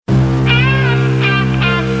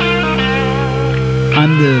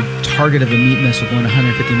I'm the target of a meat missile going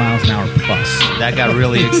 150 miles an hour plus. That got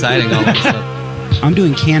really exciting all of a sudden. I'm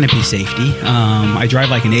doing canopy safety. I drive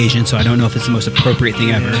like an Asian, so I don't know if it's the most appropriate thing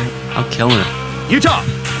ever. I'm killing it. Utah,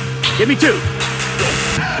 give me 2.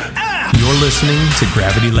 You're listening to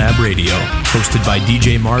Gravity Lab Radio, hosted by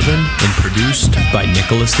DJ Marvin and produced by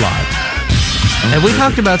Nicholas Live. Have we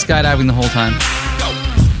talked about skydiving the whole time?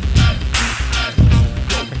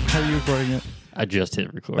 How are you recording it? I just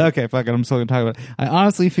hit record. Okay, fuck it. I'm still going to talk about it. I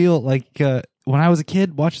honestly feel like when I was a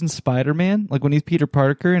kid watching Spider-Man, like when he's Peter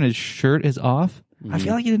Parker and his shirt is off, I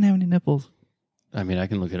feel like he didn't have any nipples. I mean, I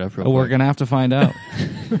can look it up real We're quick. going to have to find out.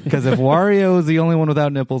 Because if Wario is the only one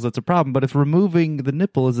without nipples, it's a problem. But if removing the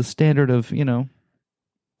nipple is a standard of,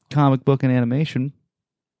 comic book and animation,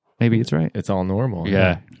 maybe it's right. It's all normal.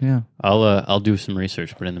 Yeah. Yeah. I'll do some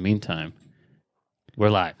research, but in the meantime, we're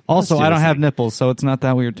live. Also, Let's do I don't this have thing. nipples, so it's not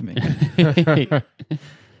that weird to me.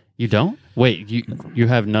 You don't? Wait, you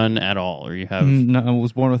have none at all, or you have? No, I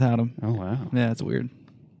was born without them. Oh wow, Yeah, it's weird.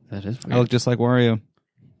 that is I weird. look just like Wario.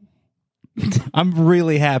 I'm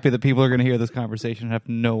really happy that people are going to hear this conversation and have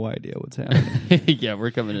no idea what's happening. Yeah,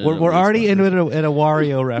 we're coming in. We're already into it at a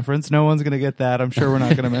Wario reference. No one's going to get that. I'm sure we're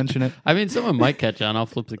not going to mention it. I mean, someone might catch on. I'll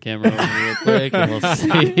flip the camera over real quick, and we'll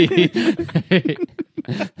see.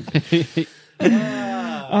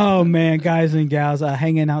 Oh man, guys and gals,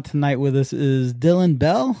 hanging out tonight with us is Dylan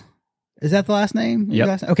Bell. Is that the last name? You Yep.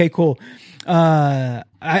 guys? Okay, cool. I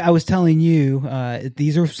was telling you,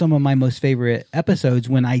 these are some of my most favorite episodes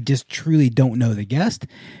when I just truly don't know the guest,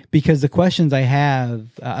 because the questions I have,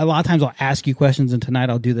 a lot of times I'll ask you questions, and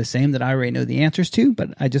tonight I'll do the same that I already know the answers to, but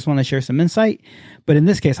I just want to share some insight. But in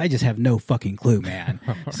this case, I just have no fucking clue, man.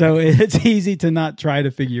 So it's easy to not try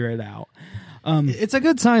to figure it out. It's a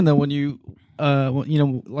good sign, though, when you,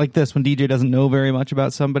 like this, when DJ doesn't know very much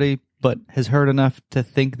about somebody, but has heard enough to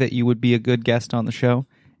think that you would be a good guest on the show.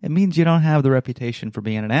 It means you don't have the reputation for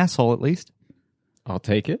being an asshole, at least. I'll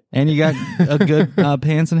take it. And you got a good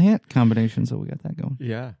pants and hat combination, so we got that going.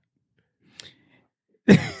 Yeah.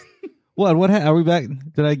 What? Are we back?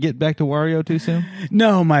 Did I get back to Wario too soon?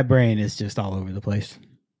 No, my brain is just all over the place.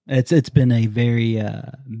 It's been a very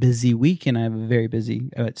busy week, and I have a very busy,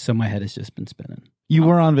 so my head has just been spinning. You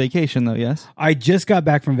were on vacation, though, yes? I just got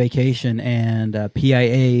back from vacation, and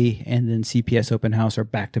PIA and then CPS Open House are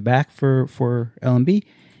back-to-back for LMB,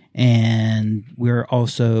 and we're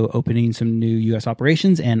also opening some new U.S.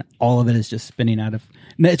 operations, and all of it is just spinning out of...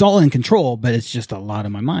 It's all in control, but it's just a lot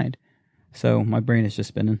in my mind. So my brain is just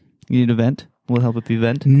spinning. You need a vent? We'll help with the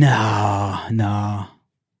vent. No. I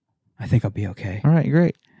think I'll be okay. All right,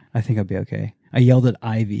 great. I think I'll be okay. I yelled at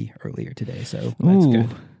Ivy earlier today, so that's good.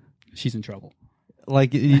 She's in trouble.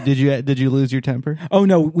 Like, did you lose your temper? Oh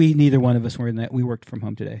no, neither one of us were in that. We worked from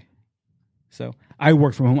home today, so I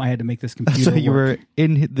worked from home. I had to make this computer. So you work. were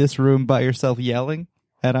in this room by yourself yelling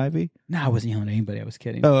at Ivy? No, I wasn't yelling at anybody. I was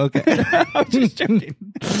kidding. Oh, okay. I'm just joking.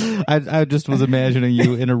 I just was imagining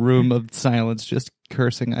you in a room of silence, just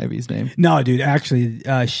cursing Ivy's name. No, dude. Actually,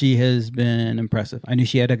 she has been impressive. I knew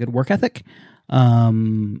she had a good work ethic.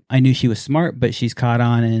 I knew she was smart, but she's caught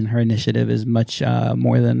on, and her initiative is much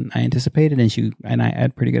more than I anticipated, and I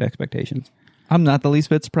had pretty good expectations. I'm not the least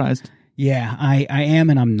bit surprised. Yeah, I am,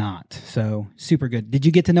 and I'm not. So super good. Did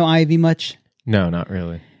you get to know Ivy much? No, not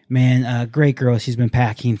really. Man, great girl. She's been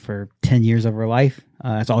packing for 10 years of her life.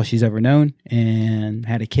 That's all she's ever known, and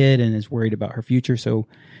had a kid and is worried about her future. So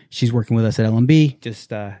she's working with us at LMB,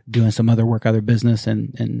 just doing some other work, other business,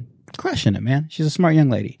 and crushing it, man. She's a smart young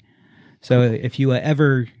lady. So if you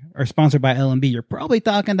ever are sponsored by LMB, you're probably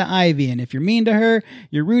talking to Ivy. And if you're mean to her,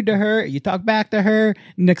 you're rude to her, you talk back to her,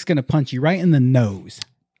 Nick's going to punch you right in the nose.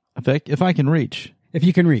 If I can reach. If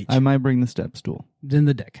you can reach. I might bring the step stool. Then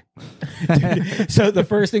the dick. So the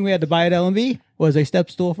first thing we had to buy at LMB was a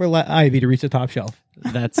step stool for Ivy to reach the top shelf.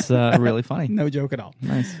 That's really funny. No joke at all.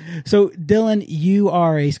 Nice. So Dylan, you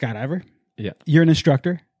are a skydiver. Yeah. You're an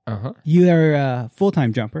instructor. Uh-huh. You are a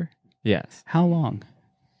full-time jumper. Yes. How long?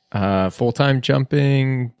 Full-time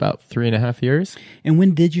jumping, about 3.5 years. And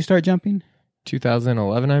when did you start jumping?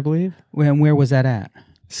 2011, I believe. Where was that at?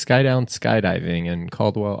 Skydown Skydiving in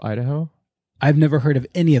Caldwell, Idaho. I've never heard of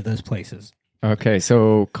any of those places. Okay,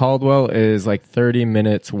 so Caldwell is like 30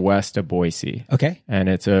 minutes west of Boise. Okay. And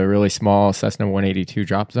it's a really small Cessna 182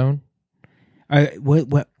 drop zone.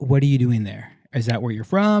 What are you doing there? Is that where you're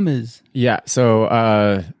from? Yeah, so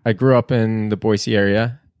I grew up in the Boise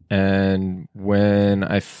area, and when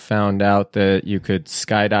I found out that you could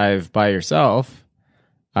skydive by yourself,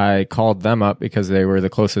 I called them up because they were the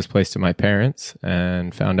closest place to my parents,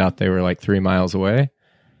 and found out they were like 3 miles away.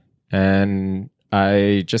 And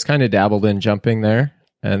I just kind of dabbled in jumping there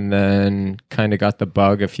and then kind of got the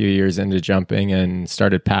bug a few years into jumping and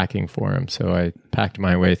started packing for him. So I packed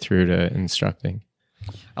my way through to instructing.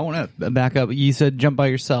 I want to back up. You said jump by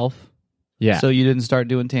yourself. Yeah. So you didn't start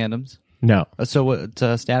doing tandems. No. So what?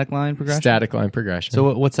 Static line progression. Static line progression.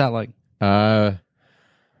 So what's that like?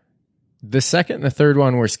 The second and the third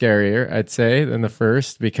one were scarier, I'd say, than the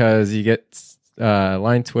first, because you get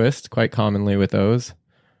line twist quite commonly with those.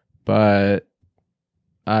 But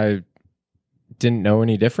I didn't know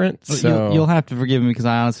any different. So You'll have to forgive me because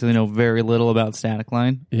I honestly know very little about static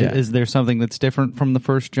line. Yeah. Is there something that's different from the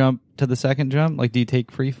first jump to the second jump? Like, do you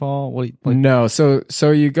take free fall? No. So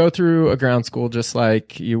you go through a ground school just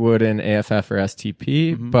like you would in AFF or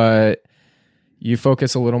STP, but you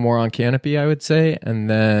focus a little more on canopy, I would say, and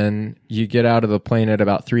then you get out of the plane at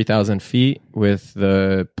about 3,000 feet with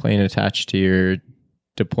the plane attached to your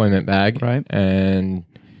deployment bag. Right. And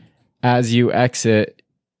as you exit,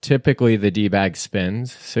 typically the D-bag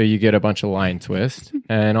spins, so you get a bunch of line twist.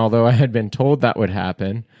 And although I had been told that would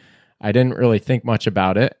happen, I didn't really think much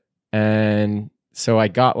about it. And so I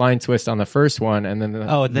got line twist on the first one, and then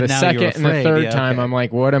the second and the third time, I'm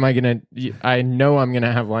like, what am I going to... I know I'm going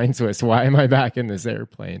to have line twist. Why am I back in this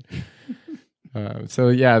airplane?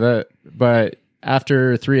 But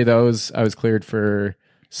after 3 of those, I was cleared for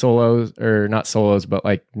solos, or not solos, but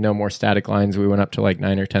like no more static lines. We went up to like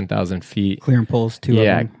 9,000 or 10,000 feet. Clear and pulls, 2 of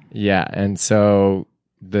them. Yeah. And so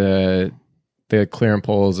the clear and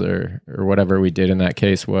pulls or whatever we did in that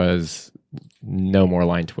case was no more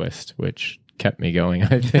line twist, which kept me going,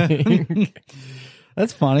 I think.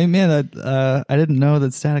 That's funny, man. I didn't know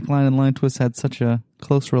that static line and line twist had such a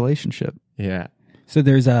close relationship. Yeah. So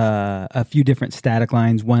there's a few different static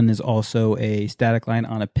lines. One is also a static line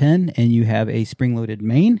on a pin, and you have a spring-loaded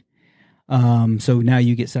main. So now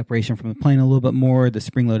you get separation from the plane a little bit more. The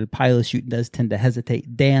spring-loaded pilot chute does tend to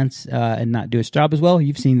hesitate, dance, and not do its job as well.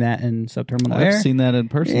 You've seen that in subterminal air. I've seen that in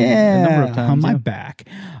person a number of times. On my back.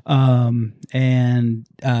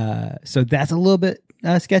 So that's a little bit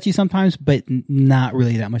sketchy sometimes, but not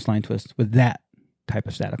really that much line twist with that type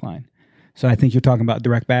of static line. So I think you're talking about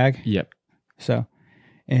direct bag. Yep. So,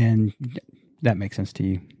 and that makes sense to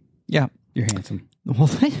you. Yeah. You're handsome. Well,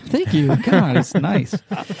 thank you. God, it's nice.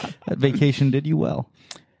 That vacation did you well.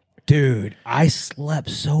 Dude, I slept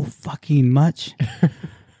so fucking much.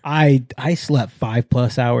 I slept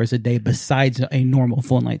 5+ hours a day besides a normal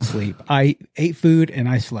full night's sleep. I ate food and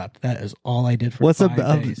I slept. That is all I did for 5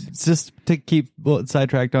 days. Just to keep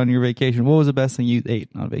sidetracked on your vacation, what was the best thing you ate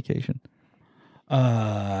on vacation?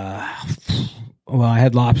 Well, I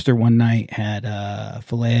had lobster one night, had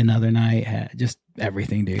filet another night, had just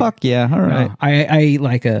everything, dude. Fuck yeah! All right. No, I eat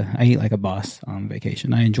like a boss on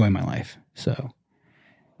vacation. I enjoy my life, so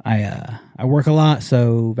I work a lot.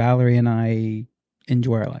 So Valerie and I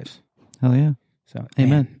enjoy our lives. Hell yeah! So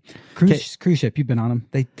amen. Cruise ship, you've been on them.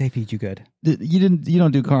 They feed you good. You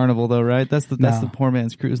don't do Carnival though, right? That's the poor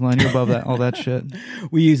man's cruise line. You're above that all that shit.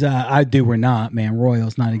 We use we're not, man.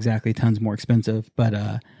 Royal's not exactly tons more expensive, but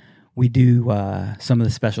we do some of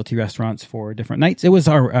the specialty restaurants for different nights. It was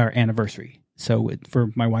our anniversary. So for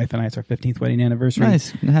my wife and I, it's our 15th wedding anniversary.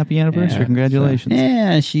 Nice. Happy anniversary. Yeah, Congratulations.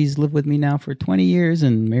 So, she's lived with me now for 20 years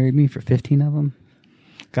and married me for 15 of them.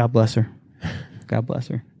 God bless her. God bless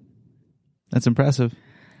her. That's impressive.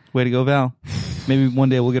 Way to go, Val. Maybe one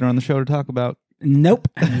day we'll get her on the show to talk about. Nope.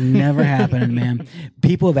 Never happened, man.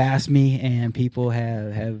 People have asked me, and people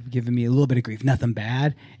have given me a little bit of grief. Nothing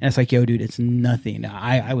bad. And it's like, yo, dude, it's nothing.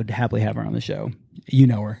 I would happily have her on the show. You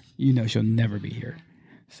know her. You know she'll never be here.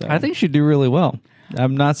 So I think she'd do really well.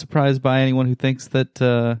 I'm not surprised by anyone who thinks that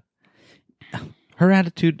her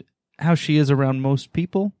attitude, how she is around most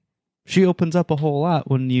people, she opens up a whole lot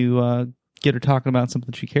when you get her talking about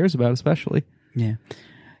something she cares about, especially. Yeah.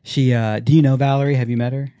 She. Do you know Valerie? Have you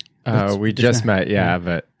met her? We just met,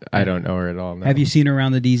 but I don't know her at all now. Have you seen her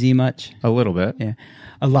around the DZ much? A little bit. Yeah.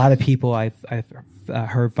 A lot of people I've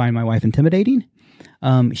heard find my wife intimidating.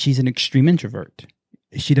 She's an extreme introvert.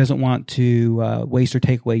 She doesn't want to waste or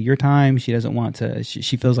take away your time. She doesn't want to,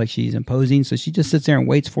 she feels like she's imposing. So she just sits there and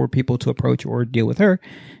waits for people to approach or deal with her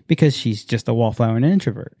because she's just a wallflower and an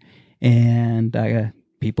introvert. And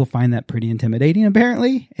people find that pretty intimidating,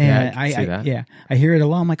 apparently. And I see that. I hear it a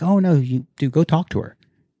lot. I'm like, oh no, you do go talk to her.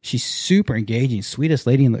 She's super engaging, sweetest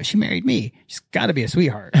lady in the. She married me. She's got to be a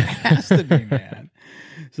sweetheart. It has to be, man.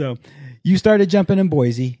 So you started jumping in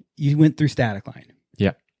Boise. You went through static line.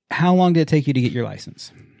 Yeah. How long did it take you to get your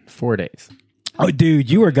license? 4 days. Oh, dude,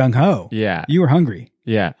 you were gung ho. Yeah. You were hungry.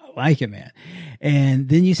 Yeah. I like it, man. And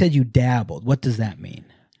then you said you dabbled. What does that mean?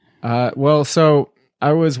 Well, so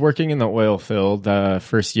I was working in the oil field the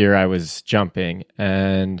first year I was jumping,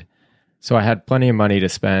 and So I had plenty of money to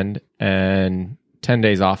spend and 10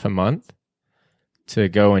 days off a month to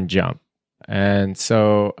go and jump. And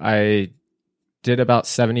so I did about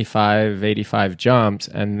 75, 85 jumps,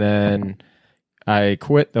 and then I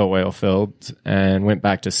quit the oil fields and went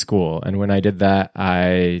back to school. And when I did that,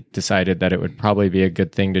 I decided that it would probably be a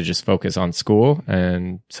good thing to just focus on school.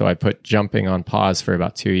 And so I put jumping on pause for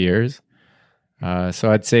about 2 years.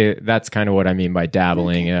 So I'd say that's kind of what I mean by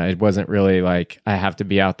dabbling. It wasn't really like I have to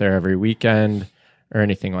be out there every weekend or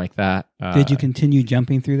anything like that. Did you continue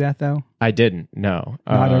jumping through that though? I didn't. No,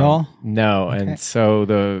 Not at all? No, Okay. and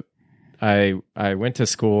so I went to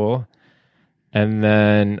school, and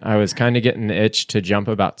then I was kind of getting the itch to jump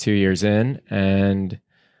about 2 years in, and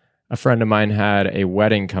a friend of mine had a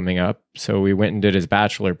wedding coming up, so we went and did his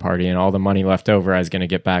bachelor party, and all the money left over, I was going to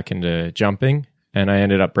get back into jumping, and I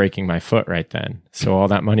ended up breaking my foot right then. So all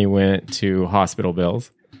that money went to hospital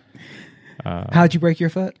bills. How'd you break your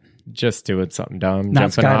foot? Just doing something dumb,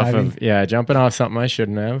 Not jumping off something I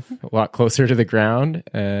shouldn't have, a lot closer to the ground.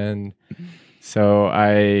 And so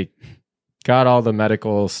I got all the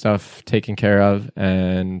medical stuff taken care of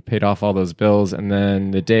and paid off all those bills. And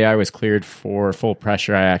then the day I was cleared for full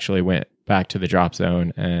pressure, I actually went back to the drop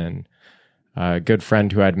zone, and a good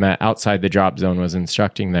friend who I'd met outside the drop zone was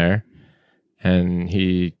instructing there. And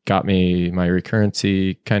he got me my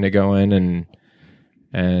recurrency kind of going,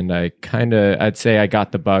 and I'd say I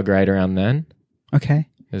got the bug right around then. Okay.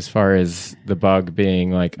 As far as the bug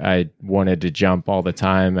being like, I wanted to jump all the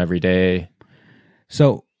time, every day.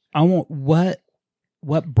 So I want what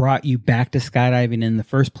brought you back to skydiving in the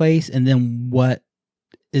first place, and then what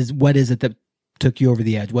is it that took you over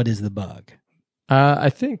the edge? What is the bug?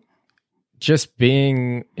 I think just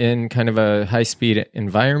being in kind of a high-speed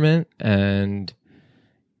environment, and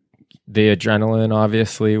the adrenaline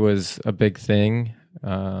obviously was a big thing.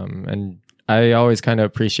 And I always kind of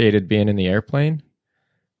appreciated being in the airplane.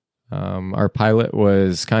 Our pilot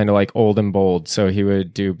was kind of like old and bold, so he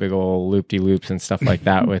would do big old loop-de-loops and stuff like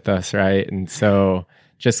that with us, right? And so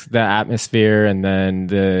just the atmosphere and then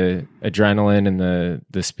the adrenaline and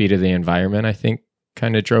the speed of the environment, I think,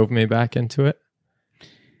 kind of drove me back into it.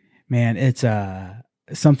 Man, it's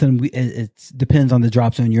something. It depends on the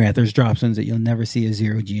drop zone you're at. There's drop zones that you'll never see a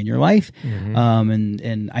 0G in your life,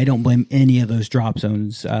 and I don't blame any of those drop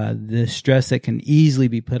zones. The stress that can easily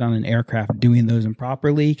be put on an aircraft doing those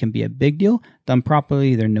improperly can be a big deal. Done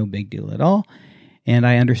properly, they're no big deal at all. And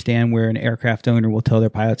I understand where an aircraft owner will tell their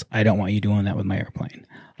pilots, "I don't want you doing that with my airplane."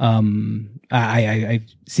 I've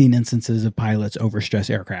seen instances of pilots overstress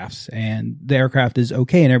aircrafts, and the aircraft is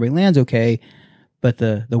okay and everybody lands okay, but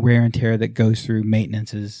the wear and tear that goes through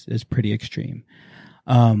maintenance is pretty extreme.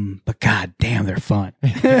 But god damn, they're fun.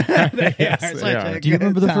 Yes, they are. Do you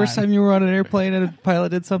remember the first time you were on an airplane and a pilot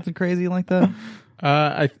did something crazy like that?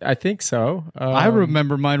 I think so. I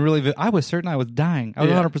remember mine really. I was certain I was dying. I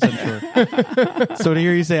was 100% sure. So to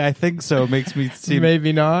hear you say "I think so" makes me seem.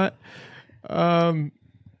 Maybe not.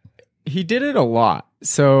 He did it a lot.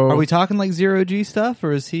 So Are we talking like 0G stuff,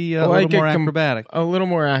 or is he a little more acrobatic? A little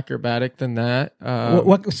more acrobatic than that.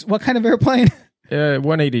 What kind of airplane?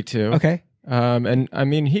 182. Okay. And I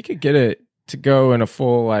mean, he could get it to go in a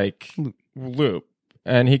full like loop,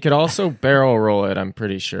 and he could also barrel roll it, I'm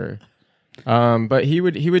pretty sure. But he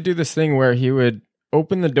would do this thing where he would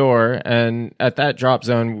open the door, and at that drop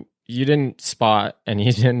zone, you didn't spot and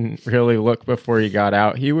you didn't really look before you got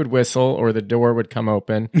out. He would whistle, or the door would come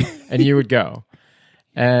open, and you would go.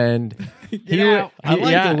 And I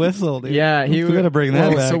like the whistle, dude. Yeah, we're gonna bring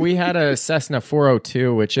that back. So we had a Cessna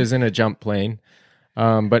 402, which isn't a jump plane,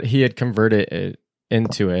 but he had converted it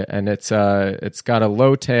into it, and it's got a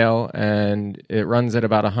low tail, and it runs at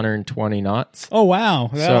about 120 knots. Oh wow!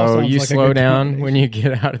 So you slow down when you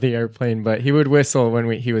get out of the airplane. But he would whistle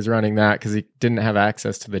when he was running that, because he didn't have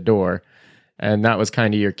access to the door, and that was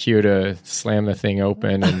kind of your cue to slam the thing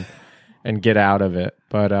open and get out of it.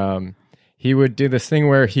 But he would do this thing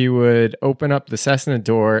where he would open up the Cessna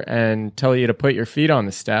door and tell you to put your feet on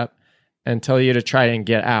the step and tell you to try and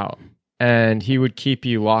get out. And he would keep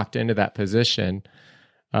you locked into that position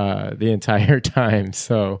the entire time.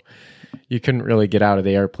 So you couldn't really get out of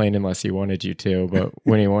the airplane unless he wanted you to. But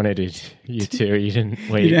when he wanted you to, you didn't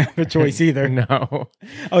wait. You didn't have a choice either. No.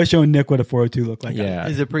 I was showing Nick what a 402 looked like. Yeah.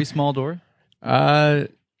 Is it a pretty small door?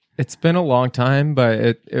 It's been a long time, but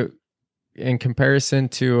it in comparison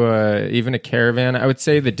to even a Caravan, I would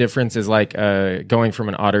say the difference is like going from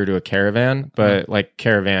an Otter to a Caravan, but like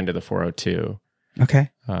Caravan to the 402. Okay.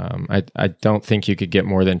 I don't think you could get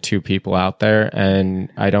more than 2 people out there, and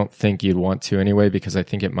I don't think you'd want to anyway, because I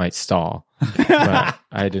think it might stall. But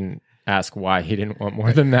I ask why he didn't want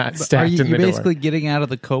more than that Are stacked you in the basically door. getting out of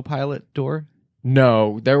the co-pilot door?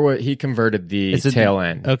 No, he converted the It's a- tail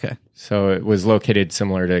end. Okay. So it was located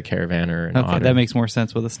similar to a Caravaner and Okay, Otter. that makes more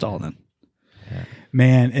sense with a stall then.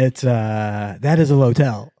 Man, it's that is a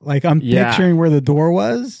Lotel. Like I'm Yeah. picturing where the door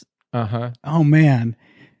was. Uh-huh. Oh man,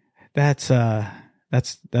 that's nerve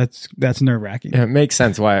wracking. Yeah, it makes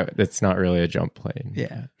sense why it's not really a jump plane.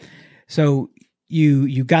 Yeah. So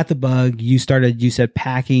you got the bug. You said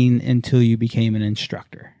packing until you became an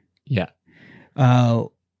instructor. Yeah.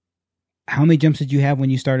 How many jumps did you have when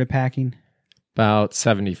you started packing? About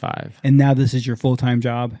 75. And now this is your full-time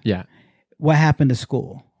job? Yeah. What happened to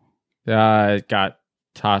school? It got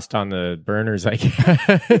tossed on the burners, I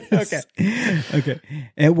guess. Okay.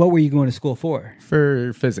 And what were you going to school for?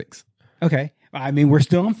 For physics. Okay. I mean, we're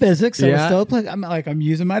still in physics, so Yeah. I'm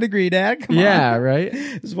using my degree, Dad. Come Yeah, on. right?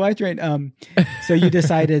 This is why I trained. So you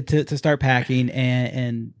decided to start packing,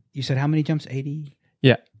 and you said how many jumps? 80?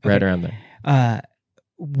 Yeah, right Okay. around there.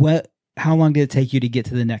 How long did it take you to get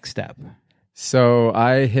to the next step? So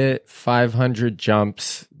I hit 500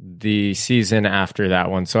 jumps the season after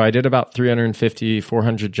that one. So I did about 350,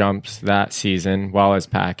 400 jumps that season while I was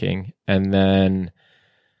packing, and then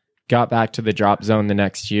got back to the drop zone the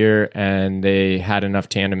next year, and they had enough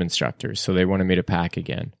tandem instructors, so they wanted me to pack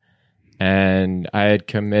again. And I had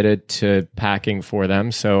committed to packing for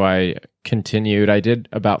them, so I continued. I did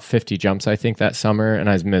about 50 jumps, I think, that summer, and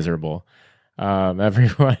I was miserable.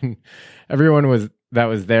 Everyone that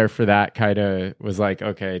was there for that kind of was like,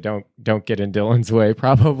 okay, don't get in Dylan's way,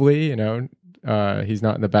 probably, he's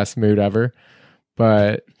not in the best mood ever.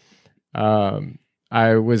 But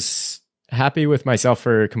I was happy with myself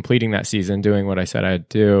for completing that season, doing what I said I'd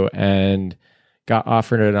do, and got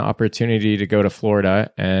offered an opportunity to go to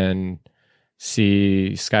Florida and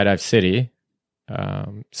see Skydive City.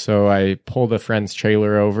 So I pulled a friend's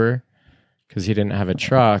trailer over because he didn't have a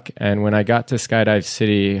truck. And when I got to Skydive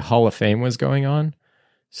City, Hall of Fame was going on.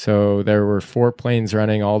 So there were 4 planes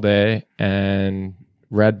running all day, and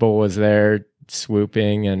Red Bull was there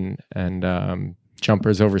swooping and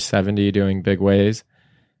jumpers over 70 doing big ways.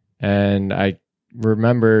 And I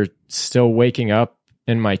remember still waking up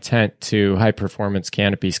in my tent to high performance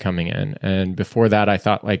canopies coming in. And before that, I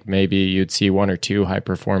thought like maybe you'd see 1 or 2 high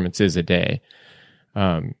performances a day.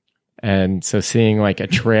 And so seeing like a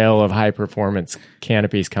trail of high performance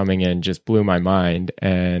canopies coming in just blew my mind.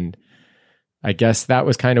 And I guess that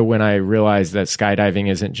was kind of when I realized that skydiving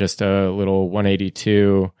isn't just a little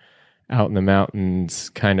 182 out in the mountains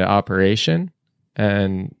kind of operation.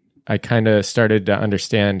 And I kind of started to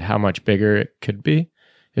understand how much bigger it could be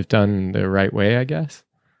if done the right way, I guess.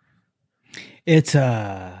 It's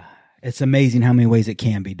amazing how many ways it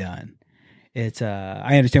can be done.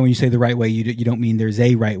 I understand when you say the right way, you don't mean there's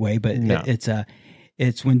a right way, but No.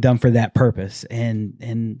 it's when done for that purpose.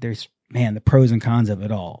 And there's, man, the pros and cons of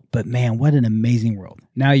it all. But man, what an amazing world.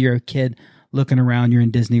 Now you're a kid looking around, you're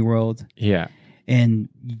in Disney World, Yeah. and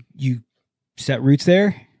you set roots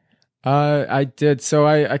there. I did. So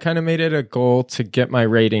I kind of made it a goal to get my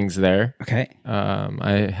ratings there. Okay.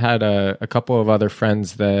 I had a couple of other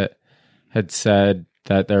friends that had said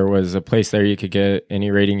that there was a place there you could get any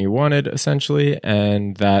rating you wanted, essentially,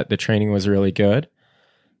 and that the training was really good.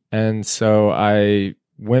 And so I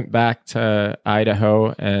went back to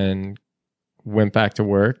Idaho and went back to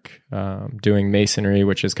work doing masonry,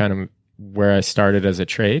 which is kind of where I started as a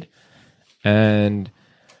trade. And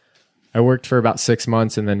I worked for about 6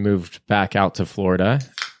 months and then moved back out to Florida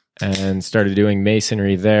and started doing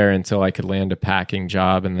masonry there until I could land a packing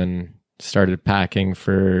job, and then started packing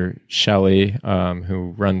for Shelly,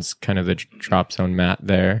 who runs kind of the drop zone mat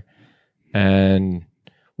there. And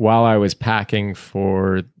while I was packing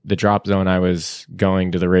for the drop zone, I was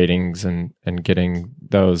going to the ratings and getting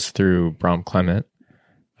those through Brom Clement.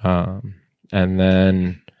 And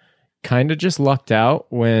then kind of just lucked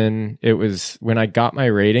out when I got my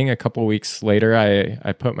rating a couple weeks later.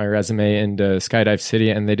 I put my resume into Skydive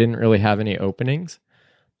City, and they didn't really have any openings,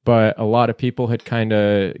 but a lot of people had kind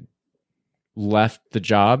of left the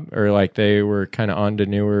job, or like they were kind of on to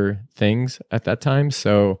newer things at that time.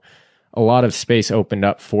 So a lot of space opened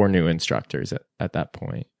up for new instructors at that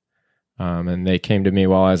point. And they came to me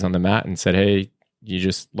while I was on the mat and said, hey, you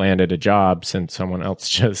just landed a job since someone else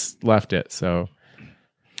just left it. So,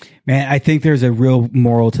 Man, I think there's a real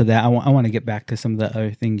moral to that. I want to get back to some of the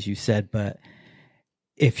other things you said, but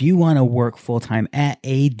if you want to work full-time at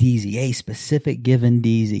a DZ, a specific given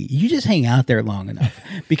DZ, you just hang out there long enough.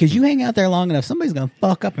 Because you hang out there long enough, somebody's going to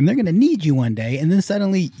fuck up and they're going to need you one day, and then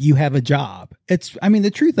suddenly you have a job.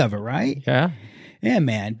 The truth of it, right? yeah. Yeah,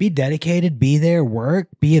 man. Be dedicated, be there, work,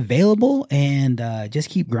 be available, and just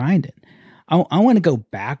keep grinding. I want to go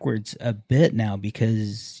backwards a bit now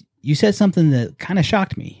because you said something that kind of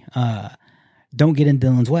shocked me. Don't get in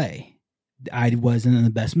Dylan's way. I wasn't in the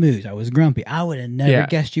best moods. I was grumpy. I would have never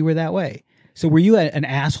guessed you were that way. So were you an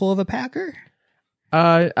asshole of a packer?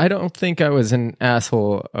 I don't think I was an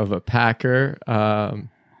asshole of a packer.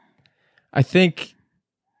 I think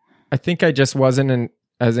I just wasn't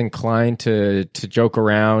as inclined to joke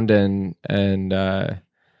around and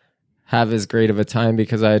have as great of a time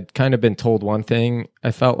because I'd kind of been told one thing,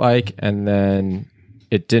 I felt like, and then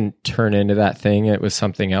it didn't turn into that thing. It was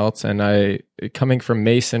something else. And coming from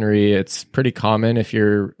masonry, it's pretty common if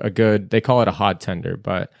you're they call it a hod tender,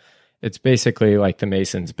 but it's basically like the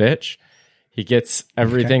mason's bitch. He gets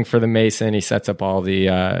everything for the mason. He sets up all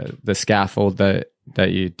the scaffold that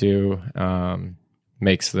you do,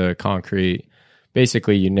 makes the concrete,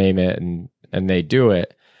 basically you name it and they do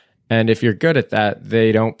it. And if you're good at that,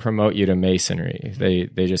 they don't promote you to masonry.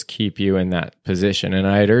 They just keep you in that position. And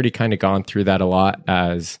I had already kind of gone through that a lot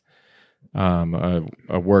as a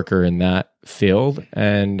worker in that field.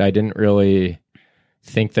 And I didn't really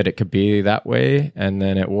think that it could be that way. And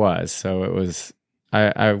then it was. So it was,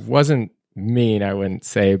 I wasn't mean, I wouldn't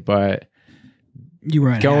say, but you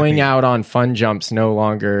were going out on fun jumps no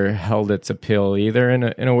longer held its appeal either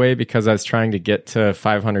in a way, because I was trying to get to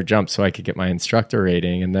 500 jumps so I could get my instructor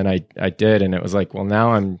rating. And then I did. And it was like, well,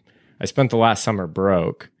 now I spent the last summer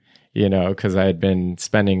broke, because I had been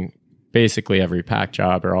spending basically every pack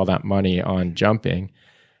job or all that money on jumping.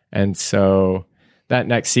 And so that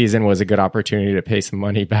next season was a good opportunity to pay some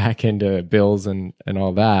money back into bills and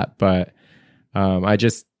all that. But I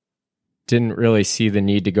just didn't really see the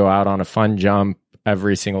need to go out on a fun jump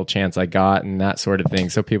every single chance I got and that sort of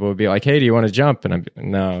thing. So people would be like, hey, do you want to jump? And I'm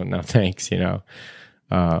no, thanks.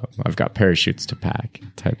 I've got parachutes to pack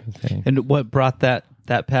type of thing. And what brought that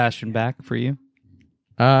passion back for you?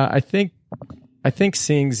 I think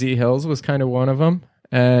seeing Z Hills was kind of one of them,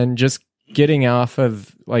 and just getting out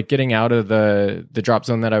of the drop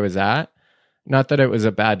zone that I was at. Not that it was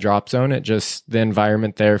a bad drop zone. It just, the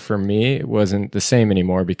environment there for me wasn't the same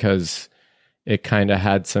anymore because it kind of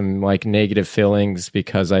had some like negative feelings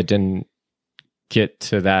because I didn't get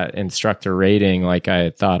to that instructor rating like I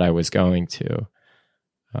had thought I was going to.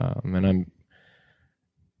 And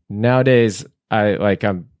nowadays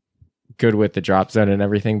I'm good with the drop zone and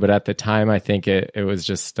everything, but at the time I think it was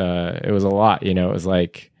just, it was a lot, it was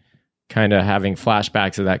like kind of having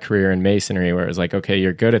flashbacks of that career in masonry where it was like, okay,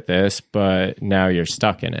 you're good at this, but now you're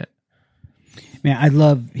stuck in it. Man, I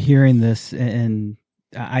love hearing this, and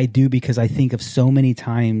I do, because I think of so many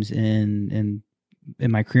times in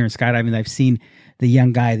my career in skydiving that I've seen the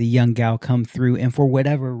young guy, the young gal come through and for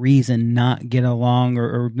whatever reason not get along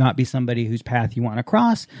or not be somebody whose path you want to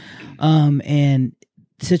cross. And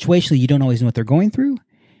situationally, you don't always know what they're going through,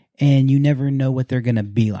 and you never know what they're going to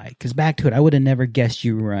be like. Because back to it, I would have never guessed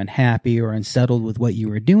you were unhappy or unsettled with what you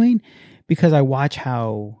were doing, because I watch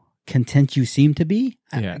how content you seem to be.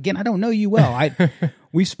 Yeah. Again, I don't know you well.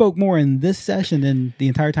 We spoke more in this session than the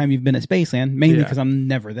entire time you've been at Spaceland, mainly because I'm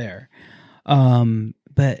never there.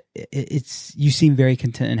 But it's you seem very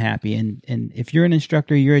content and happy. And if you're an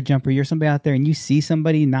instructor, you're a jumper, you're somebody out there, and you see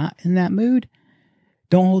somebody not in that mood,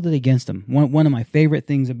 don't hold it against them. One of my favorite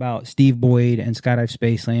things about Steve Boyd and Skydive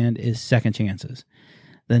Spaceland is second chances.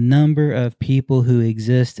 The number of people who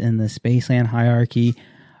exist in the Spaceland hierarchy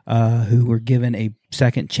who were given a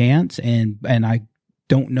second chance, and I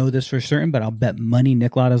don't know this for certain, but I'll bet money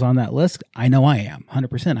Nick Latta's on that list. I know I am.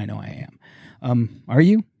 100% I know I am. Are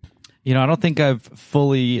you? I don't think I've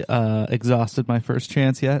fully exhausted my first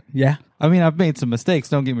chance yet. Yeah. I mean, I've made some mistakes,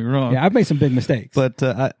 don't get me wrong. Yeah, I've made some big mistakes. But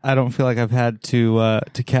I don't feel like I've had to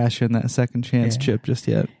cash in that second chance chip just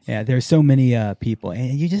yet. Yeah, there's so many people,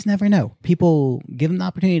 and you just never know. People, give them the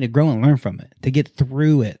opportunity to grow and learn from it, to get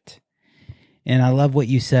through it. And I love what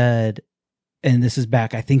you said, and this is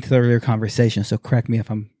back, I think, to the earlier conversation, so correct me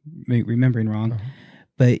if I'm remembering wrong,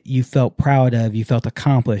 but you felt proud of, you felt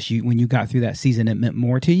accomplished. When you got through that season, it meant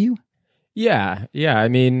more to you? Yeah. I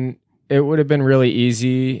mean, it would have been really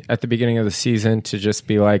easy at the beginning of the season to just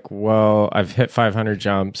be like, well, I've hit 500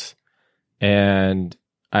 jumps and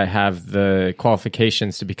I have the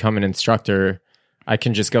qualifications to become an instructor. I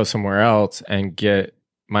can just go somewhere else and get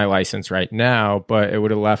my license right now. But it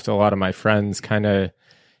would have left a lot of my friends kind of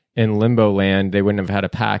in limbo land. They wouldn't have had a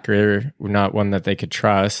packer, not one that they could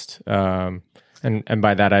trust. And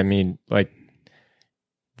by that, I mean, like,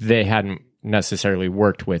 they hadn't necessarily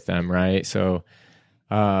worked with them, right? So,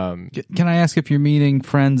 can I ask if you're meeting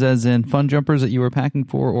friends as in fun jumpers that you were packing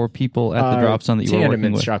for, or people at the drop zone that you were working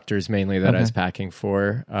with? Instructors mainly that I was packing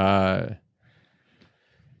for.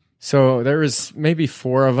 So there was maybe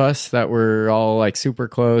 4 of us that were all like super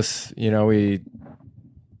close. You know, we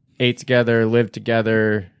ate together, lived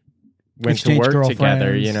together, went to Exchanged work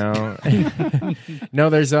together, girlfriends. you know.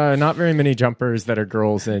 No, there's not very many jumpers that are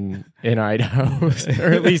girls in Idaho,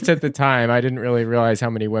 or at least at the time. I didn't really realize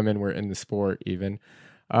how many women were in the sport even.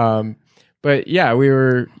 But yeah, we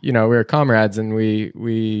were comrades, and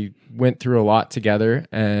we went through a lot together.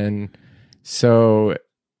 And so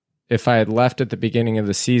if I had left at the beginning of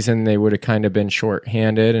the season, they would have kind of been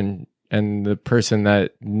short-handed, and the person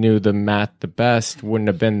that knew the mat the best wouldn't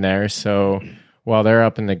have been there. So while they're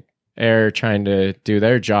up in the air trying to do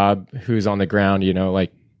their job, who's on the ground, you know,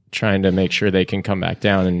 like trying to make sure they can come back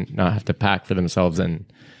down and not have to pack for themselves and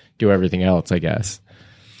do everything else, I guess.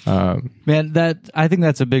 Man, I think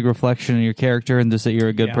that's a big reflection of your character and just that you're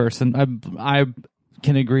a good person. I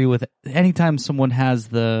can agree with it. Anytime someone has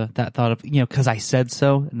that thought of, you know, because I said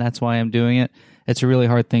so and that's why I'm doing it, it's a really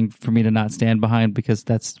hard thing for me to not stand behind, because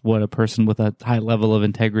that's what a person with a high level of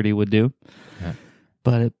integrity would do. Yeah.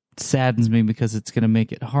 But it saddens me because it's going to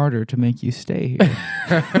make it harder to make you stay here.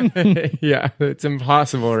 Yeah, it's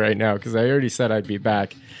impossible right now because I already said I'd be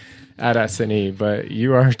back at S&E, but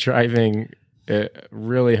you are driving it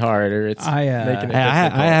really hard, or it's making it difficult.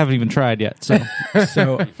 I haven't even tried yet. So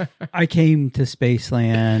I came to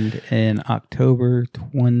Spaceland in October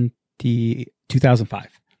 2005.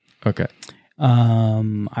 Okay.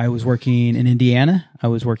 I was working in Indiana. I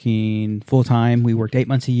was working full time. We worked 8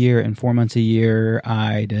 months a year, and 4 months a year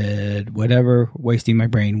I did whatever, wasting my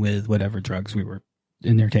brain with whatever drugs we were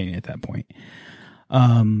entertaining at that point.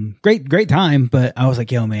 Great time, but I was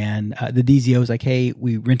like, yo, man, the DZO was like, hey,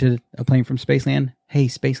 we rented a plane from Spaceland. Hey,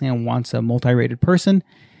 Spaceland wants a multi-rated person.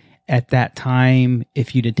 At that time,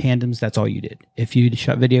 if you did tandems, that's all you did. If you did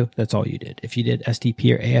shot video, that's all you did. If you did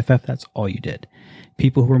STP or AFF, that's all you did.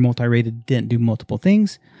 People who were multi-rated didn't do multiple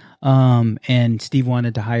things. And Steve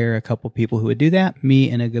wanted to hire a couple people who would do that. Me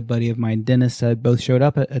and a good buddy of mine, Dennis, both showed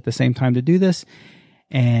up at the same time to do this.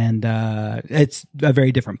 And it's a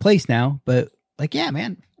very different place now, but like, yeah,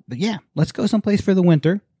 man, but yeah, let's go someplace for the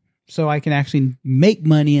winter so I can actually make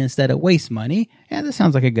money instead of waste money. Yeah, that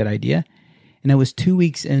sounds like a good idea. And it was 2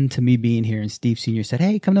 weeks into me being here, and Steve Sr. said,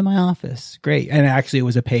 hey, come to my office. Great. And actually, it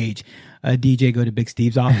was a page. DJ, go to Big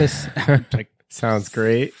Steve's office. Like, sounds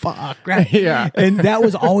great. Fuck, right? Yeah. And that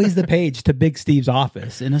was always the page to Big Steve's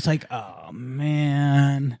office. And it's like, oh,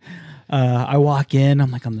 man. I walk in.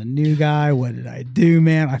 I'm like, I'm the new guy. What did I do,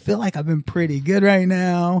 man? I feel like I've been pretty good right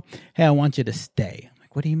now. Hey, I want you to stay. I'm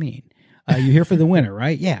like, what do you mean? You're here for the winter,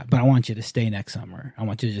 right? Yeah, but I want you to stay next summer. I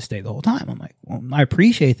want you to just stay the whole time. I'm like, well, I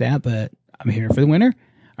appreciate that, but I'm here for the winter.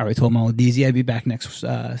 I already told my old DZ I'd be back next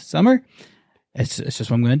summer. It's just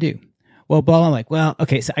what I'm going to do. Well, blah, I'm like, well,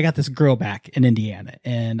 okay, so I got this girl back in Indiana,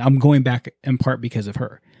 and I'm going back in part because of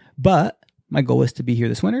her. But my goal is to be here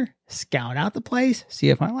this winter, scout out the place, see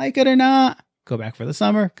if I like it or not, go back for the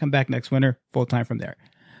summer, come back next winter, full time from there.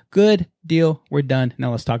 Good deal. We're done.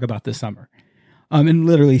 Now let's talk about this summer. And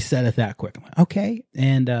literally said it that quick. I'm like, okay.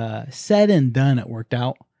 And said and done, it worked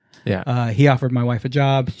out. Yeah. He offered my wife a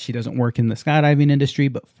job. She doesn't work in the skydiving industry,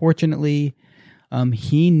 but fortunately,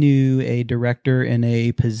 he knew a director in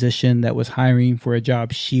a position that was hiring for a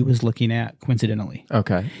job she was looking at, coincidentally.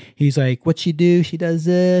 Okay. He's like, what'd she do? She does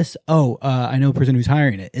this. Oh, I know a person who's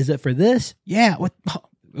hiring it. Is it for this? Yeah. What?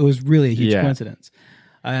 It was really a huge coincidence.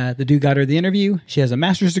 The dude got her the interview. She has a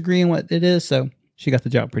master's degree in what it is, so she got the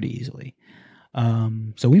job pretty easily.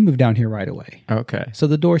 So we moved down here right away. Okay. So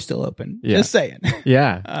the door's still open. Yeah. Just saying.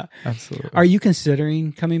 Yeah, absolutely. Are you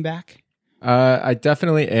considering coming back? I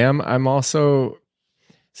definitely am. I'm also,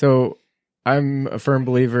 so I'm a firm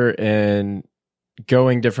believer in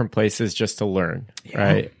going different places just to learn,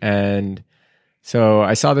 right? And so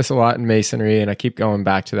I saw this a lot in masonry, and I keep going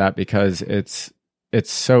back to that because it's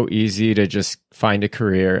so easy to just find a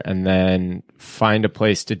career and then find a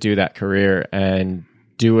place to do that career and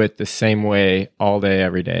do it the same way all day,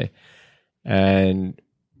 every day. And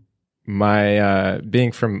my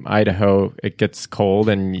being from Idaho, it gets cold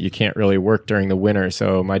and you can't really work during the winter.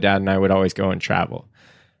 So my dad and I would always go and travel.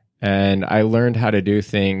 And I learned how to do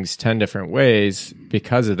things 10 different ways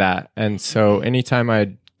because of that. And so anytime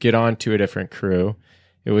I'd get onto a different crew,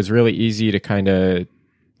 it was really easy to kind of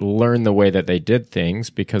learn the way that they did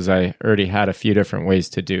things because I already had a few different ways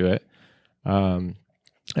to do it.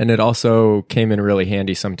 And it also came in really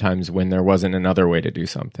handy sometimes when there wasn't another way to do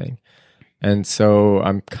something. And so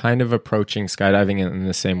I'm kind of approaching skydiving in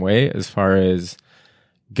the same way as far as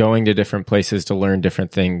going to different places to learn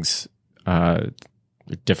different things,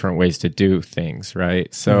 different ways to do things,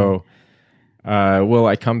 right? So will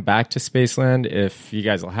I come back to Spaceland if you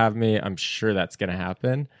guys will have me? I'm sure that's going to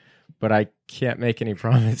happen. but I can't make any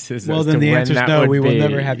promises. Well, as then to the when answer is that no. would We will be.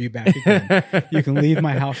 never have you back again. You can leave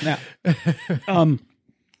my house now.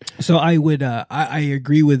 So I would, I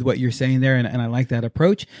agree with what you're saying there, and I like that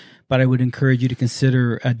approach. But I would encourage you to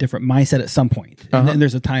consider a different mindset at some point. And then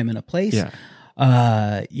there's a time and a place. Yeah.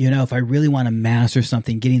 If I really want to master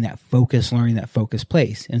something, getting that focus, learning that focus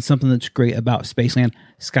place. And something that's great about Spaceland,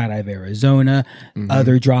 Skydive Arizona,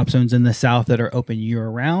 other drop zones in the South that are open year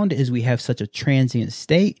round is we have such a transient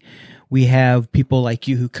state. We have people like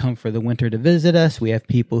you who come for the winter to visit us. We have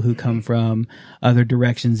people who come from other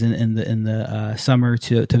directions in the summer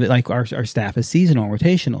to like our staff is seasonal,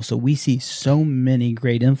 rotational. So we see so many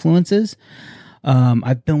great influences.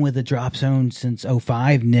 I've been with the drop zone since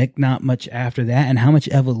 2005, Nick, not much after that. And how much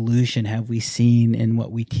evolution have we seen in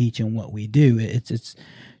what we teach and what we do? It's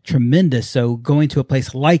tremendous. So going to a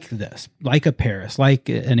place like this, like a Paris, like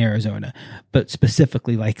an Arizona, but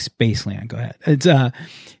specifically like Spaceland, go ahead.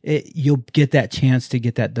 You'll get that chance to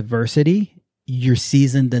get that diversity. You're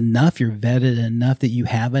seasoned enough, you're vetted enough that you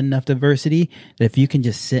have enough diversity that if you can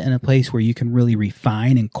just sit in a place where you can really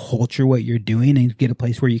refine and culture what you're doing and get a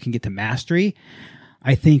place where you can get to mastery,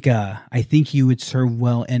 I think you would serve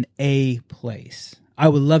well in a place. I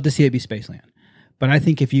would love to see it be Spaceland. But I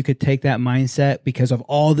think if you could take that mindset because of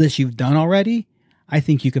all this you've done already, I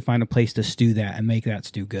think you could find a place to stew that and make that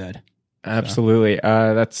stew good. Absolutely.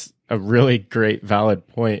 That's a really great, valid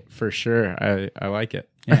point for sure. I like it.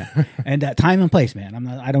 Yeah. And that time and place, man.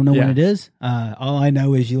 I don't know when Yeah. it is. All I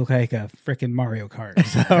know is you look like a freaking Mario Kart.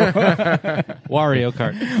 So. Wario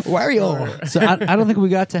Kart. Wario. So I don't think we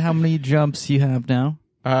got to how many jumps you have now.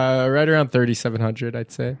 Right around 3,700,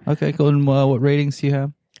 I'd say. Okay, cool. And what ratings do you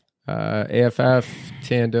have? AFF,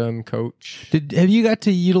 tandem, coach. Have you got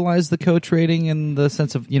to utilize the coach rating in the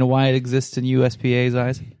sense of why it exists in USPA's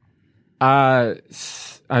eyes?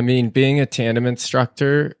 I mean, being a tandem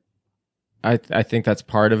instructor, I think that's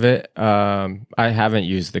part of it. I haven't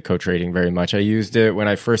used the coach rating very much. I used it when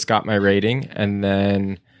I first got my rating, and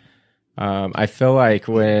then I feel like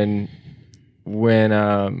when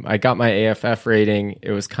I got my AFF rating,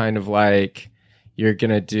 it was kind of like you're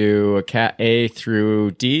gonna do a Cat A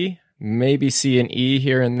through D, maybe C and E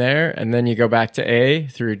here and there, and then you go back to A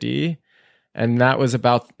through D, and that was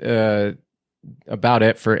about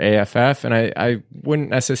it for AFF. And I wouldn't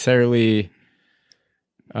necessarily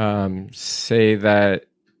say that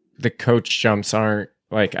the coach jumps aren't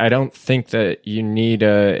like, I don't think that you need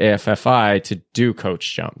a AFFI to do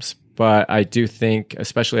coach jumps, but I do think,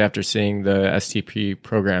 especially after seeing the STP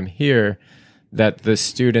program here, that the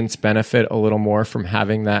students benefit a little more from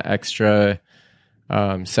having that extra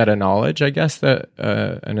set of knowledge, I guess, that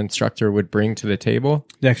an instructor would bring to the table.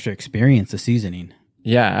 The extra experience, the seasoning.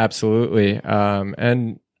 Yeah, absolutely.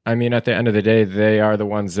 And I mean, at the end of the day, they are the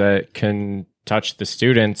ones that can touch the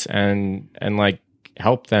students and like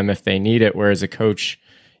help them if they need it, whereas a coach,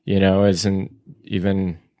 isn't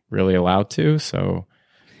even really allowed to. So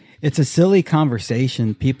it's a silly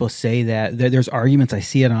conversation. People say that there's arguments. I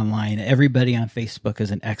see it online. Everybody on Facebook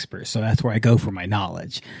is an expert, so that's where I go for my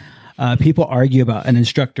knowledge. People argue about an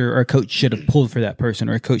instructor or a coach should have pulled for that person,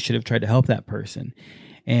 or a coach should have tried to help that person.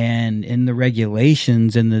 And in the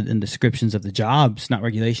regulations and the descriptions of the jobs, not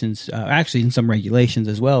regulations, actually in some regulations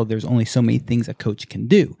as well, there's only so many things a coach can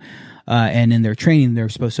do. And in their training, they're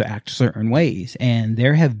supposed to act certain ways. And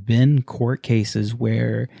there have been court cases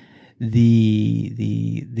where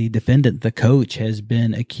the defendant, the coach, has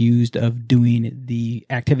been accused of doing the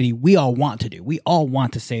activity we all want to do. We all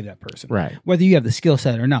want to save that person. Right. Whether you have the skill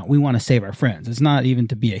set or not, we want to save our friends. It's not even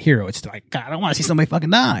to be a hero. It's like, God, I don't want to see somebody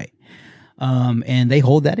fucking die. And they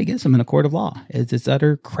hold that against them in a court of law. It's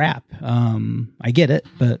utter crap. I get it,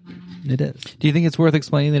 but it is. Do you think it's worth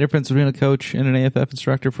explaining the difference between a coach and an AFF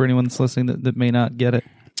instructor for anyone that's listening that may not get it?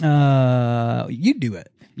 You do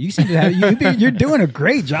it. You seem to have you're doing a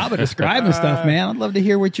great job of describing stuff, man. I'd love to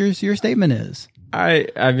hear what your statement is.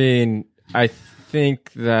 I mean, I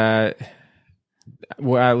think that,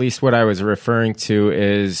 well, at least what I was referring to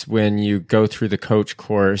is when you go through the coach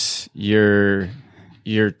course, you're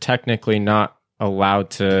technically not allowed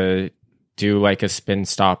to do like a spin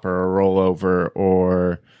stop or a rollover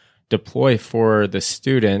or deploy for the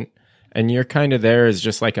student, and you're kind of there as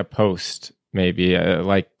just like a post, maybe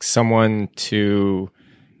like someone to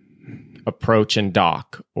approach and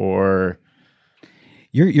dock. Or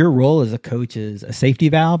your role as a coach is a safety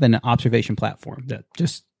valve and an observation platform. That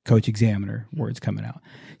just coach examiner words coming out.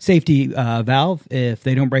 Safety valve, if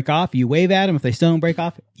they don't break off, you wave at them. If they still don't break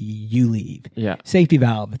off, you leave. Yeah. Safety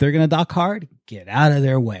valve, if they're going to dock hard, get out of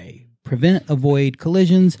their way. Avoid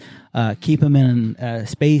collisions, keep them in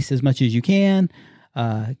space as much as you can.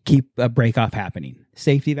 keep a break off happening.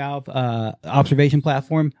 Safety valve, observation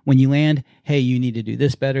platform. When you land, hey, you need to do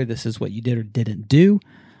this better. This is what you did or didn't do.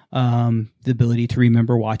 The ability to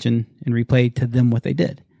remember, watching, and replay to them what they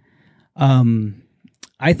did.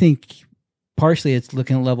 I think partially it's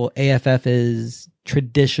looking at level AFF is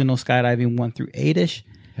traditional skydiving 1 through 8-ish,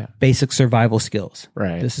 basic survival skills.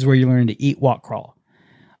 Right. This is where you learn to eat, walk, crawl.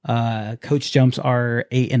 Coach jumps are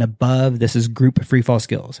 8 and above. This is group free fall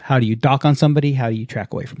skills. How do you dock on somebody? How do you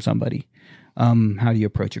track away from somebody? How do you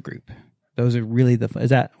approach a group? Those are really is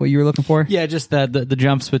that what you were looking for? Yeah, just that the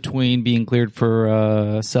jumps between being cleared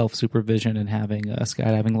for self supervision and having a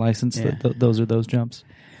skydiving license. Yeah. Those are those jumps.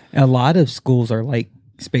 A lot of schools are like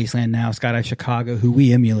Spaceland now, Skydive Chicago, who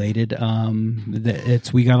we emulated.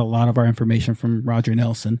 We got a lot of our information from Roger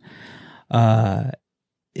Nelson. We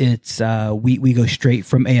go straight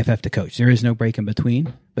from AFF to coach. There is no break in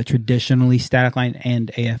between. But traditionally, static line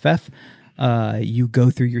and AFF, you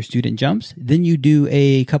go through your student jumps, then you do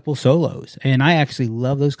a couple solos. And I actually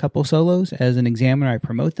love those couple solos. As an examiner, I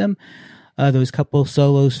promote them. Those couple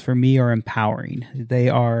solos for me are empowering. They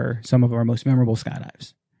are some of our most memorable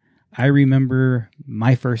skydives. I remember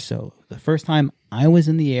my first solo, the first time I was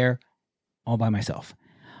in the air all by myself.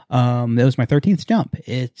 That was my 13th jump.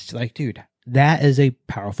 It's like, dude, that is a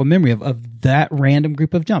powerful memory of that random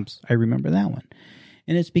group of jumps. I remember that one.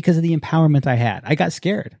 And it's because of the empowerment I had. I got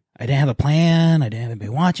scared. I didn't have a plan. I didn't have anybody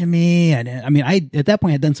watching me. I at that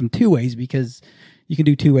point had done some 2-ways because you can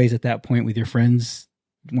do 2-ways at that point with your friends.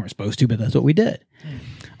 You weren't supposed to, but that's what we did.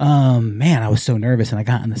 Man, I was so nervous, and I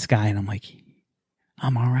got in the sky and I'm like,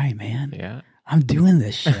 I'm all right, man. Yeah. I'm doing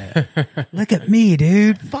this shit. Look at me,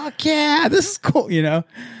 dude. Fuck yeah. This is cool. It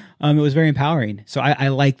was very empowering. So I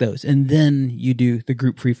like those. And then you do the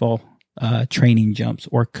group free fall training jumps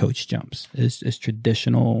or coach jumps is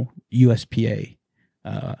traditional USPA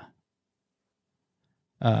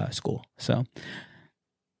school. So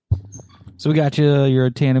we got you. You're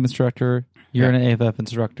a tandem instructor. You're an AFF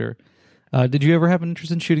instructor. Did you ever have an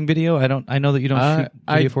interest in shooting video? I know that you don't shoot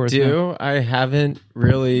video for us. I do. Now. I haven't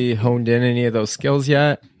really honed in any of those skills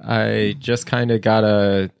yet. I just kind of got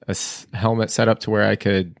a helmet set up to where I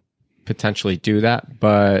could potentially do that,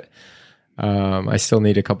 but I still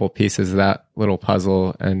need a couple pieces of that little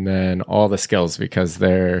puzzle and then all the skills because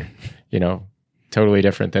they're, totally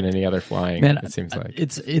different than any other flying. Man, it seems like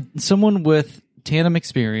it's someone with tandem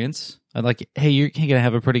experience. I'd like, hey, you're gonna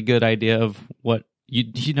have a pretty good idea of what.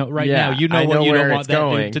 Now what you don't want that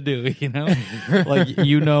dude to do, like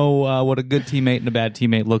what a good teammate and a bad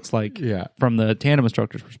teammate looks like from the tandem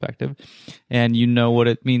instructor's perspective, and you know what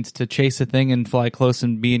it means to chase a thing and fly close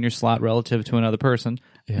and be in your slot relative to another person.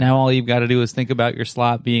 Now all you've got to do is think about your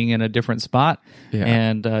slot being in a different spot,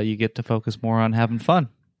 and you get to focus more on having fun.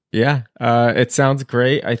 Yeah, it sounds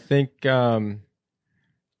great. I think I'm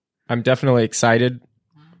definitely excited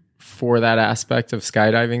for that aspect of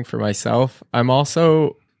skydiving for myself. I'm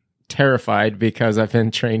also terrified because I've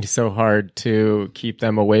been trained so hard to keep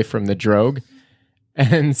them away from the drogue.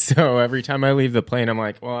 And so every time I leave the plane, I'm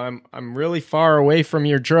like, well, I'm really far away from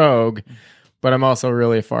your drogue, but I'm also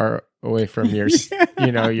really far away from your,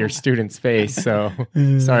 your student's face. So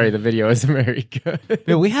sorry, the video isn't very good.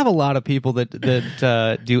 Yeah, we have a lot of people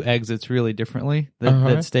that do exits really differently,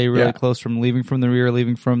 that stay really close from leaving from the rear,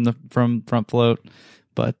 leaving from front float.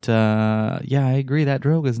 But I agree that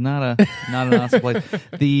drogue is not an awesome place.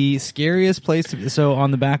 The scariest place to be, so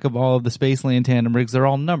on the back of all of the Spaceland tandem rigs, they're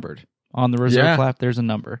all numbered. On the reserve flap, there's a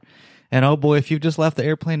number. And oh boy, if you've just left the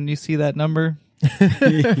airplane and you see that number,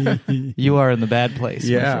 you are in the bad place.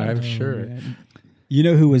 Yeah, I'm sure. You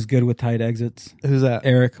know who was good with tight exits? Who's that?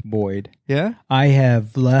 Eric Boyd. Yeah? I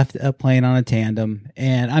have left a plane on a tandem,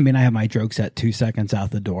 and I have my drogue set 2 seconds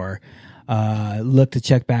out the door. Look to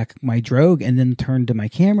check back my drogue and then turn to my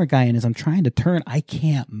camera guy. And as I'm trying to turn, I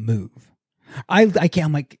can't move. I can't.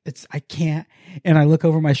 I'm like, I can't. And I look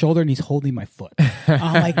over my shoulder and he's holding my foot.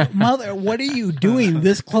 I'm like, mother, what are you doing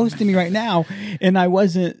this close to me right now? And I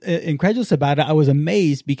wasn't incredulous about it. I was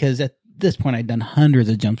amazed because at this point I'd done hundreds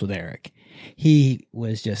of jumps with Eric. He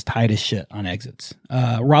was just tight as shit on exits.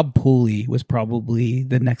 Rob Pooley was probably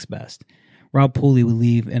the next best. Rob Pooley would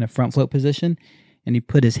leave in a front float position, and he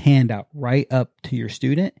put his hand out right up to your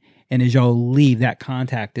student. And as y'all leave, that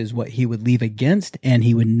contact is what he would leave against, and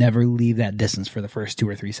he would never leave that distance for the first 2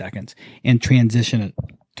 or 3 seconds and transition it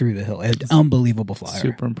through the hill. It's unbelievable flyer.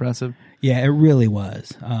 Super impressive. Yeah, it really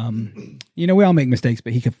was. We all make mistakes,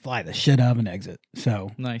 but he could fly the shit out of an exit.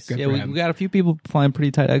 So nice. Yeah, we got a few people flying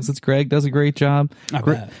pretty tight exits. Greg does a great job.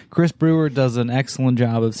 Chris Brewer does an excellent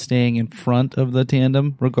job of staying in front of the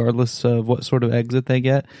tandem, regardless of what sort of exit they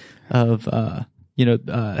get.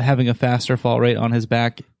 having a faster fall rate on his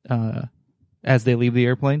back as they leave the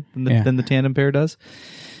airplane than the tandem pair does.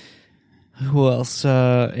 Who else?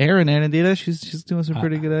 Erin Anadita. She's doing some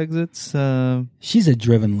pretty good exits. She's a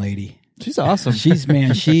driven lady. She's awesome. She's a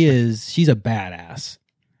badass.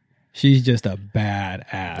 She's just a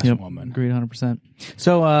badass woman. Agreed 100%.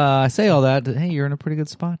 So I say all that. Hey, you're in a pretty good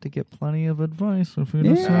spot to get plenty of advice if you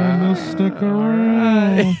decide to stick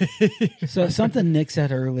around. So something Nick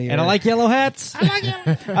said earlier. And I like yellow hats.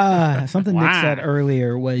 Something Nick said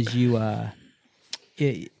earlier was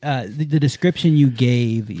the description you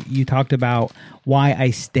gave. You talked about why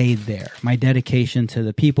I stayed there, my dedication to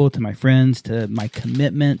the people, to my friends, to my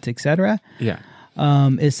commitment, etc. Yeah.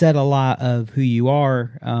 It said a lot of who you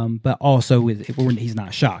are, but also he's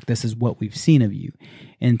not shocked. This is what we've seen of you.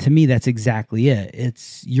 And to me, that's exactly it.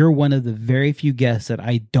 You're one of the very few guests that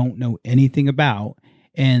I don't know anything about.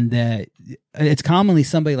 And that it's commonly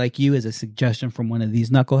somebody like you as a suggestion from one of these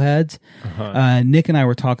knuckleheads. Uh-huh. Nick and I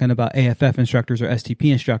were talking about AFF instructors or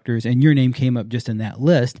STP instructors, and your name came up just in that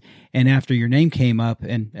list. And after your name came up,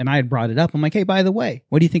 and I had brought it up, I'm like, hey, by the way,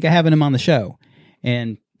 what do you think of having him on the show?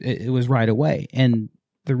 And it was right away. And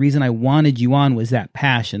the reason I wanted you on was that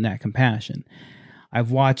passion, that compassion.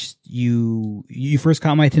 I've watched you first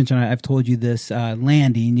caught my attention. I've told you this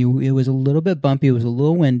landing. It was a little bit bumpy. It was a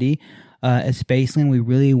little windy. At Spaceland, we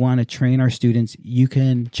really want to train our students. You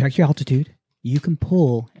can check your altitude, you can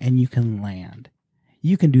pull, and you can land.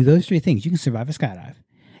 You can do those three things. You can survive a skydive.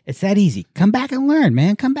 It's that easy. Come back and learn,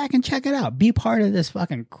 man. Come back and check it out. Be part of this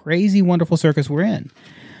fucking crazy, wonderful circus we're in.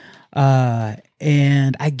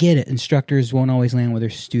 And I get it. Instructors won't always land with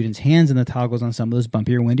their students' hands in the toggles on some of those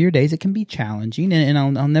bumpier, windier days. It can be challenging, and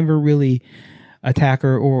I'll never really attack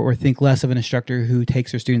or think less of an instructor who takes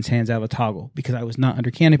their students' hands out of a toggle, because I was not under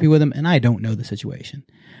canopy with them and I don't know the situation.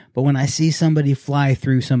 But when I see somebody fly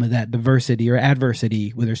through some of that diversity or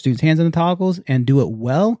adversity with their students' hands in the toggles and do it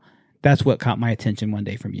well, that's what caught my attention one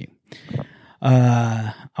day from you.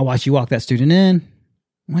 I watched you walk that student in.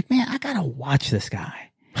 I'm like, man, I gotta watch this guy.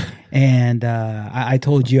 And I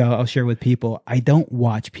told you, I'll share with people, I don't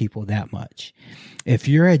watch people that much. If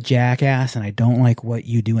you're a jackass and I don't like what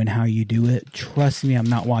you do and how you do it, trust me, I'm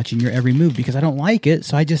not watching your every move because I don't like it.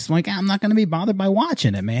 So I just I'm not going to be bothered by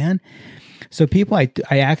watching it, man. So people, I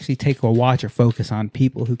actually take a watch or focus on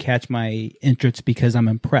people who catch my interest because I'm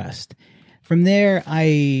impressed. From there,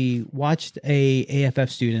 I watched a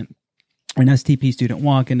AFF student or an STP student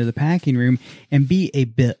walk into the packing room and be a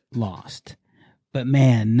bit lost. But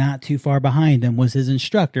man, not too far behind him was his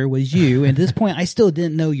instructor, was you. And at this point, I still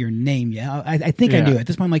didn't know your name yet. I think I knew it. At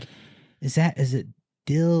this point, I'm like, is it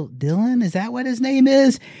Dylan? Is that what his name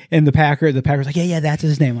is? And the Packer's like, yeah, that's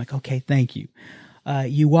his name. I'm like, okay, thank you.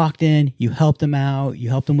 You walked in, you helped him out, you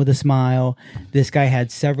helped him with a smile. This guy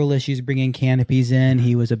had several issues bringing canopies in.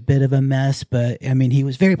 He was a bit of a mess, but I mean, he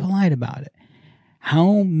was very polite about it.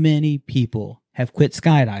 How many people have quit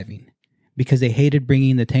skydiving because they hated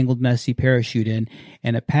bringing the tangled, messy parachute in,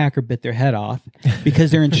 and a Packer bit their head off because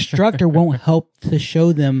their instructor won't help to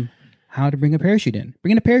show them how to bring a parachute in?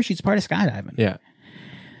 Bringing a parachute is part of skydiving. Yeah.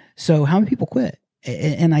 So how many people quit?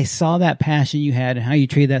 And I saw that passion you had and how you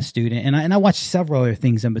treated that student. And I watched several other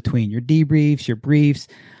things in between, your debriefs, your briefs.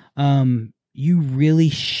 You really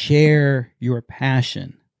share your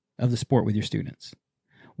passion of the sport with your students.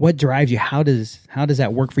 What drives you? How does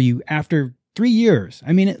that work for you after 3 years?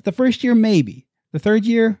 I mean, the first year, maybe. The third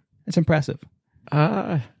year, it's impressive.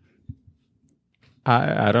 I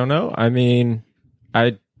don't know. I mean,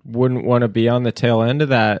 I wouldn't want to be on the tail end of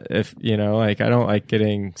that if, I don't like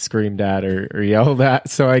getting screamed at or yelled at.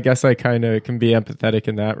 So I guess I kind of can be empathetic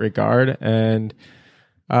in that regard. And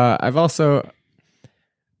I've also,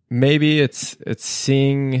 maybe it's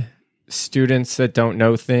seeing students that don't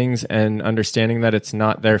know things and understanding that it's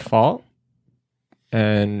not their fault.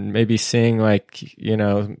 And maybe seeing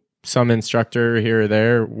some instructor here or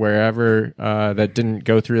there, wherever, that didn't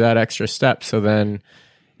go through that extra step. So then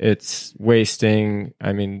it's wasting,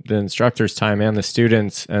 the instructor's time and the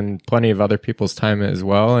students and plenty of other people's time as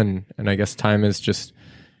well. And I guess time is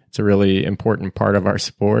it's a really important part of our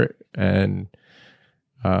sport. And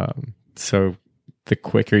so the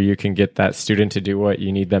quicker you can get that student to do what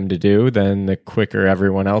you need them to do, then the quicker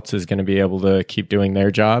everyone else is going to be able to keep doing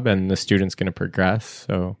their job and the student's going to progress.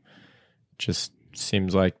 So it just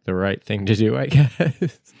seems like the right thing to do, I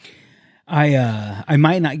guess. I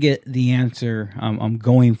might not get the answer I'm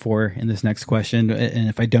going for in this next question, and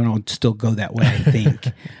if I don't, I'll still go that way, I think.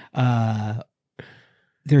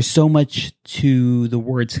 There's so much to the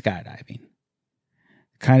word skydiving.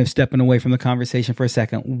 kind of stepping away from the conversation for a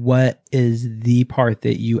second, what is the part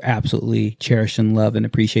that you absolutely cherish and love and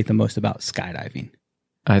appreciate the most about skydiving?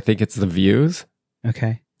 I think it's the views.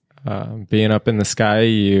 Okay. Being up in the sky,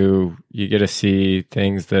 you get to see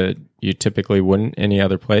things that you typically wouldn't any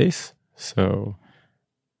other place. So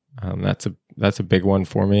that's a big one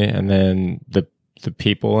for me. And then the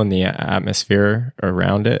people and the atmosphere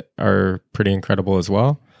around it are pretty incredible as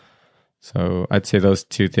well. So I'd say those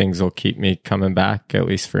two things will keep me coming back, at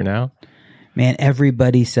least for now. Man,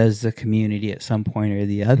 everybody says the community at some point or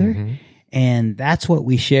the other. Mm-hmm. And that's what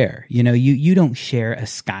we share. You know, you don't share a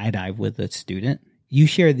skydive with a student. You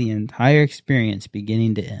share the entire experience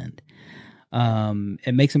beginning to end.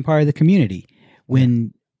 It makes them part of the community.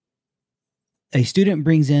 When a student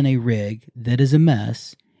brings in a rig that is a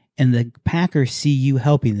mess and the packers see you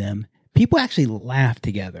helping them, people actually laugh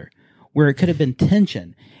together where it could have been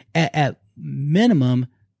tension. At minimum,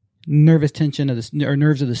 nervous tension of or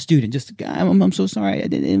nerves of the student. Just, I'm so sorry. I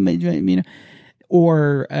didn't, you know,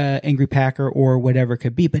 or angry packer or whatever it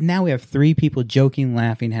could be. But now we have 3 people joking,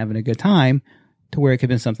 laughing, having a good time to where it could have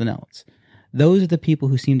been something else. Those are the people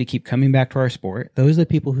who seem to keep coming back to our sport. Those are the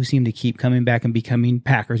people who seem to keep coming back and becoming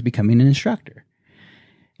packers, becoming an instructor.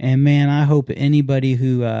 And man, I hope anybody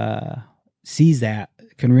who sees that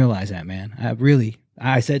can realize that, man.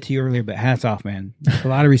 I said to you earlier, but hats off, man. A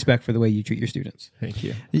lot of respect for the way you treat your students. Thank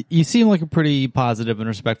you. You seem like a pretty positive and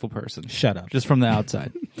respectful person. Shut up. Just from the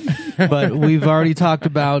outside. But we've already talked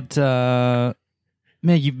about, man,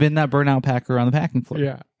 you've been that burnout packer on the packing floor.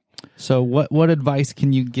 Yeah. So what advice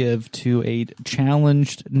can you give to a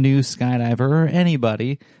challenged new skydiver or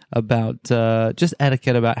anybody about just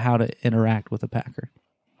etiquette about how to interact with a packer?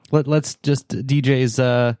 Let's just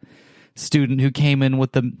DJ's student who came in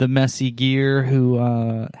with the messy gear, who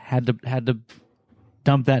had to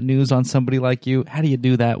dump that news on somebody like you. How do you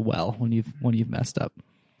do that well when you've messed up?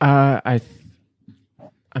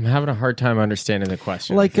 I'm having a hard time understanding the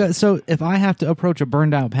question. Like, so if I have to approach a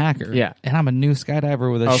burned out packer, Yeah. and I'm a new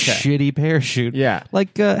skydiver with a shitty parachute, Yeah.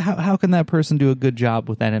 like, how can that person do a good job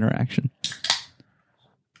with that interaction?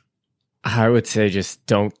 I would say just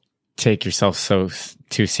don't take yourself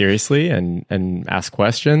too seriously and ask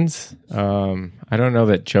questions. I don't know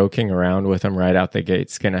that joking around with them right out the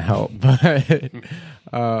gate's going to help, but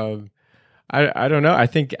I don't know. I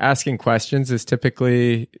think asking questions is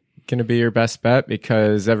typically going to be your best bet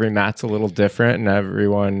because every mat's a little different and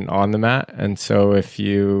everyone on the mat. And so if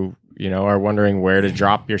you are wondering where to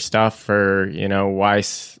drop your stuff or, why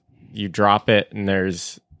you drop it and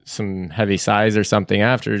there's some heavy size or something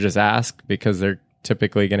after, just ask because they're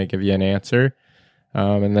typically going to give you an answer.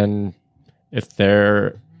 And then if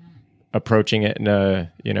they're approaching it in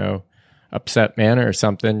a, upset manner or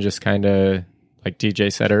something, just kind of like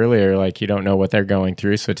DJ said earlier, like you don't know what they're going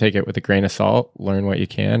through. So take it with a grain of salt, learn what you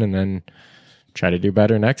can, and then try to do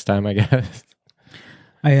better next time, I guess.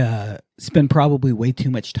 I spend probably way too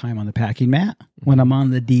much time on the packing mat. When I'm on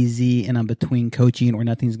the DZ and I'm between coaching or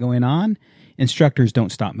nothing's going on, instructors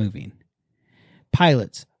don't stop moving.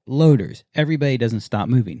 Pilots, loaders, everybody doesn't stop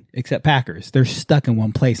moving except packers. They're stuck in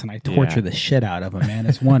one place and I torture the shit out of them, man.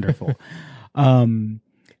 It's wonderful.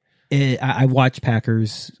 I watch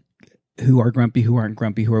packers who are grumpy, who aren't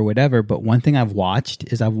grumpy, who are whatever. But one thing I've watched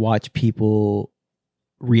people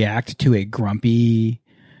react to a grumpy,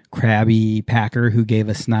 crabby packer who gave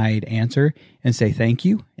a snide answer and say thank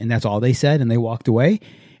you. And that's all they said. And they walked away.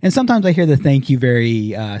 And sometimes I hear the thank you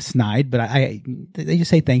very snide, but they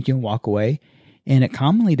just say thank you and walk away. And it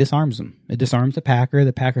commonly disarms them. It disarms the packer.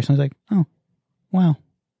 The packer sounds like, oh, wow.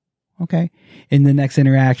 Okay. And the next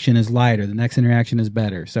interaction is lighter. The next interaction is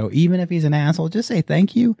better. So even if he's an asshole, just say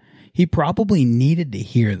thank you. He probably needed to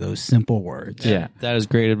hear those simple words. Yeah. That is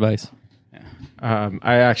great advice.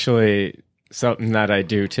 I actually, something that I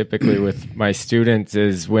do typically with my students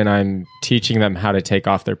is when I'm teaching them how to take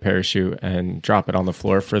off their parachute and drop it on the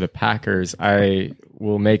floor for the packers, I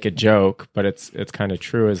will make a joke, but it's kind of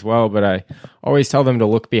true as well. But I always tell them to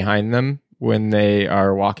look behind them when they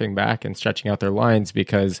are walking back and stretching out their lines,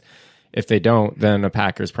 because if they don't, then a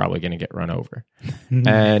packer's probably going to get run over.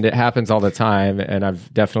 And it happens all the time. And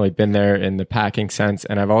I've definitely been there in the packing sense.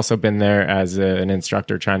 And I've also been there as an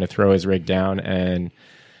instructor trying to throw his rig down and,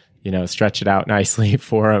 stretch it out nicely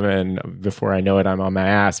for him. And before I know it, I'm on my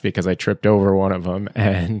ass because I tripped over one of them.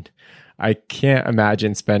 And I can't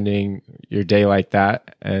imagine spending your day like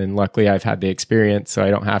that. And luckily I've had the experience, so I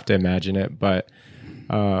don't have to imagine it. But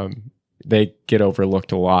they get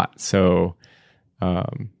overlooked a lot. So,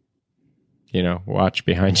 watch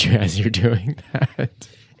behind you as you're doing that.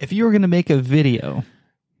 If you were going to make a video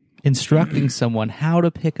instructing someone how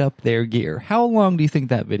to pick up their gear, how long do you think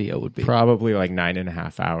that video would be? Probably like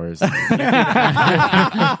 9.5 hours.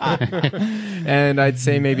 And I'd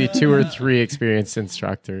say maybe 2 or 3 experienced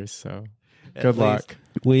instructors. So good luck.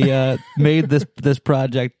 We made this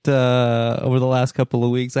project over the last couple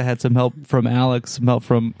of weeks. I had some help from Alex, some help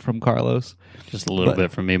from Carlos. Just a little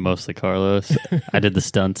bit from me, mostly Carlos. I did the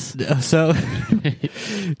stunts. So,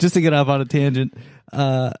 just to get off on a tangent,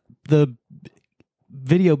 the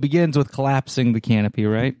video begins with collapsing the canopy,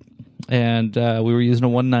 right? And we were using a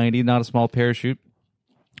 190, not a small parachute.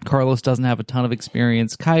 Carlos doesn't have a ton of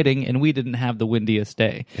experience kiting, and we didn't have the windiest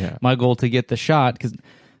day. Yeah. My goal to get the shot, because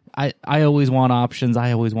I always want options.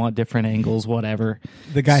 I always want different angles, whatever.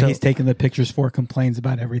 The guy he's taking the pictures for complains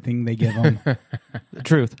about everything they give him.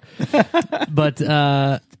 Truth. But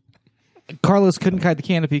Carlos couldn't kite the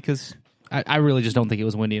canopy because I really just don't think it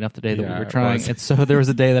was windy enough the day that we were trying. And so there was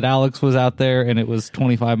a day that Alex was out there, and it was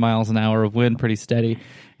 25 miles an hour of wind, pretty steady.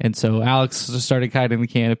 And so Alex just started kiting the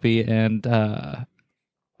canopy, and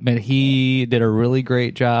man, he did a really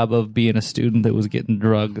great job of being a student that was getting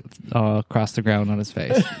drugged across the ground on his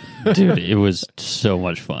face. Dude, it was so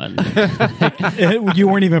much fun. You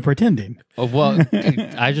weren't even pretending. Well,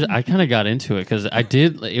 I kind of got into it because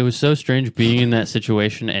it was so strange being in that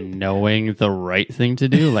situation and knowing the right thing to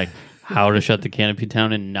do, like how to shut the canopy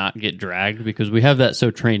down and not get dragged, because we have that so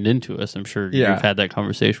trained into us. I'm sure you've had that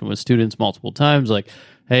conversation with students multiple times, like,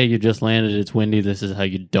 hey, you just landed, it's windy, this is how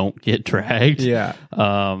you don't get dragged. Yeah.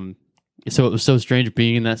 So it was so strange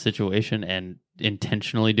being in that situation and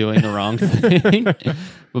intentionally doing the wrong thing.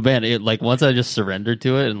 But man, once I just surrendered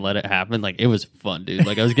to it and let it happen, like, it was fun, dude.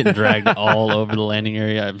 Like, I was getting dragged all over the landing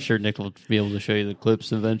area. I'm sure Nick will be able to show you the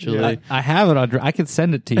clips eventually. Yeah, I have it on. I can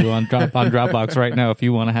send it to you on Dropbox right now if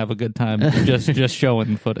you want to have a good time just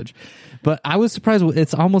showing the footage. But I was surprised.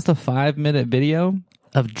 It's almost a 5-minute video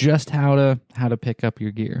of just how to pick up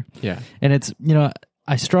your gear. Yeah. And it's,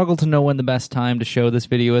 I struggle to know when the best time to show this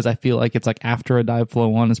video is. I feel like it's like after a dive flow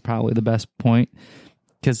 1 is probably the best point,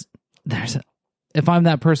 because if I'm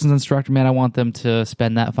that person's instructor, man, I want them to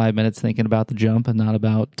spend that 5 minutes thinking about the jump and not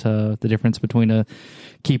about the difference between a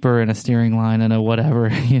keeper and a steering line and a whatever,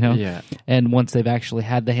 Yeah. And once they've actually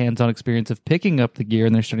had the hands-on experience of picking up the gear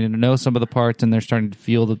and they're starting to know some of the parts and they're starting to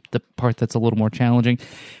feel the part that's a little more challenging,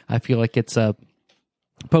 I feel like it's a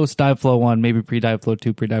post dive flow 1, maybe pre dive flow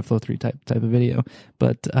 2, pre dive flow 3 type of video.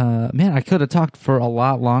 But man, I could have talked for a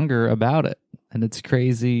lot longer about it, and it's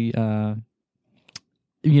crazy.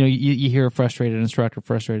 You hear a frustrated instructor,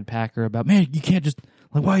 frustrated packer about, man, you can't just,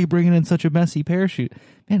 like, why are you bringing in such a messy parachute?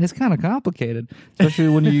 Man, it's kind of complicated, especially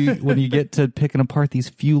when you get to picking apart these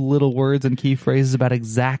few little words and key phrases about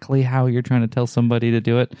exactly how you're trying to tell somebody to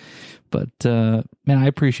do it. But man, I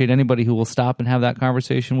appreciate anybody who will stop and have that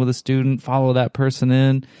conversation with a student, follow that person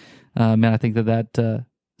in. Man, I think that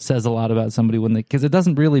says a lot about somebody because it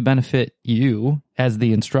doesn't really benefit you as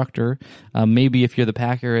the instructor. Maybe if you're the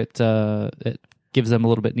packer, it gives them a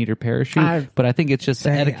little bit neater parachute. But I think it's just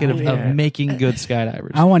the etiquette of making good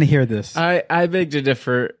skydivers. I want to hear this. I beg to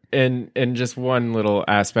differ in just one little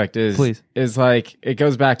aspect is like, it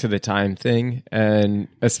goes back to the time thing, and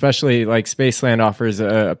especially like Spaceland offers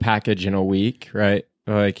a package in a week, right?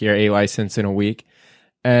 Like your A license in a week.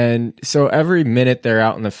 And so every minute they're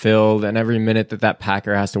out in the field and every minute that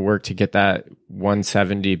packer has to work to get that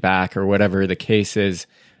 170 back or whatever the case is,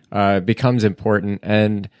 becomes important.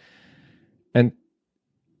 And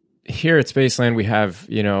here at Spaceland, we have,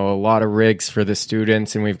 a lot of rigs for the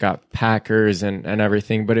students, and we've got packers and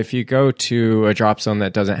everything. But if you go to a drop zone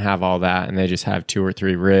that doesn't have all that, and they just have 2 or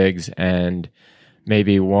 3 rigs and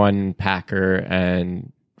maybe 1 packer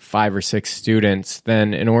and 5 or 6 students,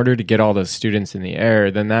 then in order to get all those students in the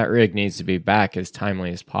air, then that rig needs to be back as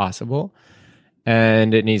timely as possible.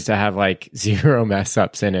 And it needs to have like 0 mess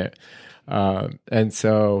ups in it. And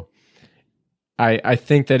so I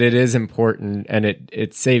think that it is important, and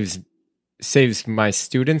it saves my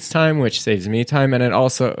students time, which saves me time. And it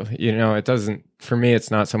also, it doesn't, for me, it's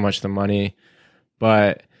not so much the money,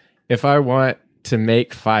 but if I want to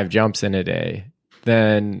make 5 jumps in a day,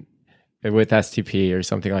 then with STP or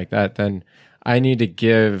something like that, then I need to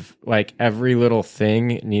give, like, every little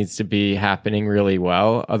thing needs to be happening really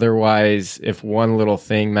well. Otherwise, if one little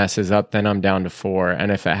thing messes up, then I'm down to 4.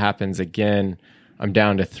 And if it happens again, I'm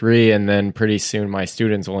down to 3, and then pretty soon my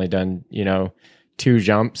student's only done, 2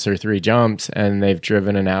 jumps or 3 jumps, and they've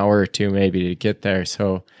driven an hour or 2 maybe to get there.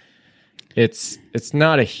 So It's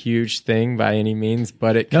not a huge thing by any means,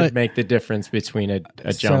 but it could make the difference between a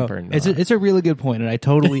jump or not. It's a really good point, and I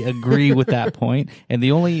totally agree with that point. And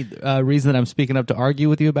the only reason that I'm speaking up to argue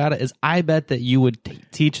with you about it is I bet that you would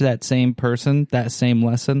teach that same person that same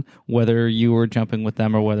lesson, whether you were jumping with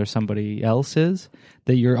them or whether somebody else is,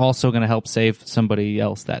 that you're also going to help save somebody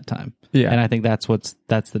else that time. Yeah. And I think that's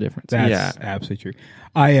the difference. That's absolutely true.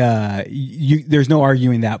 There's no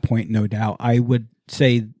arguing that point, no doubt. I would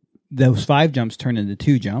say those 5 jumps turn into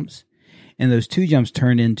 2 jumps, and those 2 jumps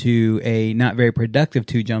turn into a not very productive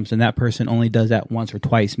 2 jumps, and that person only does that once or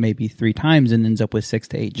twice, maybe 3 times, and ends up with 6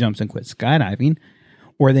 to 8 jumps and quits skydiving.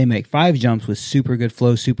 Or they make 5 jumps with super good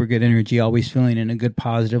flow, super good energy, always feeling in a good,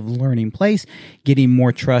 positive learning place, getting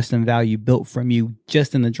more trust and value built from you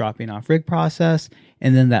just in the dropping off rig process.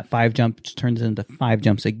 And then that 5 jumps turns into 5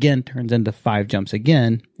 jumps again, turns into 5 jumps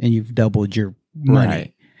again, and you've doubled your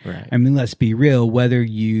money. Right. I mean, let's be real. Whether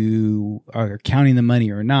you are counting the money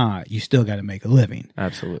or not, you still got to make a living.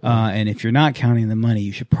 Absolutely. And if you're not counting the money,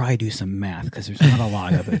 you should probably do some math because there's not a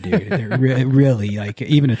lot of it, dude. They're really, like,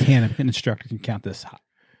 even a tandem instructor can count this.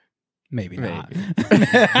 Maybe not.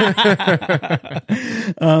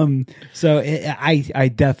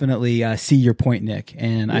 I definitely see your point, Nick,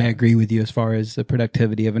 and I agree with you as far as the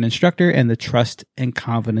productivity of an instructor and the trust and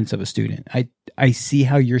confidence of a student. I see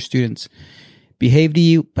how your students behave to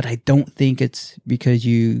you, but I don't think it's because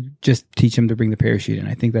you just teach them to bring the parachute in.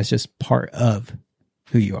 I think that's just part of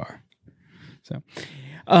who you are. So,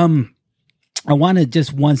 I wanted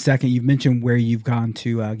just 1 second. You've mentioned where you've gone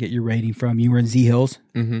to get your rating from. You were in Z Hills.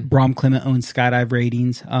 Mm-hmm. Brom Clement owns Skydive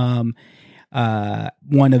Ratings. One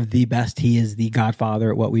of the best. He is the godfather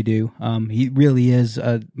at what we do. He really is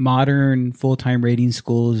a modern full-time rating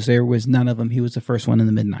schools. There was none of them. He was the first one in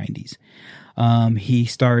the mid-90s. He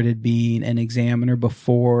started being an examiner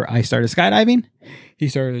before I started skydiving. He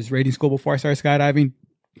started his rating school before I started skydiving.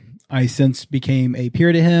 I since became a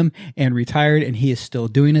peer to him and retired, and he is still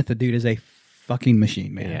doing it. The dude is a fucking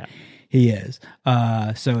machine, man. Yeah. He is.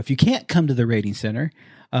 So if you can't come to the rating center,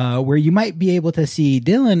 where you might be able to see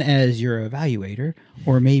Dylan as your evaluator,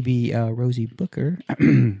 or maybe Rosie Booker.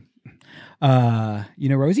 You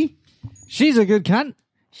know Rosie? She's a good cunt.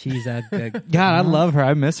 She's a good God, I love her.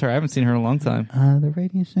 I miss her. I haven't seen her in a long time. The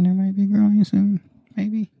rating center might be growing soon,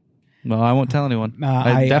 maybe. Well, I won't tell anyone.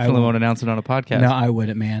 I definitely won't announce it on a podcast. No, I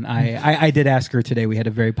wouldn't, man. I did ask her today. We had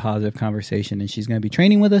a very positive conversation, and she's going to be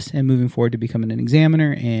training with us and moving forward to becoming an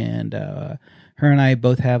examiner. And her and I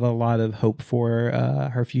both have a lot of hope for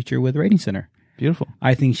her future with Rating Center. Beautiful.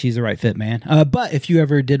 I think she's the right fit, man. But if you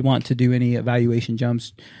ever did want to do any evaluation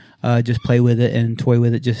jumps, just play with it and toy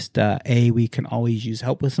with it. Just we can always use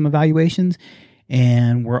help with some evaluations.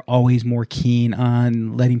 And we're always more keen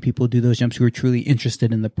on letting people do those jumps who are truly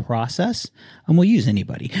interested in the process. And we'll use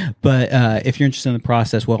anybody. But if you're interested in the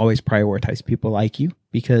process, we'll always prioritize people like you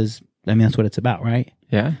because, I mean, that's what it's about, right?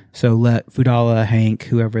 Yeah. So let Fudala, Hank,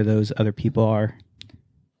 whoever those other people are,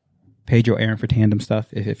 Pedro, Aaron for tandem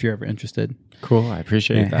stuff if you're ever interested. Cool. I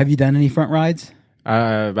appreciate that. Have you done any front rides?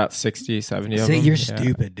 About 60, 70 of them. You're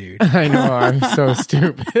stupid, dude. I know. I'm so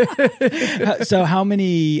stupid. So how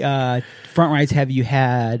many front rides have you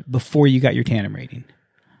had before you got your tandem rating?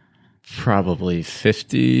 Probably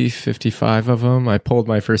 50, 55 of them. I pulled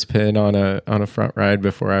my first pin on a front ride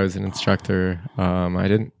before I was an instructor. I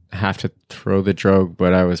didn't have to throw the drogue,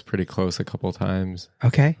 but I was pretty close a couple times.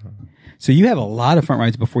 Okay. So you have a lot of front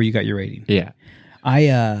rides before you got your rating. Yeah.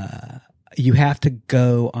 You have to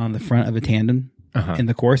go on the front of a tandem in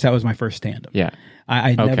the course. That was my first tandem. Yeah.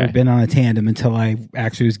 I'd never been on a tandem until I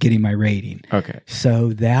actually was getting my rating. Okay.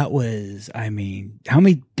 So that was, I mean, how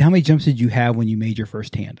many jumps did you have when you made your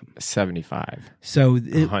first tandem? 75. So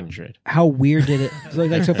 100. How weird did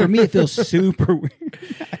it? So for me, it feels super weird.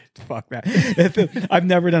 Fuck that. I've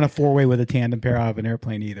never done a 4-way with a tandem pair out of an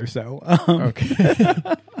airplane either. So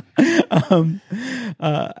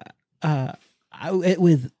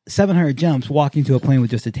with 700 jumps, walking to a plane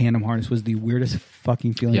with just a tandem harness was the weirdest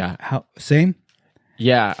fucking feeling. Yeah. Same?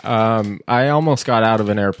 Yeah. I almost got out of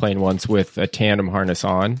an airplane once with a tandem harness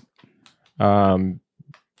on.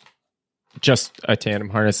 Just a tandem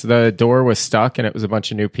harness. The door was stuck and it was a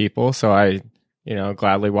bunch of new people. So I,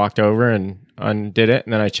 gladly walked over and undid it.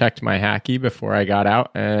 And then I checked my hacky before I got out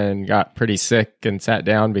and got pretty sick and sat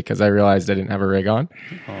down because I realized I didn't have a rig on.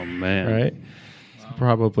 Oh, man. Right? Wow.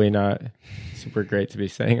 Probably not super great to be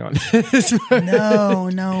saying on this.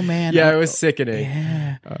 No, man. Yeah, it was sickening.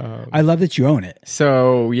 Yeah. I love that you own it.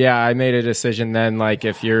 So, yeah, I made a decision then, like,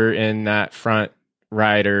 if you're in that front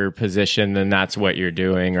rider position, then that's what you're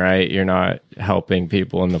doing, right? You're not helping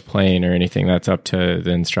people in the plane or anything. That's up to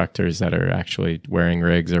the instructors that are actually wearing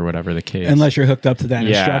rigs or whatever the case. Unless you're hooked up to that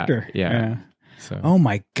Yeah, instructor. yeah. So Oh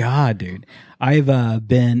my God, dude. I've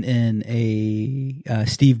been in a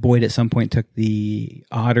Steve Boyd at some point took the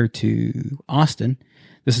Otter to Austin.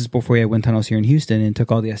 This is before we had wind tunnels here in Houston, and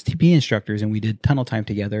took all the STP instructors, and we did tunnel time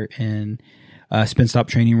together and spin stop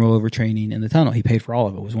training, rollover training in the tunnel. He paid for all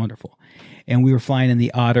of it. It was wonderful. And we were flying in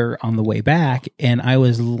the Otter on the way back, and I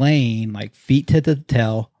was laying like feet to the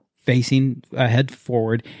tail, facing head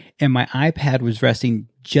forward, and my iPad was resting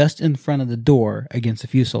just in front of the door against the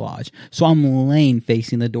fuselage. So I'm laying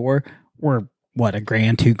facing the door. We're what,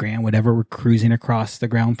 $1,000, $2,000, whatever. We're cruising across the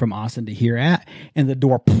ground from Austin to here at, and the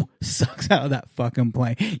door sucks out of that fucking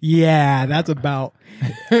plane. Yeah, that's about.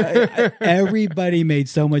 Everybody made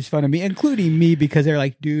so much fun of me, including me, because they're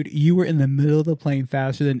like, "Dude, you were in the middle of the plane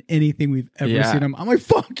faster than anything we've ever seen." I'm like,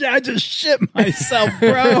 "Fuck yeah, I just shit myself,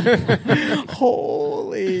 bro."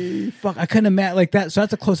 Holy fuck, I couldn't imagine like that. So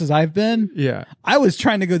that's the closest I've been. yeah, I was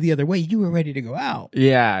trying to go the other way. You were ready to go out.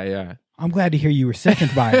 yeah. I'm glad to hear you were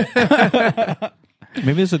sickened by it.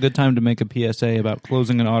 Maybe it's a good time to make a PSA about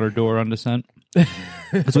closing an Otter door on descent.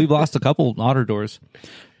 Because we've lost a couple Otter doors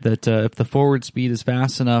that if the forward speed is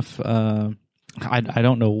fast enough, I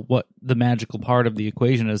don't know what the magical part of the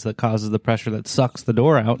equation is that causes the pressure that sucks the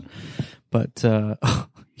door out. But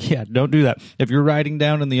yeah, don't do that. If you're riding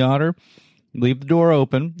down in the Otter, leave the door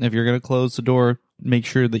open. If you're going to close the door, make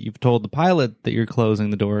sure that you've told the pilot that you're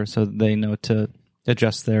closing the door so that they know to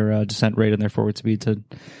adjust their descent rate and their forward speed to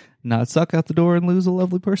not suck out the door and lose a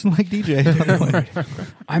lovely person like DJ.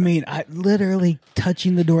 I mean, I literally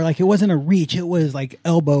touching the door, like it wasn't a reach, it was like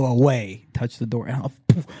elbow away, touch the door. And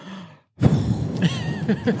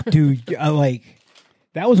dude, like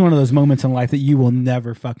that was one of those moments in life that you will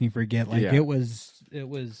never fucking forget. Like it was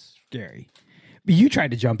scary. But you tried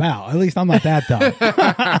to jump out. At least I'm not that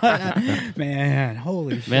dumb. Man,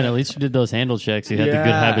 holy shit. Man, at least you did those handle checks. You had the good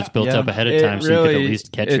habits built up ahead of time, so you could at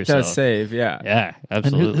least catch yourself. It does save, yeah. Yeah, And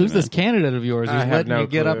absolutely. who's this candidate of yours who's letting you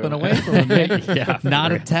get up and away from him? Yeah,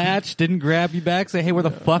 Not attached, didn't grab you back, say, hey, where the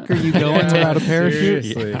fuck are you going without a parachute?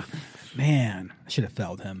 Seriously. Yeah. Man, I should have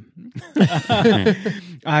felled him.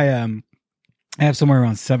 I have somewhere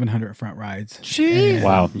around 700 front rides. Jeez.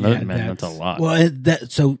 Wow, man, that's a lot. Well,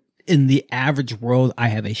 so in the average world, I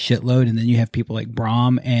have a shitload, and then you have people like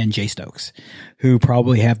Brom and Jay Stokes, who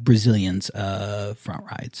probably have Brazilians front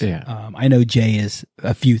rides. Yeah. I know Jay is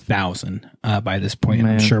a few thousand by this point, and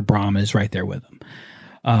I'm sure Brom is right there with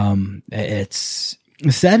him. It's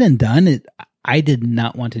said and done. I did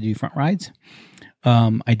not want to do front rides.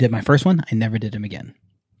 I did my first one. I never did them again.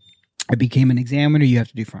 I became an examiner. You have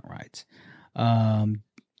to do front rides.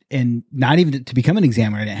 And not even to become an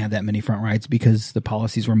examiner, I didn't have that many front rides because the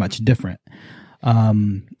policies were much different.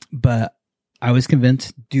 But I was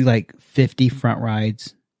convinced do like 50 front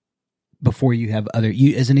rides before you have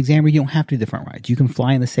you as an examiner, you don't have to do the front rides. You can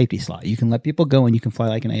fly in the safety slot. You can let people go and you can fly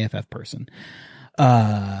like an AFF person.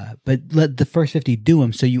 But let the first 50 do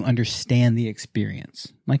them so you understand the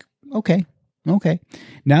experience. Like, okay.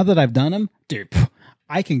 Now that I've done them, dude,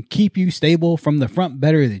 I can keep you stable from the front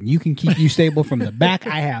better than you can keep you stable from the back.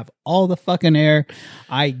 I have all the fucking air.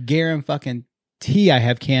 I guarantee I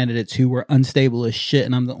have candidates who were unstable as shit,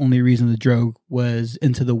 and I'm the only reason the drogue was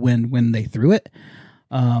into the wind when they threw it.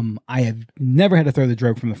 I have never had to throw the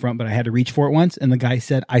drogue from the front, but I had to reach for it once, and the guy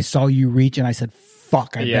said, I saw you reach, and I said,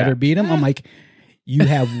 fuck, I better beat him. I'm like, you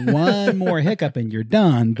have one more hiccup and you're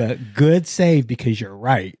done, but good save because you're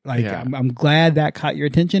right. Like, I'm glad that caught your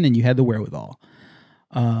attention and you had the wherewithal.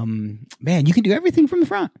 Man, you can do everything from the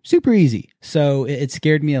front. Super easy. So it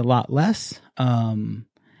scared me a lot less. But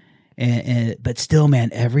still,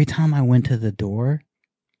 man, every time I went to the door,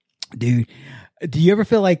 dude, do you ever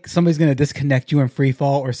feel like somebody's going to disconnect you in free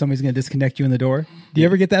fall or somebody's going to disconnect you in the door? Do you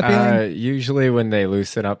ever get that feeling? Usually when they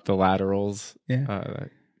loosen up the laterals, Yeah.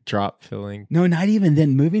 Drop filling. No, not even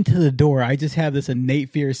then. Moving to the door, I just have this innate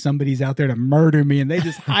fear somebody's out there to murder me, and they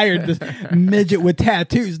just hired this midget with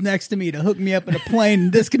tattoos next to me to hook me up in a plane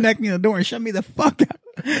and disconnect me in the door and shut me the fuck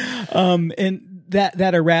out. And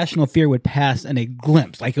that irrational fear would pass in a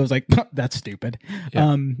glimpse. Like it was like, that's stupid.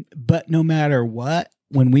 Yeah. But no matter what,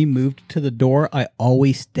 when we moved to the door, I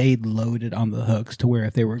always stayed loaded on the hooks to where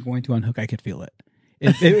if they were going to unhook, I could feel it.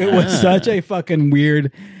 It was such a fucking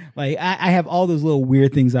weird. Like, I have all those little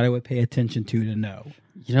weird things that I would pay attention to know.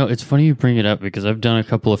 You know, it's funny you bring it up because I've done a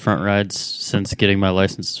couple of front rides since getting my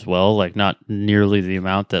license as well. Like, not nearly the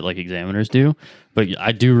amount that, like, examiners do. But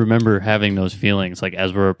I do remember having those feelings, like,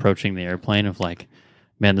 as we're approaching the airplane of, like,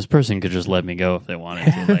 man, this person could just let me go if they wanted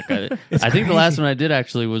to. Like, I think the last one I did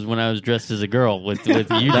actually was when I was dressed as a girl with you doing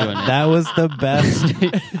it. That was the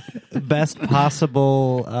best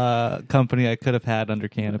possible company I could have had under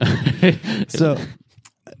Canopy. So,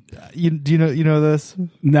 do you know this?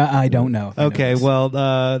 No, I don't know. Okay, well,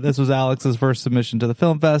 this was Alex's first submission to the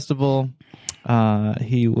film festival.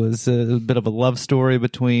 He was a bit of a love story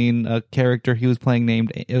between a character he was playing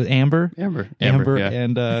named Amber, yeah.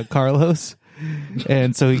 and Carlos.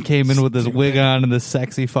 And so he came in with this wig on and this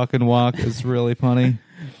sexy fucking walk. It's really funny.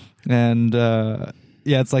 And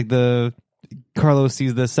it's like Carlos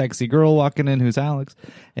sees this sexy girl walking in who's Alex,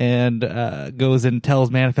 and goes and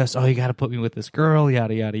tells Manifest, "Oh, you got to put me with this girl,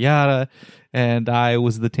 yada yada yada." And I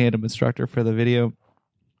was the tandem instructor for the video,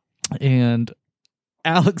 and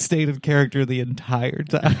Alex stayed in character the entire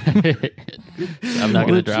time. I'm not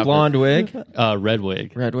going to drop blonde wig, red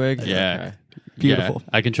wig. red wig. Yeah. Okay. Beautiful. Yeah.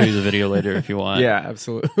 I can show you the video later if you want. Yeah,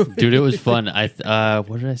 absolutely. Dude, it was fun.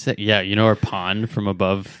 What did I say? Yeah, you know our pond from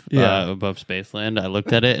above above Spaceland? I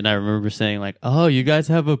looked at it and I remember saying like, "Oh, you guys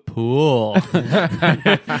have a pool."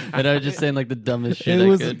 And I was just saying like the dumbest shit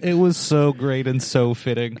I could. It was so great and so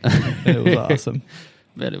fitting. It was awesome.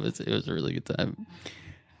 Man, it was a really good time.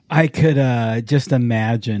 I could just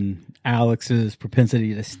imagine Alex's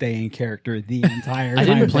propensity to stay in character the entire time. I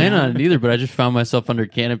didn't plan on it either, but I just found myself under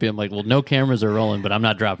Canopy. I'm like, well, no cameras are rolling, but I'm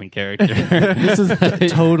not dropping character. This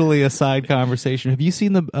is totally a side conversation. Have you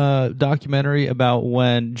seen the documentary about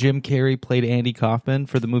when Jim Carrey played Andy Kaufman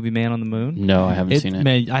for the movie Man on the Moon? No, I haven't seen it.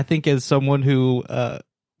 Man, I think as someone who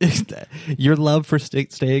your love for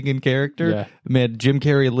staying in character, man, Jim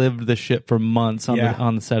Carrey lived the shit for months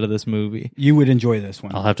on the set of this movie. You would enjoy this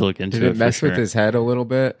one. I'll have to look into Did it. it mess for with sure. his head a little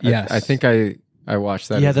bit? Yes. I think I watched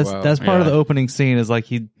that. Yeah, as well. that's part of Yeah. the opening scene. Is like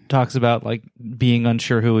he talks about like being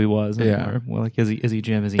unsure who he was. Anymore. Well, like is he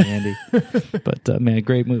Jim? Is he Andy? But man,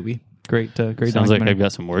 great movie. Great Sounds like documentary. I've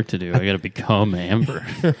got some work to do. I got to become Amber.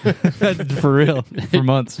 For real, for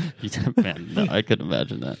months. Man, no, I couldn't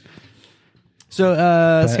imagine that. So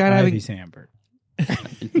skydiving. Sandberg.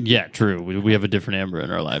 Yeah, true. We have a different Amber in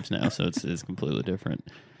our lives now, so it's completely different.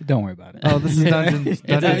 Don't worry about it. Oh, this is Dungeons.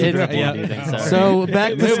 It's Dragons. a Yeah. D&D thing, sorry. So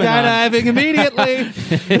back to skydiving immediately.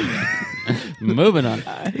 Moving on.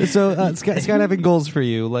 So skydiving goals for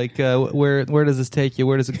you, like where does this take you?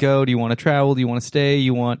 Where does it go? Do you want to travel? Do you want to stay?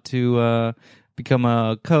 You want to become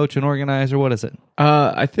a coach, an organizer? What is it?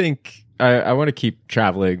 I think I want to keep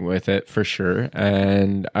traveling with it for sure,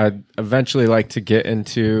 and I'd eventually like to get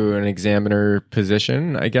into an examiner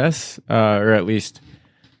position, I guess, or at least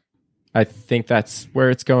I think that's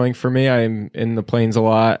where it's going for me. I'm in the planes a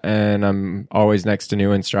lot, and I'm always next to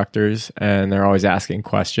new instructors, and they're always asking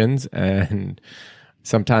questions, and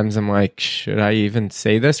sometimes I'm like, should I even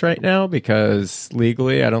say this right now? Because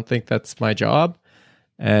legally, I don't think that's my job,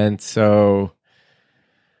 and so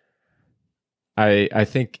I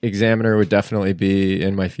think examiner would definitely be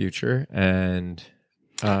in my future, and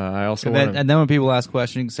I also want And then when people ask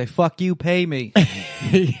questions, you can say, "Fuck you, pay me."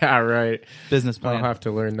 yeah, right. Business I'll plan. have to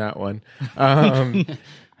learn that one.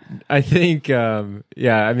 I think,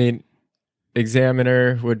 I mean,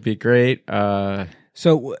 examiner would be great.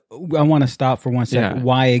 So I want to stop for 1 second. Yeah.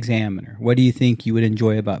 Why examiner? What do you think you would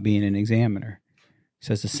enjoy about being an examiner?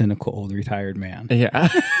 Says a cynical old retired man. Yeah.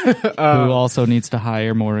 Who also needs to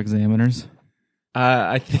hire more examiners?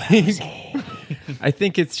 I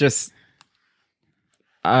think it's just,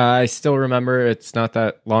 I still remember it's not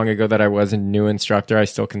that long ago that I was a new instructor. I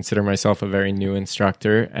still consider myself a very new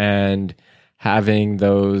instructor, and having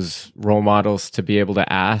those role models to be able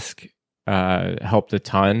to ask helped a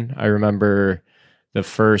ton. I remember the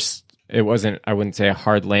first, it wasn't, I wouldn't say a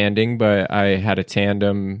hard landing, but I had a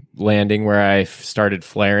tandem landing where I started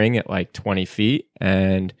flaring at like 20 feet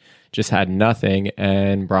and just had nothing.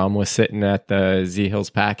 And Brom was sitting at the Z Hills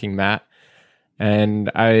packing mat, and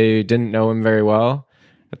I didn't know him very well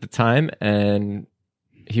at the time, and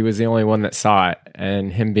he was the only one that saw it.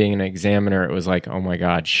 And him being an examiner, it was like, oh my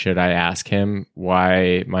God, should I ask him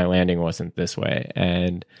why my landing wasn't this way?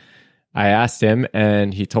 And I asked him,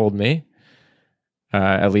 and he told me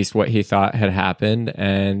at least what he thought had happened.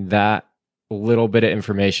 And that little bit of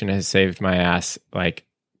information has saved my ass like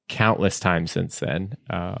countless times since then.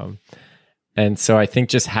 And so I think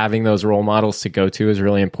just having those role models to go to is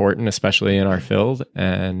really important, especially in our field.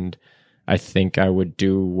 And I think I would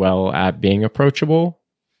do well at being approachable.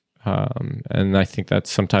 And I think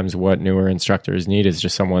that's sometimes what newer instructors need, is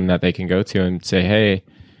just someone that they can go to and say, hey,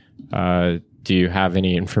 do you have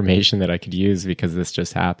any information that I could use because this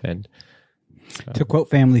just happened? To quote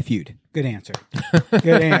Family Feud, good answer.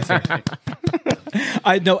 Good answer.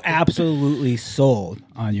 I know, absolutely sold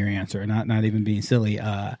on your answer. Not even being silly.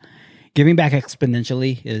 Giving back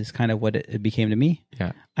exponentially is kind of what it became to me.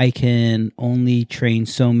 Yeah. I can only train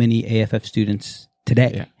so many AFF students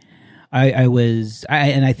today. Yeah.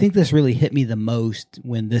 And I think this really hit me the most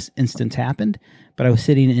when this instance happened. But I was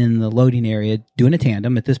sitting in the loading area doing a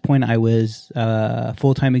tandem. At this point, I was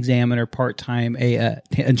full-time examiner, part-time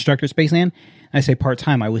instructor Spaceland. I say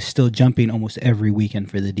part-time. I was still jumping almost every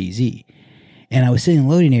weekend for the DZ. And I was sitting in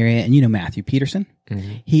the loading area, and you know Matthew Peterson?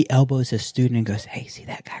 Mm-hmm. He elbows his student and goes, "Hey, see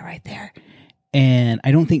that guy right there?" And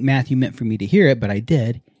I don't think Matthew meant for me to hear it, but I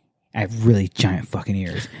did. I have really giant fucking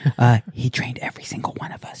ears. He trained every single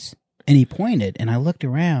one of us. And he pointed, and I looked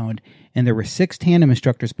around, and there were 6 tandem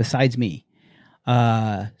instructors besides me.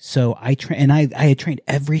 So I had trained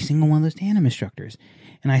every single one of those tandem instructors.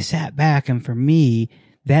 And I sat back, and for me,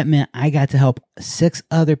 that meant I got to help 6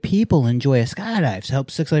 other people enjoy a skydive, to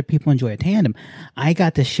help 6 other people enjoy a tandem. I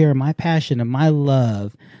got to share my passion and my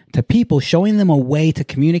love to people, showing them a way to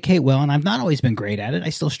communicate well. And I've not always been great at it.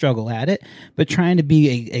 I still struggle at it, but trying to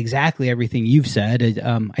be exactly everything you've said.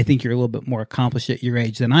 I think you're a little bit more accomplished at your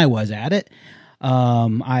age than I was at it.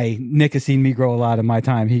 Nick has seen me grow a lot in my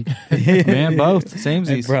time. Man, both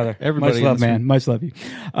samesies, brother. Everybody, much love, man. Much love you.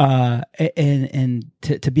 And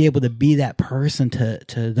to be able to be that person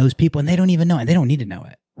to those people, and they don't even know it. They don't need to know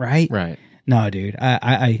it, right? Right. No, dude.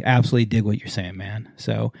 I absolutely dig what you're saying, man.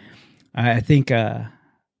 So I think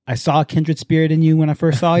I saw a kindred spirit in you when I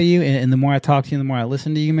first saw you, and the more I talk to you, the more I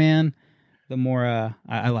listen to you, man, the more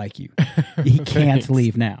I like you. He can't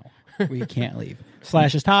leave now. We can't leave.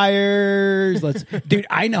 Slash his tires. Dude,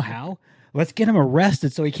 I know how. Let's get him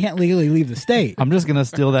arrested so he can't legally leave the state. I'm just gonna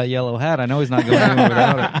steal that yellow hat. I know he's not going anywhere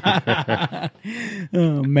without it.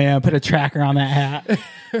 Oh man, put a tracker on that hat.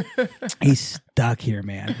 He's stuck here,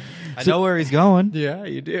 man. I know where he's going. Yeah,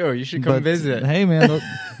 you do. You should come But, visit. Hey, man,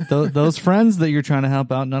 those friends that you're trying to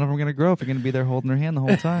help out, none of them are going to grow if you're going to be there holding their hand the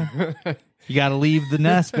whole time. You got to leave the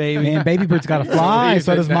nest, baby. Man, baby bird's got to fly.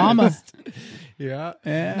 So does mama.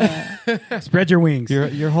 Yeah. Spread your wings.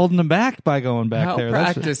 You're holding them back by going back How there.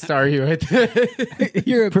 practiced are you at this?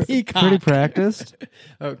 You're a peacock. Pretty practiced.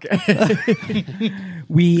 Okay.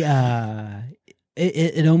 We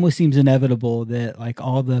it almost seems inevitable that like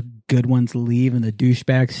all the good ones leave and the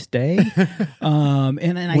douchebags stay.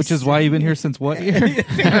 Which is why you've been here since what year?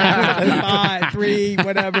 5, 3,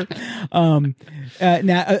 whatever.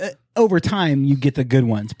 Now over time you get the good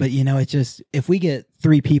ones, but you know, it's just, if we get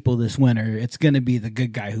 3 people this winter, it's going to be the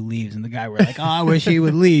good guy who leaves, and the guy we're like, oh, I wish he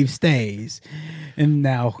would leave stays. And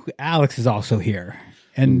now Alex is also here,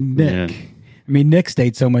 and Nick. Man. I mean, Nick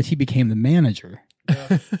stayed so much he became the manager.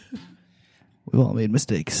 We've all made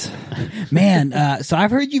mistakes. Man, so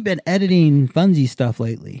I've heard you've been editing Funzy stuff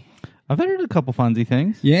lately. I've edited a couple Funzy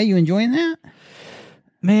things. Yeah, you enjoying that?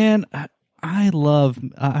 Man, I love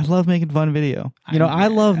making fun video. You know, I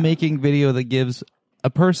love making video that gives a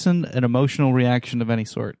person an emotional reaction of any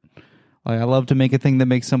sort. Like, I love to make a thing that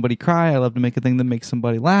makes somebody cry. I love to make a thing that makes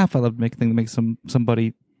somebody laugh. I love to make a thing that makes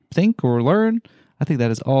somebody think or learn. I think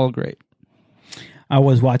that is all great. I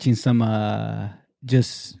was watching some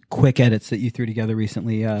just quick edits that you threw together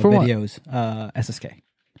recently, videos. SSK.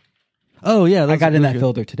 Oh yeah, I got in that good.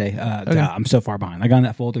 folder today. I'm so far behind. I got in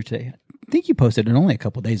that folder today. I think you posted it only a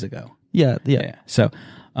couple days ago. Yeah. So,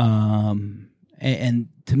 and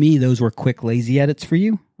to me, those were quick, lazy edits for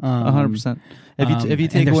you. 100%. If you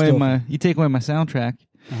take away my soundtrack,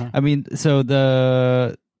 I mean, so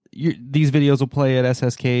these videos will play at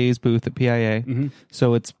SSK's booth at PIA. Mm-hmm.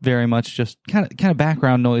 So it's very much just kind of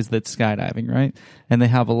background noise that's skydiving, right? And they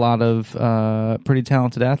have a lot of pretty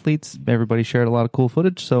talented athletes. Everybody shared a lot of cool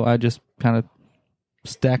footage. So I just kind of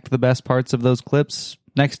stacked the best parts of those clips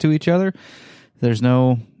next to each other. There's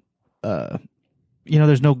no,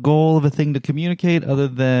 there's no goal of a thing to communicate other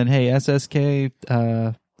than, hey, SSK,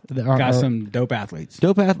 got some dope athletes.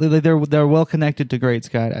 Dope athletes. They're well connected to great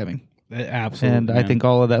skydiving. Absolutely. And I think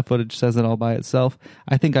all of that footage says it all by itself.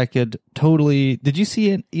 I think I could totally... Did you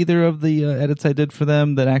see either of the edits I did for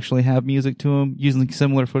them that actually have music to them, using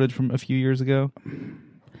similar footage from a few years ago?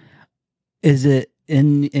 Is it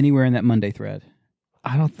anywhere in that Monday thread?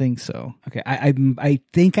 I don't think so. Okay, I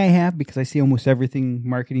think I have, because I see almost everything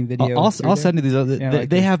marketing video. I'll send you these other.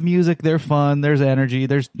 They have music. They're fun. There's energy.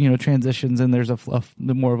 There's transitions, and there's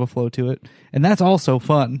more of a flow to it, and that's also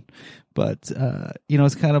fun. But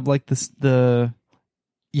it's kind of like this. You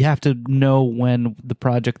have to know when the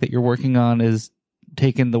project that you're working on is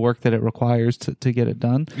taking the work that it requires to get it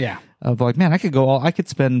done. Yeah. Of like, man, I could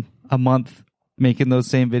spend a month making those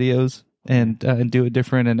same videos and do it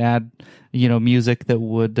different and add music that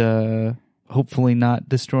would hopefully not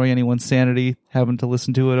destroy anyone's sanity having to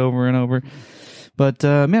listen to it over and over. But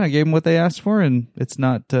man, I gave them what they asked for, and it's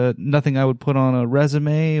not nothing I would put on a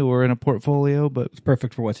resume or in a portfolio, but It's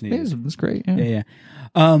perfect for what's needed. it's great. Yeah.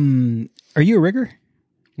 Yeah. Are you a rigger?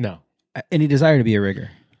 No. Any desire to be a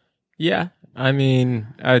rigger? Yeah. I mean,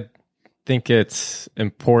 I think it's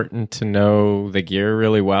important to know the gear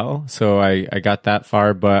really well. So I got that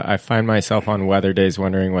far, but I find myself on weather days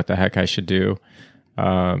wondering what the heck I should do.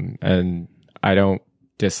 And I don't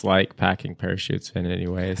dislike packing parachutes in any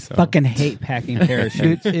way. So Fucking hate packing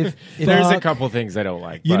parachutes. If there's a couple things I don't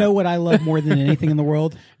like. You but know what I love more than anything in the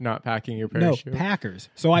world? not packing your No, parachute. Packers.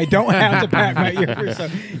 So I don't have to pack my ears. So,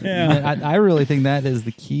 yeah. I really think that is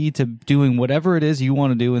the key to doing whatever it is you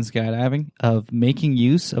want to do in skydiving, of making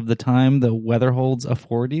use of the time the weather holds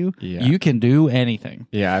afford you. Yeah. You can do anything.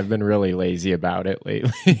 Yeah, I've been really lazy about it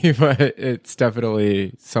lately, but it's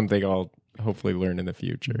definitely something I'll hopefully learn in the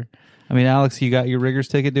future. I mean, Alex, you got your rigger's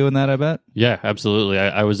ticket doing that, I bet? Yeah, absolutely.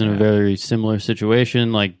 I was in a very similar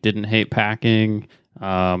situation. Like, didn't hate packing.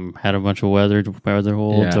 Had a bunch of weather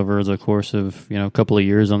holds Yeah. over the course of a couple of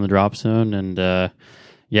years on the drop zone, and the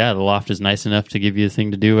loft is nice enough to give you a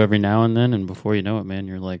thing to do every now and then, and before you know it, man,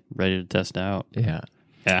 you're like ready to test out. Yeah.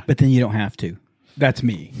 But then you don't have to. That's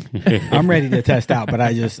me. I'm ready to test out, but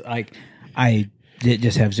I just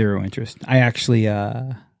just have zero interest. I actually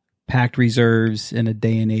packed reserves in a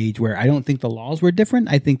day and age where I don't think the laws were different.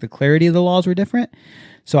 I think the clarity of the laws were different.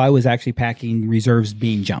 So I was actually packing reserves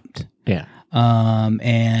being jumped. Yeah.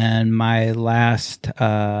 And my last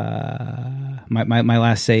my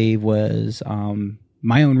last save was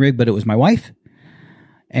my own rig, but it was my wife.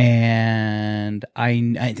 And I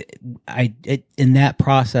in that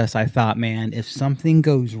process, I thought, man, if something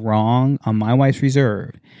goes wrong on my wife's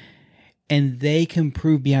reserve, and they can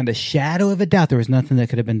prove beyond a shadow of a doubt there was nothing that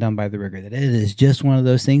could have been done by the rigger, that it is just one of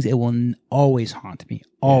those things, it will always haunt me,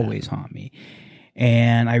 haunt me.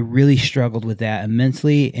 And I really struggled with that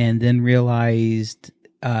immensely, and then realized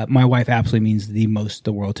my wife absolutely means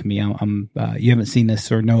the world to me. I'm you haven't seen this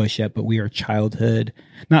or know us yet, but we are childhood,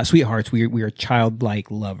 not sweethearts. We are childlike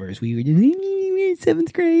lovers. We were just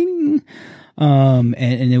 7th grade.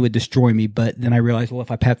 And it would destroy me. But then I realized, well,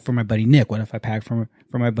 if I pack for my buddy Nick, what if I pack for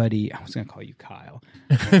my buddy? I was going to call you Kyle.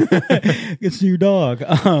 It's your dog.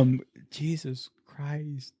 Jesus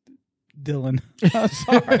Christ, Dylan. I'm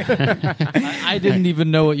sorry. I didn't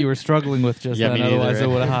even know what you were struggling with just Yeah, then. me neither. Otherwise, I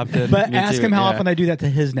would have hopped in. But Me ask too, him how yeah. often I do that to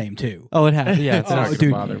his name too. Oh, it happened. Yeah, It's not going to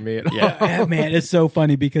dude. bother me at all. Yeah, man, it's so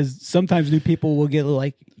funny because sometimes new people will get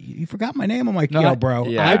like, you forgot my name. I'm like, No, yo, bro,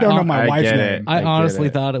 yeah, I don't know my I wife's get name. it. I get honestly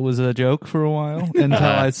it. thought it was a joke for a while until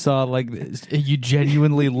I saw like you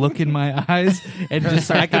genuinely look in my eyes and just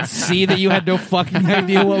I could see that you had no fucking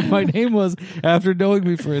idea what my name was after knowing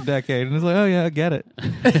me for a decade. And it's like, oh yeah, I get it.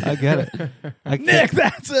 I get it. Nick,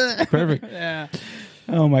 that's it. Perfect. Yeah.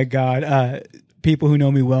 Oh my God. People who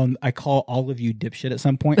know me well, I call all of you dipshit at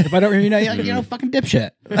some point. If I don't, fucking dipshit.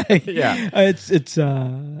 Like, Yeah. It's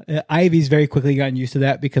Ivy's very quickly gotten used to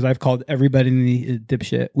that because I've called everybody in the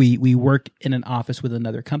dipshit. We work in an office with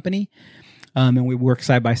another company. And we work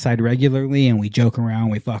side by side regularly, and we joke around,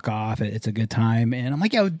 we fuck off. It's a good time, and I'm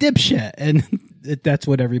like, yo, dipshit, and that's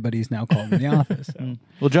what everybody's now called in the office. So.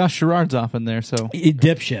 Well, Josh Sherrod's off in there, so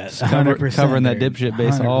Dipshit, 100%, covering that dude. dipshit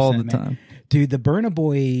base all the 100%, man. time. Dude, the Burna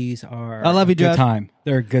Boys are I love you, a good Josh. time.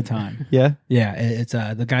 They're a good time. Yeah. Yeah, it's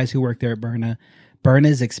the guys who work there at Burna.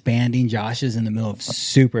 Burna's expanding. Josh is in the middle of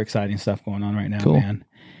super exciting stuff going on right now, Cool. man.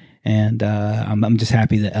 And I'm just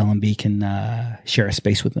happy that LMB can share a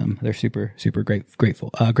space with them. They're super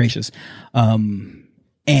grateful, gracious.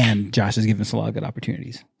 And Josh has given us a lot of good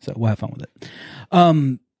opportunities, so we'll have fun with it.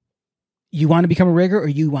 You want to become a rigger, or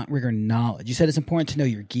you want rigger knowledge? You said it's important to know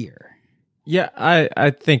your gear. Yeah,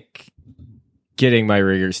 I think getting my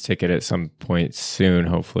rigger's ticket at some point soon,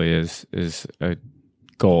 hopefully, is a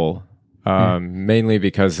goal. Mainly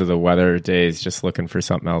because of the weather days, just looking for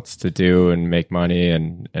something else to do and make money,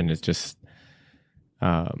 and it's just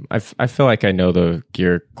I feel like I know the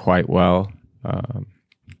gear quite well,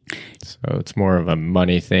 so it's more of a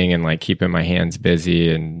money thing and like keeping my hands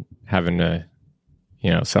busy and having to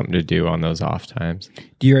something to do on those off times.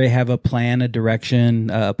 Do you already have a plan, a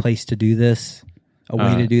direction, a place to do this, a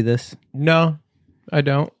way to do this? No, I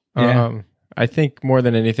don't. Yeah. I think more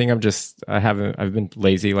than anything, I've been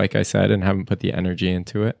lazy, like I said, and haven't put the energy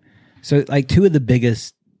into it. So, like, two of the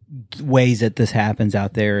biggest ways that this happens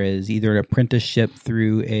out there is either an apprenticeship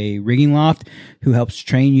through a rigging loft who helps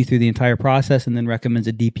train you through the entire process and then recommends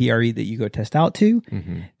a DPRE that you go test out to.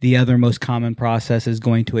 Mm-hmm. The other most common process is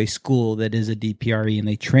going to a school that is a DPRE and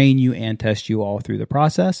they train you and test you all through the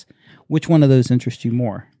process. Which one of those interests you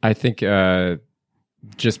more? I think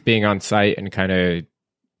just being on site and kind of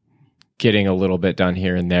getting a little bit done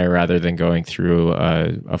here and there rather than going through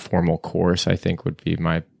a formal course, I think would be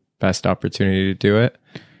my best opportunity to do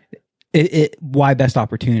it. Why best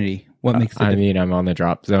opportunity? What makes it? I mean, I'm on the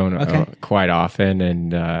drop zone Okay. quite often,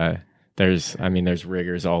 and there's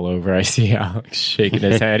riggers all over. I see Alex shaking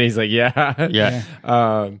his head. He's like, yeah.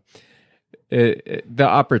 Yeah. The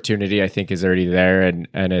opportunity, I think, is already there, and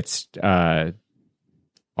it's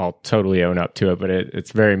I'll totally own up to it, but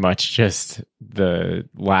it's very much just the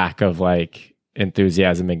lack of like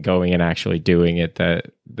enthusiasm and going and actually doing it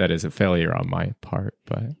that is a failure on my part.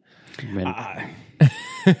 But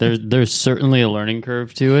there's certainly a learning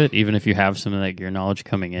curve to it, even if you have some of that gear knowledge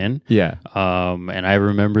coming in. yeah, And I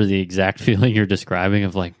remember the exact feeling you're describing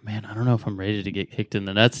of like, man, I don't know if I'm ready to get kicked in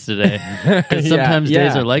the nuts today. 'Cause sometimes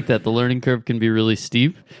days are like that. The learning curve can be really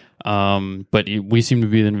steep. But we seem to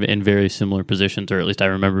be in very similar positions, or at least I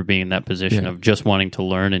remember being in that position of just wanting to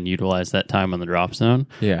learn and utilize that time on the drop zone.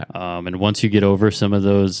 yeah. And once you get over some of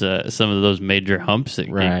those major humps,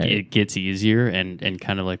 Right. it gets easier, and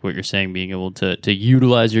kind of like what you're saying, being able to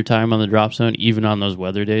utilize your time on the drop zone, even on those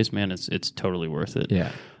weather days, man, it's totally worth it.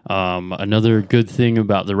 Yeah. Another good thing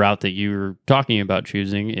about the route that you're talking about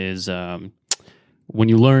choosing is, when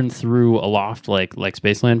you learn through a loft like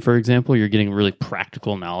Spaceland, for example, you're getting really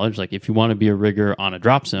practical knowledge. Like if you want to be a rigger on a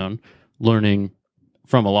drop zone, learning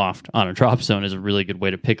from a loft on a drop zone is a really good way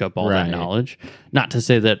to pick up all that Right. knowledge. Not to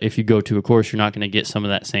say that if you go to a course, you're not going to get some of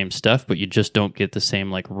that same stuff, but you just don't get the same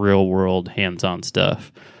like real world hands-on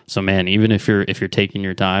stuff. So man, even if you're taking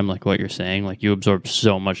your time, like what you're saying, like you absorb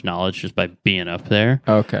so much knowledge just by being up there.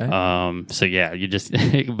 Okay. So yeah, you just,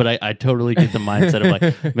 but I totally get the mindset of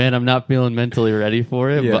like, man, I'm not feeling mentally ready for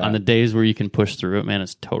it. Yeah. But on the days where you can push through it, man,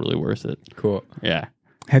 it's totally worth it. Cool. Yeah.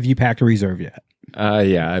 Have you packed a reserve yet?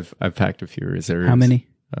 Yeah. I've packed a few reserves. How many?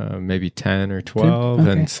 Maybe 10 or 12,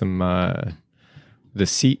 Okay. and some the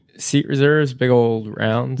seat reserves, big old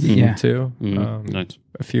rounds Yeah. too. Nice.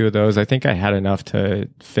 A few of those. I think I had enough to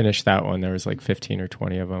finish that one. There was like 15 or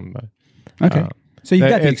 20 of them, but Okay. So you've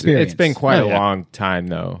got the experience. It's been quite Oh, a yeah. long time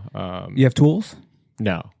though. You have tools?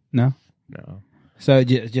 No. No. So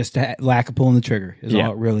just lack of pulling the trigger is Yeah.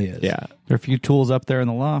 all it really is. Yeah. There are a few tools up there in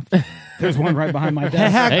the loft. There's one right behind my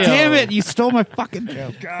desk. Hey-o. Damn it! You stole my fucking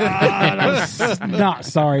joke. I'm not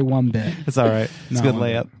sorry one bit. It's all right. It's a No, good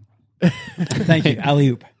layup. Thank you.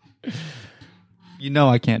 Alley-oop. You know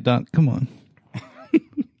I can't dunk. Come on.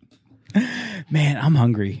 Man, I'm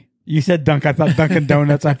hungry. You said dunk. I thought Dunkin'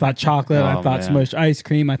 Donuts. I thought chocolate. I Oh, thought man. smushed ice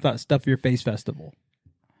cream. I thought Stuff Your Face Festival.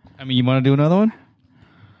 I mean, you want to do another one?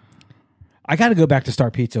 I got to go back to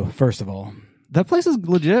Star Pizza, first of all. That place is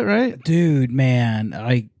legit, right? Dude, man,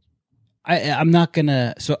 I'm not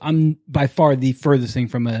gonna. So I'm by far the furthest thing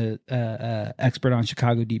from a expert on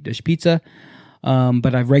Chicago deep dish pizza.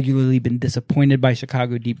 But I've regularly been disappointed by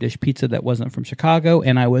Chicago deep dish pizza that wasn't from Chicago,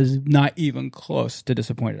 and I was not even close to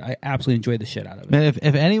disappointed. I absolutely enjoyed the shit out of it. Man,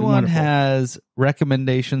 if anyone Wonderful. has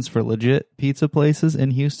recommendations for legit pizza places in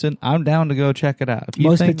Houston, I'm down to go check it out. If you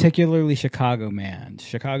Most think- particularly Chicago, man.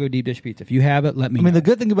 Chicago deep dish pizza. If you have it, let me I mean, know. the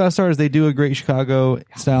good thing about Star is they do a great Chicago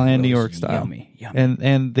style and New Those York style. Yummy, yummy.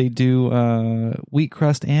 And they do wheat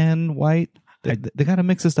crust and white. They got a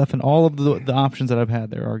mix of stuff, and all of the options that I've had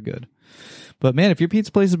there are good. But man, if your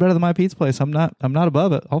pizza place is better than my pizza place, I'm not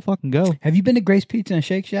above it. I'll fucking go. Have you been to Grace Pizza and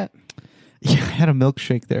Shakes yet? Yeah, I had a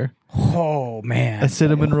milkshake there, Oh, man. a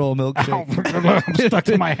cinnamon roll milkshake. I'm stuck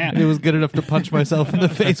to my hand. It was good enough to punch myself in the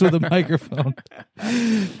face with a microphone.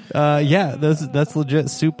 Yeah, that's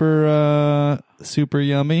legit. Super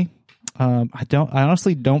yummy. I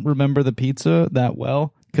honestly don't remember the pizza that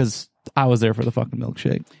well because I was there for the fucking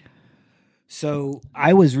milkshake. So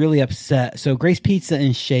I was really upset. So Grace Pizza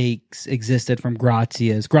and Shakes existed from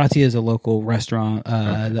Grazia's. Grazia is a local restaurant.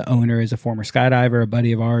 The owner is a former skydiver, a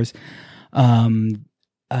buddy of ours.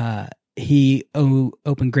 He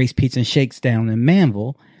opened Grace Pizza and Shakes down in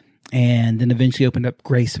Manville, and then eventually opened up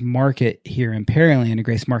Grace Market here in Pearland. And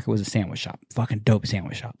Grace Market was a sandwich shop, fucking dope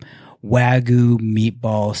sandwich shop. Wagyu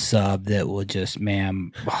meatball sub that will just,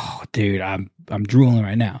 man, oh, dude, I'm drooling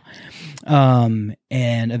right now. And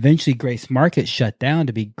eventually Grace Market shut down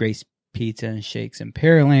to be Grace Pizza and Shakes in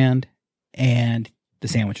Pearland, and the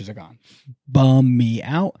sandwiches are gone. Bum me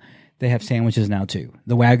out. They have sandwiches now too.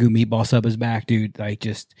 The Wagyu meatball sub is back, dude. Like,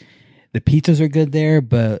 just the pizzas are good there,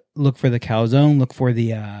 but look for the calzone. Look for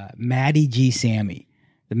the Matty G Sammy.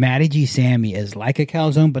 The Matty G Sammy is like a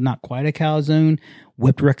calzone, but not quite a calzone.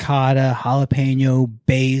 Whipped ricotta, jalapeno,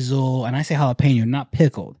 basil, and I say jalapeno, not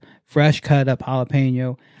pickled. Fresh cut up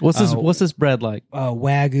jalapeno. What's this bread like?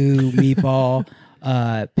 Wagyu meatball.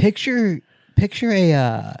 Picture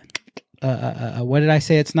a what did I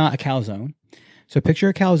say? It's not a calzone. So picture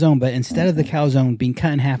a calzone, but instead of the calzone being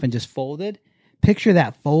cut in half and just folded, picture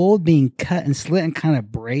that fold being cut and slit and kind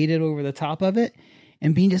of braided over the top of it,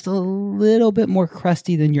 and being just a little bit more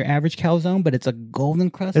crusty than your average calzone, but it's a golden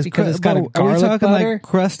crust because it's got a garlic Are we talking butter. like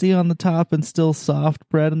crusty on the top and still soft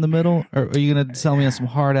bread in the middle? Or are you going to sell me on some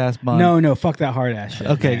hard ass bun? No, fuck that hard ass shit.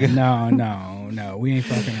 Okay, man. good. No, we ain't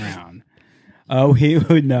fucking around. Oh, we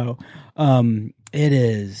would know. It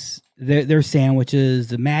is their sandwiches.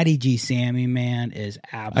 The Matty G Sammy, man, is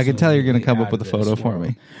absolutely. I can tell you're going to come out up with a of this photo for world.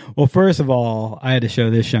 me. Well, first of all, I had to show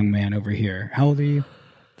this young man over here. How old are you?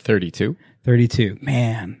 32. 32.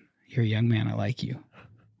 Man, you're a young man. I like you.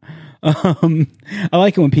 I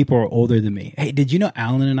like it when people are older than me. Hey, did you know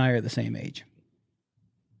Alan and I are the same age?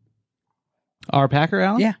 Our Packer,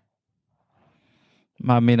 Alan? Yeah.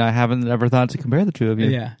 I mean, I haven't ever thought to compare the two of you.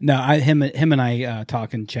 Yeah. No, him and I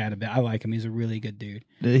talk and chat a bit. I like him. He's a really good dude.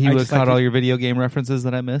 He I would have just like caught to- all your video game references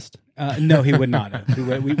that I missed. No, he would not have.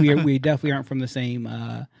 We definitely aren't from the same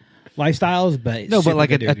lifestyles, but No, but super like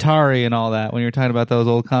good dude. Atari and all that, when you're talking about those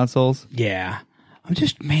old consoles. Yeah. I'm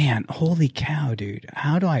just, man, holy cow, dude.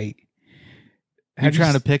 How do I... You're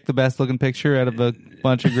trying to pick the best looking picture out of a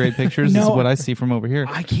bunch of great pictures. This is No. what I see from over here.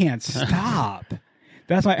 I can't stop.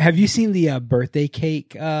 That's why. Have you seen the birthday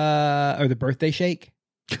cake or the birthday shake?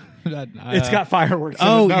 It's got fireworks. in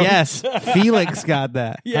Oh, it. No. yes. Felix got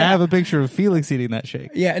that. Yeah. I have a picture of Felix eating that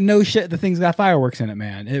shake. Yeah, no shit. The thing's got fireworks in it,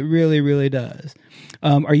 man. It really, really does.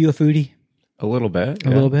 Are you a foodie? A little bit. A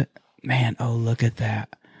little bit? Man, oh, look at that.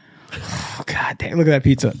 Oh, God damn. Look at that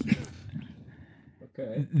pizza.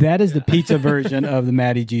 Okay. That is the pizza version of the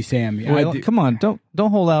Matty G Sammy. I Well, do- come on. Don't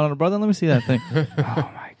hold out on it, brother. Let me see that thing. Oh,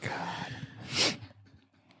 my God.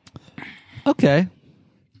 Okay.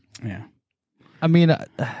 Yeah. I mean,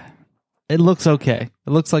 it looks okay. It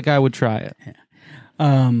looks like I would try it.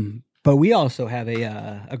 But we also have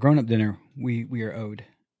a grown-up dinner we are owed.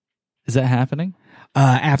 Is that happening?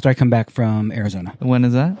 After I come back from Arizona. When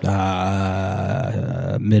is that?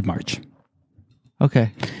 Mid-March.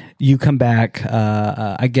 Okay. You come back,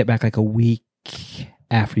 I get back like a week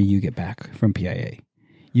after you get back from PIA.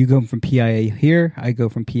 You go from PIA here, I go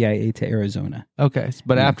from PIA to Arizona. Okay.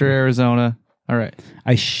 But after Arizona, all right.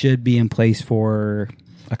 I should be in place for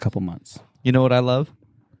a couple months. You know what I love?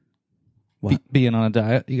 What? Being on a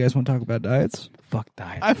diet. You guys want to talk about diets? Fuck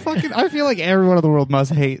diet. I feel like everyone in the world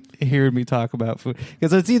must hate hearing me talk about food,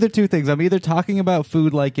 because it's either two things. I'm either talking about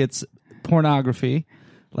food like it's pornography,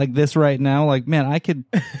 like this right now. Like, man, I could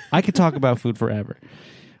talk about food forever.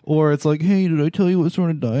 Or it's like, hey, did I tell you what sort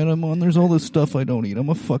of diet I'm on? There's all this stuff I don't eat. I'm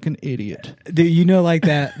a fucking idiot. Do you know like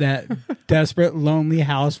that desperate, lonely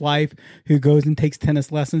housewife who goes and takes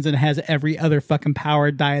tennis lessons and has every other fucking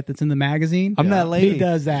powered diet that's in the magazine? I'm that lady. He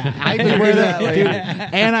does that. I can wear that, dude.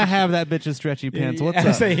 And I have that bitch's stretchy pants. What's I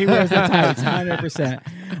up? say he wears the tights,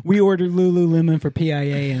 100%. We ordered Lululemon for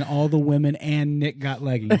PIA, and all the women and Nick got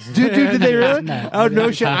leggings. Dude, did they really? No. Oh no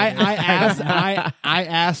shit! I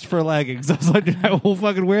asked for leggings. I was like, I will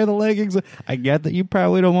fucking wear the leggings. I get that you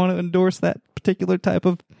probably don't want to endorse that particular type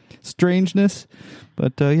of strangeness,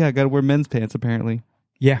 but yeah, I got to wear men's pants apparently.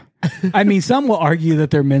 Yeah. I mean, some will argue that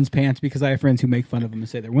they're men's pants because I have friends who make fun of them and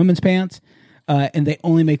say they're women's pants. And they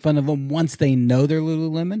only make fun of them once they know they're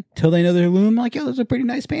Lululemon. Till they know they're Lululemon, like, yo, those are pretty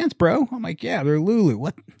nice pants, bro. I'm like, yeah, they're Lulu.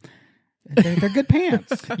 What? They're good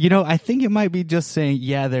pants. You know, I think it might be just saying,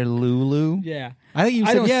 yeah, they're Lulu. Yeah. I think you I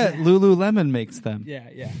said, don't yeah, say- Lululemon makes them. Yeah,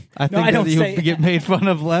 yeah. I think I don't that you say- would get made fun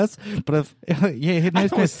of less, but if yeah,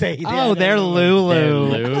 nice don't pants. say that. Oh, they're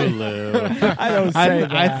Lulu. Lulu. I don't say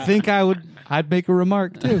that. I think I'd make a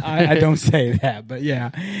remark too. I don't say that, but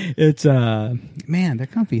yeah, it's man, they're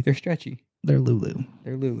comfy, they're stretchy, They're Lulu.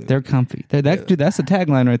 they're Lulu. They're comfy. Dude, that's a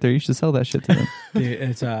tagline right there. You should sell that shit to them. Dude,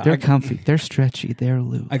 it's They're comfy. They're stretchy. They're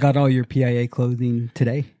Lulu. I got all your PIA clothing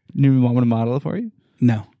today. You want me to model it for you?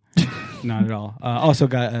 No, not at all. Also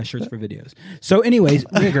got shirts for videos. So, anyways,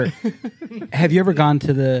 Rigger, have you ever gone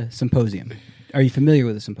to the symposium? Are you familiar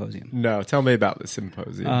with the symposium? No, tell me about the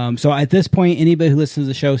symposium. So at this point, anybody who listens to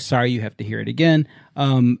the show, sorry, you have to hear it again.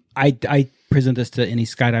 I present this to any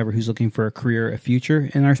skydiver who's looking for a career, a future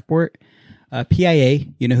in our sport. PIA,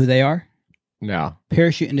 you know who they are? No.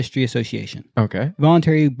 Parachute Industry Association. Okay.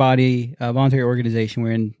 Voluntary body, voluntary organization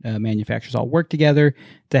wherein manufacturers all work together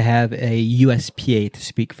to have a USPA to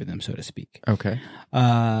speak for them, so to speak. Okay.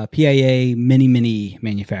 PIA, many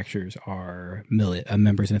manufacturers are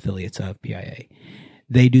members and affiliates of PIA.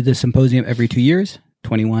 They do the symposium every 2 years,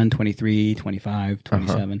 21, 23, 25,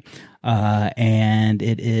 27. And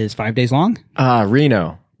it is 5 days long.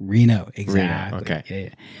 Reno. Reno, exactly.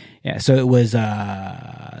 Okay. Yeah, so it was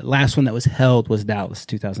last one that was held was Dallas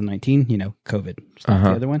 2019. COVID. The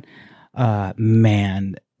other one.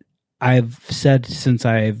 Man, I've said since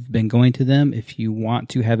I've been going to them, if you want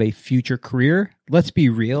to have a future career, let's be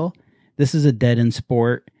real. This is a dead end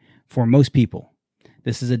sport for most people.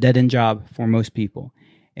 This is a dead end job for most people.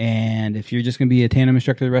 And if you're just going to be a tandem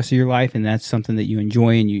instructor the rest of your life, and that's something that you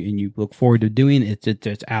enjoy and you look forward to doing,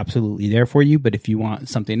 it's absolutely there for you. But if you want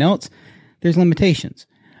something else, there's limitations.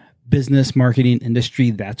 Business, marketing,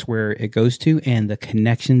 industry, that's where it goes to. And the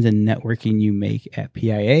connections and networking you make at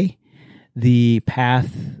PIA, the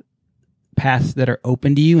paths that are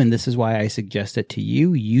open to you, and this is why I suggest it to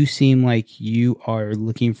you. You seem like you are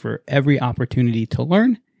looking for every opportunity to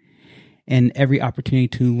learn and every opportunity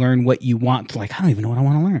to learn what you want. Like, I don't even know what I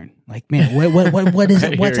want to learn. Like, man, what is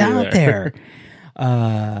it? What's out there?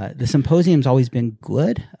 The symposium's always been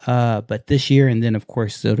good, but this year, and then of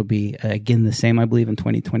course it'll be again the same, I believe, in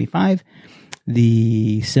 2025.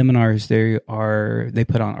 The seminars they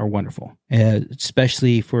put on are wonderful,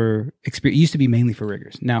 especially for experience. It used to be mainly for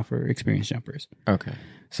riggers, now for experienced jumpers. Okay.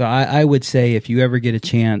 So I would say if you ever get a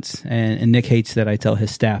chance, and Nick hates that I tell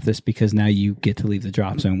his staff this because now you get to leave the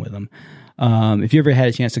drop zone with them. If you ever had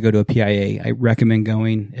a chance to go to a PIA, I recommend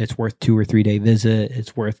going. It's worth 2 or 3 day visit.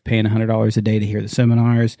 It's worth paying $100 a day to hear the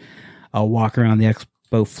seminars. I'll walk around the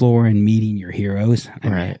expo floor and meeting your heroes.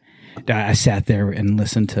 Right. I sat there and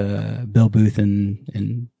listened to Bill Booth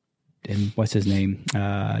and what's his name,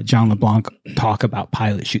 John LeBlanc talk about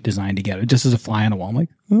pilot chute design together, just as a fly on the wall. I'm like,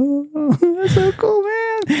 oh, that's so cool,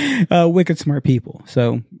 man. Wicked smart people.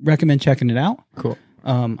 So recommend checking it out. Cool.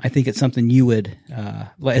 I think it's something you would,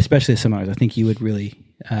 especially the seminars, I think you would really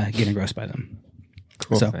get engrossed by them.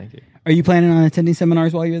 Cool. So, Thank you. are you planning on attending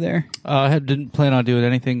seminars while you're there? I didn't plan on doing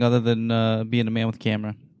anything other than being a man with a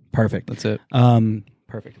camera. Perfect. That's it.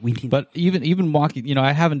 Perfect. We need, But even walking,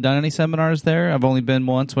 I haven't done any seminars there. I've only been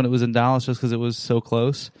once when it was in Dallas, just because it was so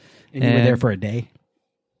close. and you were there for a day.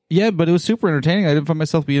 Yeah, but it was super entertaining. I didn't find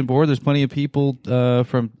myself being bored. There's plenty of people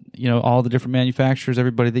from all the different manufacturers,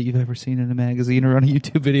 everybody that you've ever seen in a magazine or on a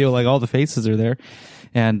YouTube video. Like, all the faces are there,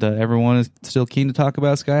 and everyone is still keen to talk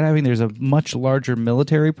about skydiving. There's a much larger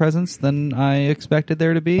military presence than I expected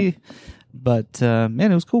there to be, but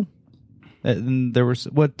man, it was cool. And there was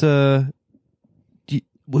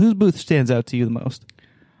whose booth stands out to you the most?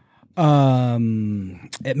 Man,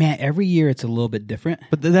 every year it's a little bit different.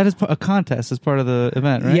 But that is a contest as part of the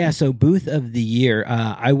event, right? Yeah, so booth of the year.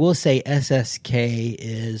 I will say SSK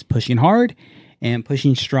is pushing hard and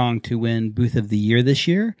pushing strong to win booth of the year this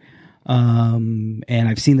year. And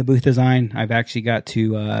I've seen the booth design. I've actually got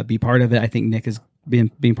to be part of it. I think Nick is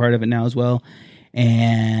being part of it now as well.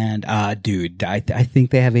 And dude, I think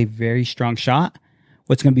they have a very strong shot.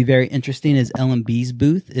 What's going to be very interesting is LMB's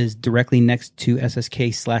booth is directly next to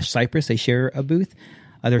SSK/Cypress. They share a booth.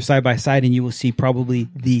 They're side by side, and you will see probably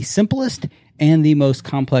the simplest and the most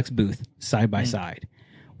complex booth side by side.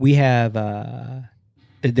 We have they're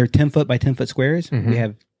 10-foot by 10-foot squares. We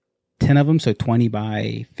have 10 of them, so 20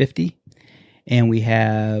 by 50, and we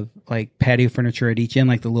have like patio furniture at each end,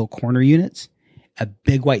 like the little corner units. A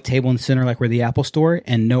big white table in the center, like where the Apple Store,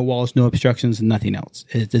 and no walls, no obstructions, nothing else.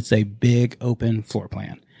 It's a big open floor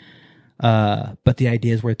plan. But the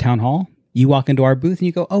idea is we're at Town Hall. You walk into our booth and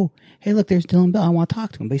you go, oh, hey, look, there's Dylan Bell. I want to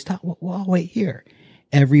talk to him. But he's talking, well, I'll wait here.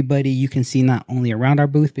 Everybody you can see not only around our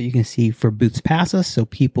booth, but you can see for booths past us. So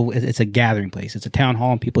people, it's a gathering place. It's a town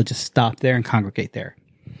hall, and people just stop there and congregate there.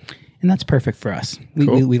 And that's perfect for us.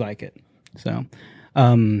 We like it. So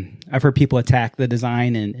I've heard people attack the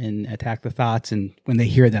design and attack the thoughts, and when they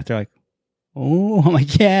hear that, they're like, oh, I'm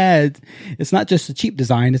like, yeah, it's not just a cheap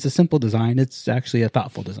design, it's a simple design, it's actually a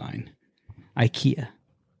thoughtful design. IKEA.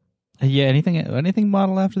 Yeah, anything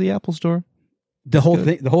modeled after the Apple Store? The whole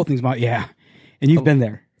thing's modeled, yeah. And you've been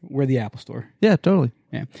there. We're the Apple Store. Yeah, totally.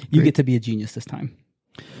 Yeah. You get to be a genius this time.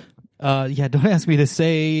 Yeah, don't ask me to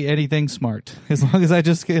say anything smart. As long as I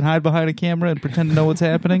just can hide behind a camera and pretend to know what's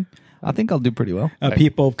happening, I think I'll do pretty well.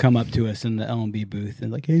 People have come up to us in the LMB booth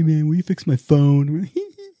and like, hey, man, will you fix my phone?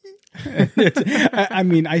 I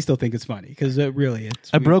mean, I still think it's funny because really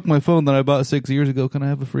I broke my phone that I bought 6 years ago. Can I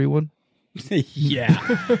have a free one? Yeah.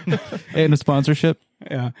 And a sponsorship?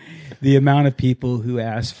 Yeah. The amount of people who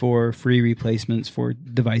ask for free replacements for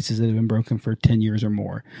devices that have been broken for 10 years or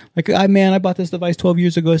more. Like, I bought this device 12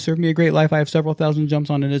 years ago. It served me a great life. I have several thousand jumps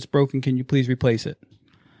on it. It's broken. Can you please replace it?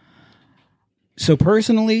 So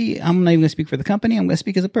personally, I'm not even going to speak for the company. I'm going to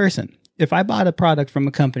speak as a person. If I bought a product from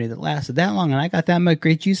a company that lasted that long and I got that much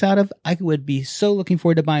great use out of, I would be so looking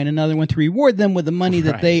forward to buying another one to reward them with the money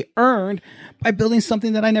that they earned by building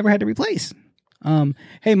something that I never had to replace.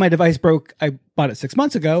 Hey, my device broke. I bought it 6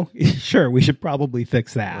 months ago. Sure, we should probably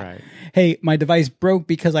fix that. Right. Hey, my device broke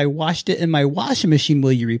because I washed it in my washing machine.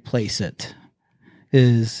 Will you replace it?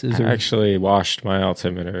 Is I there, actually washed my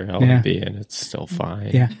altimeter LMB and it's still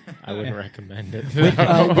fine. yeah. I wouldn't recommend it.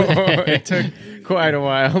 It took quite a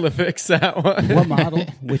while to fix that one. What model?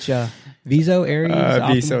 Which Viso, Aries?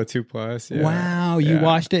 Optimal? Viso 2 Plus. Yeah. Wow, you Yeah.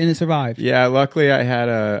 washed it and it survived. Yeah, luckily I had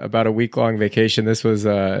about a week-long vacation. This was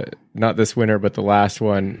not this winter, but the last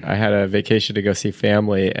one. I had a vacation to go see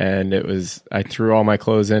family, and I threw all my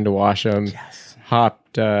clothes in to wash them,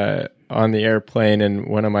 hopped on the airplane, and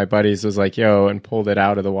one of my buddies was like, yo, and pulled it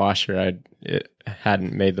out of the washer. It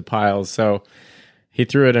hadn't made the piles, so he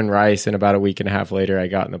threw it in rice, and about a week and a half later, I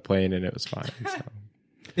got in the plane, and it was fine. So.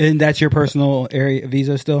 And that's your personal area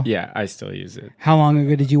Viso still? Yeah, I still use it. How long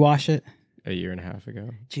ago did you wash it? A year and a half ago.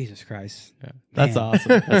 Jesus Christ. That's Man.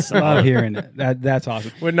 awesome. I love hearing it. That's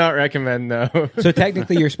awesome. Would not recommend, though. So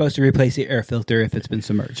technically you're supposed to replace the air filter if it's been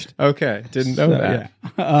submerged. Okay, didn't know that.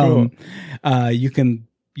 Yeah.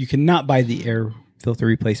 You cannot buy the air filter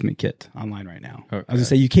replacement kit online right now. Okay. I was gonna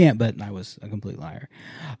say you can't, but I was a complete liar.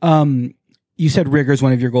 You said rigor is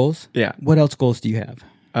one of your goals. Yeah. What else goals do you have?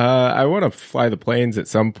 I want to fly the planes at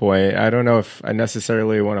some point. I don't know if I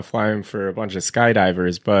necessarily want to fly them for a bunch of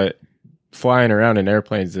skydivers, but flying around in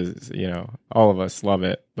airplanes is, all of us love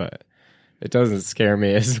it, but it doesn't scare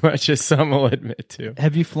me as much as some will admit to.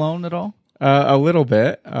 Have you flown at all? A little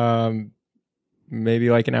bit. Maybe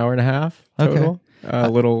like an hour and a half total. A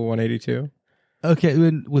little 182.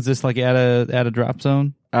 Okay, was this like at a drop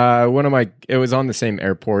zone? It was on the same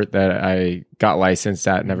airport that I got licensed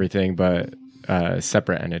at and everything, but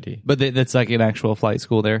separate entity. But that's like an actual flight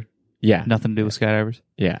school there. Yeah. Nothing to do with skydivers.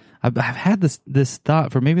 Yeah. I've had this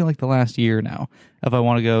thought for maybe like the last year now. If I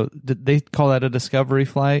want to go, they call that a discovery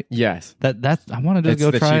flight. Yes. That's I wanted to It's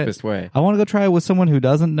go the try cheapest it. way. I want to go try it with someone who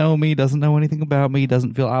doesn't know me, doesn't know anything about me,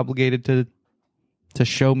 doesn't feel obligated to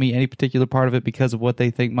show me any particular part of it because of what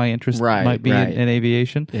they think my interest might be in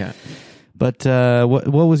aviation. Yeah. But what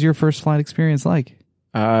was your first flight experience like?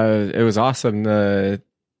 It was awesome. The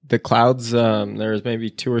clouds, there was maybe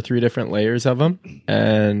 2 or 3 different layers of them,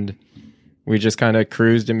 and we just kind of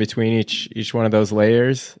cruised in between each one of those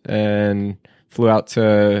layers and flew out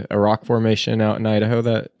to a rock formation out in Idaho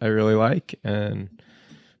that I really like, and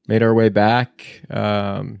made our way back.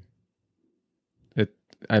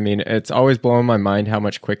 It's always blown my mind how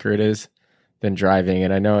much quicker it is than driving,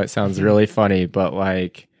 and I know it sounds really funny, but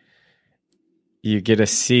like, you get to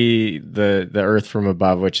see the earth from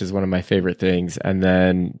above, which is one of my favorite things. And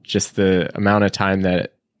then just the amount of time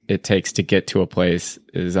that it takes to get to a place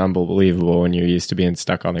is unbelievable when you're used to being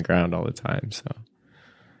stuck on the ground all the time. So,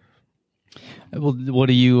 Well, what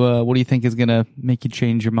do you think is going to make you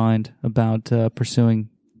change your mind about pursuing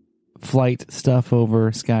flight stuff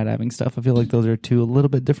over skydiving stuff? I feel like those are two a little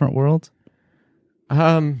bit different worlds.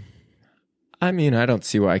 I don't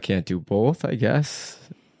see why I can't do both, I guess.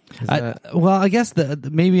 I guess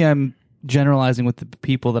maybe I'm generalizing with the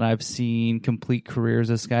people that I've seen complete careers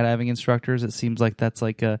as skydiving instructors. It seems like that's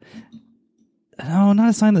like not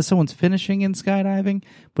a sign that someone's finishing in skydiving,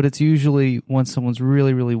 but it's usually when someone's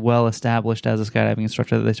really, really well established as a skydiving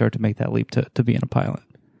instructor that they start to make that leap to being a pilot.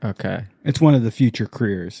 Okay. It's one of the future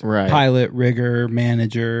careers. Right. Pilot, rigger,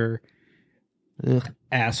 manager,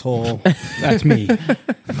 asshole. That's me.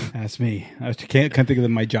 That's me. I can't think of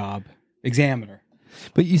my job. Examiner.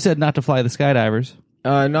 But you said not to fly the skydivers.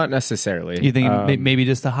 Not necessarily. You think maybe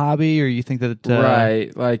just a hobby, or you think that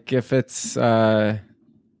right? Like if it's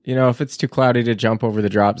if it's too cloudy to jump over the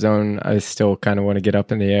drop zone, I still kind of want to get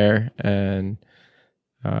up in the air, and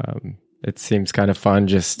it seems kind of fun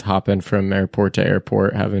just hopping from airport to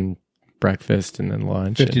airport, having breakfast and then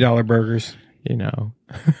lunch. $50 burgers.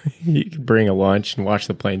 You can bring a lunch and watch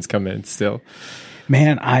the planes come in still.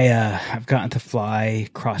 Man, I've gotten to fly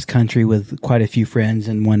cross country with quite a few friends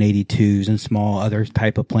in 182s and small other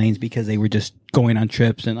type of planes because they were just going on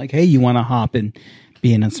trips and like, hey, you want to hop and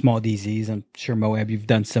being in small DZs? I'm sure Moab, you've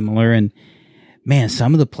done similar. And man,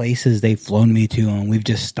 some of the places they've flown me to, and we've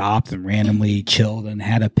just stopped and randomly chilled and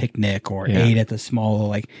had a picnic or ate at the small,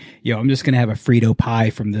 like, I'm just going to have a Frito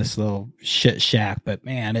pie from this little shit shack. But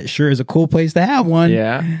man, it sure is a cool place to have one.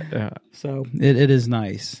 Yeah. So it is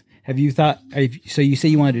nice. Have you thought? So you say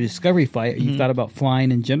you wanted a discovery flight. You thought about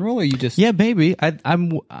flying in general, or you just? Yeah, maybe. I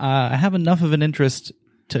have enough of an interest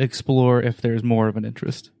to explore if there's more of an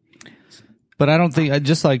interest. But I don't think,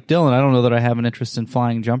 just like Dylan, I don't know that I have an interest in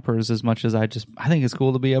flying jumpers as much as I think it's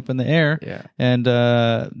cool to be up in the air. Yeah. And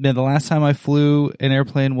man, the last time I flew an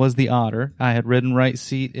airplane was the Otter. I had ridden right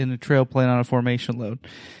seat in a trail plane on a formation load.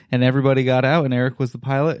 And everybody got out, and Eric was the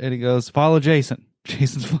pilot, and he goes, follow Jason.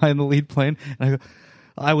 Jason's flying the lead plane. And I go,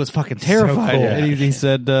 I was fucking terrified. cool. And he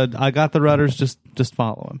said, I got the rudders, just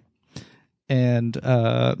follow him. And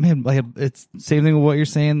man, like it's same thing with what you're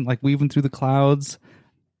saying, like weaving through the clouds.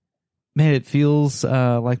 Man, it feels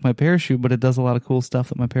like my parachute, but it does a lot of cool stuff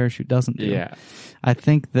that my parachute doesn't do. Yeah. I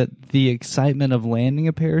think that the excitement of landing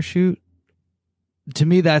a parachute, to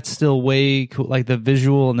me, that's still way cool. Like the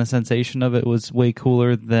visual and the sensation of it was way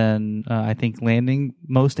cooler than I think landing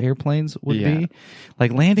most airplanes would be.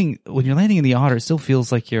 Like when you're landing in the Otter, it still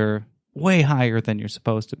feels like you're way higher than you're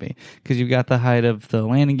supposed to be because you've got the height of the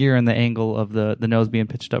landing gear and the angle of the nose being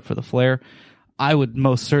pitched up for the flare. I would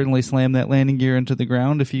most certainly slam that landing gear into the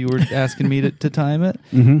ground if you were asking me to time it.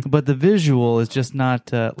 Mm-hmm. But the visual is just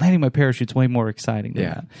not landing my parachute's way more exciting than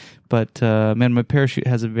that. But man, my parachute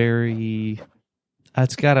has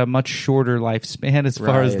it's got a much shorter lifespan as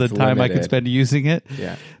far as the time I could spend using it.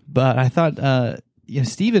 Yeah. But I thought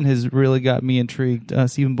Stephen has really got me intrigued.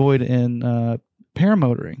 Stephen Boyd in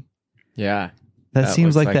paramotoring. Yeah. That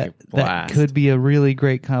seems looks like a that blast. could be a really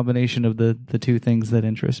great combination of the two things that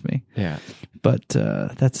interest me. Yeah. But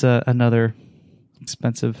that's another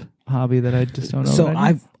expensive hobby that I just don't know. So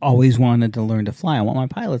I've always wanted to learn to fly. I want my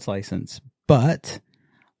pilot's license, but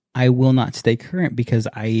I will not stay current because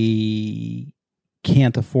I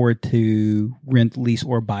can't afford to rent, lease,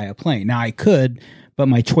 or buy a plane. Now I could, but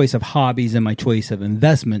my choice of hobbies and my choice of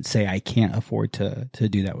investments say I can't afford to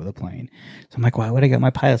do that with a plane. So I'm like, why would I get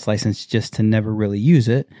my pilot's license just to never really use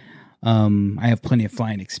it? I have plenty of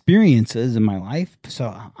flying experiences in my life,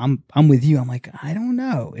 so I'm with you. I'm like, I don't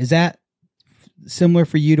know. Is that similar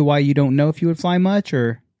for you to why you don't know if you would fly much,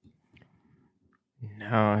 or? No,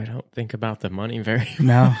 I don't think about the money very much.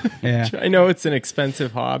 No, yeah. I know it's an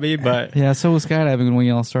expensive hobby, but Yeah, so was skydiving when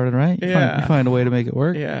you all started, right? You find a way to make it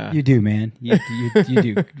work. yeah. You do, man. You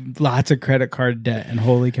do. Lots of credit card debt, and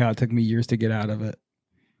holy cow, it took me years to get out of it.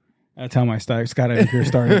 That's how my skydiving career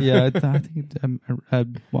started. Yeah, I think I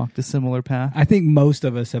walked a similar path. I think most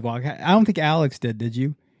of us have walked. I don't think Alex did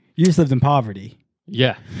you? You just lived in poverty.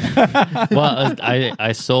 Yeah. Well,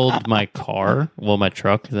 I sold my my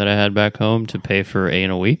truck that I had back home to pay for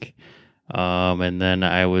a week. And then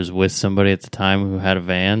I was with somebody at the time who had a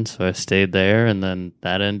van, so I stayed there, and then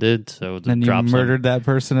that ended. So the Then you drop murdered that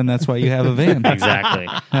person, and that's why you have a van. Exactly.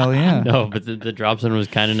 Hell yeah. No, but the drop zone was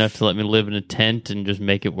kind enough to let me live in a tent and just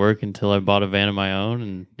make it work until I bought a van of my own,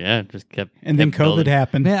 and yeah, just kept. And then kept COVID building.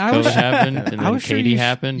 happened. Man, I COVID was happened, and I then was sure Katie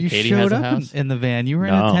happened. You Katie showed has a up house. in the van. You were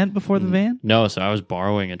in a tent before the van? No, so I was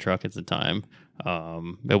borrowing a truck at the time.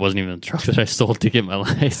 It wasn't even the truck that I sold to get my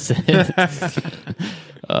license.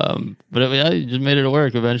 But I just made it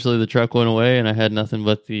work. Eventually, the truck went away, and I had nothing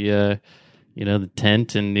but the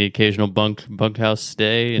tent and the occasional bunkhouse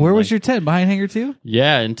stay. And Where was your tent? Behind Hangar 2?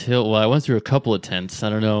 Yeah, I went through a couple of tents. I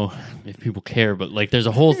don't know if people care, but like, there's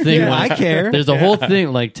a whole thing. Yeah, I care. There's a whole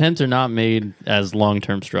thing. Like, tents are not made as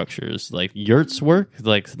long-term structures. Like, yurts work.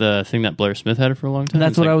 Like the thing that Blair Smith had it for a long time.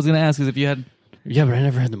 That's It's what like, I was going to ask, is if you had... Yeah, but I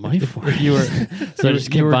never had the money for it. You were... So I just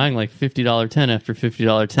kept buying like $50 tent after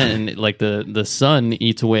 $50 tent, and like the sun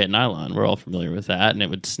eats away at nylon. We're all familiar with that, and it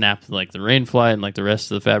would snap like the rain fly and like the rest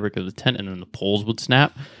of the fabric of the tent, and then the poles would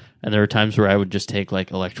snap. And there were times where I would just take like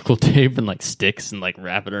electrical tape and like sticks and like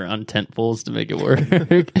wrap it around tent poles to make it work.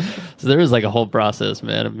 So there was like a whole process,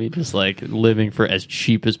 man, of me just like living for as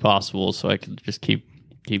cheap as possible, so I could just keep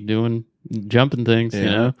doing jumping things, you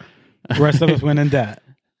know. The rest of us went in debt.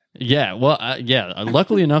 Yeah, well,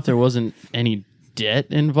 luckily enough, there wasn't any debt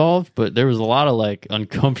involved, but there was a lot of like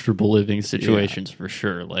uncomfortable living situations for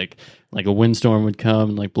sure. Like a windstorm would come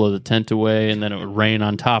and like blow the tent away, and then it would rain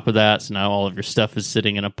on top of that. So now all of your stuff is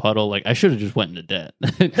sitting in a puddle. Like, I should have just went into debt,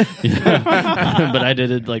 but I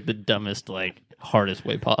did it like the dumbest, like hardest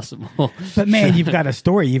way possible. But man, you've got a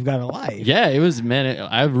story. You've got a life. Yeah, it was, man.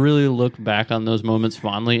 I've really looked back on those moments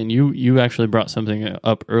fondly. And you actually brought something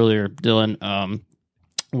up earlier, Dylan.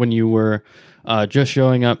 When you were just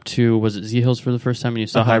showing up to, was it Z Hills for the first time, and you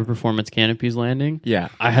saw high performance canopies landing? Yeah.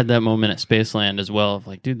 I had that moment at Spaceland as well of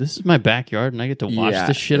like, dude, this is my backyard, and I get to watch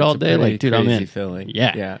this shit it's all a day. pretty Like, dude, I'm crazy in. feeling.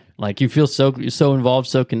 Yeah. Like, you feel so involved,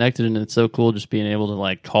 so connected, and it's so cool just being able to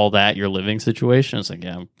like call that your living situation. It's like,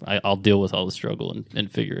 yeah, I'll deal with all the struggle and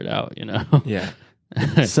figure it out, you know? Yeah.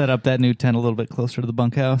 Set up that new tent a little bit closer to the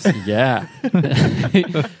bunkhouse. Yeah.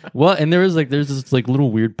 Well, and there's this like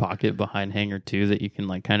little weird pocket behind Hangar 2 that you can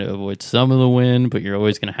like kind of avoid some of the wind, but you're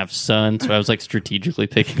always going to have sun. So I was like strategically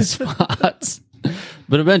picking spots.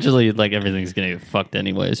 But eventually, like, everything's going to get fucked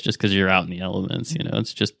anyways, just because you're out in the elements, you know?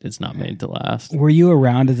 It's not made to last. Were you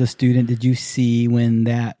around as a student? Did you see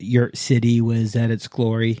when your city was at its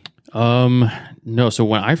glory? No. So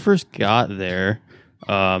when I first got there,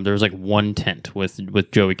 there was like one tent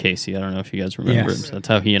with Joey Casey. I don't know if you guys remember him. So that's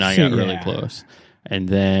how he and I got really close. And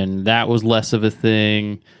then that was less of a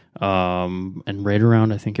thing. And right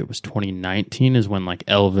around, I think it was 2019 is when like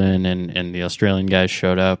Elvin and the Australian guys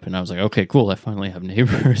showed up, and I was like, okay, cool, I finally have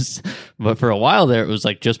neighbors. But for a while there, it was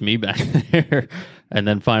like just me back there. And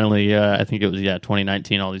then finally, I think it was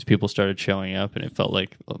 2019, all these people started showing up, and it felt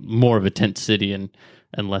like more of a tent city and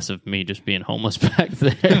less of me just being homeless back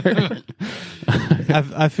there.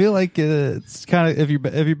 I feel like it's kind of if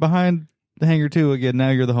you're behind the Hangar 2 again, now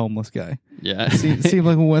you're the homeless guy. Yeah. It seemed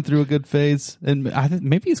like we went through a good phase, and I think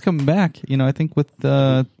maybe he's coming back. You know, I think with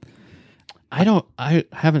I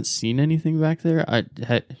haven't seen anything back there. I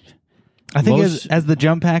think as the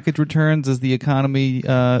jump package returns, as the economy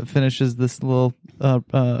finishes this little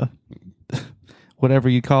whatever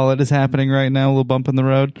you call it is happening right now, a little bump in the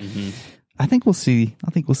road. Mm-hmm. I think we'll see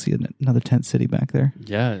another tent city back there.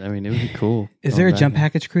 Yeah, I mean, it would be cool. Is there a jump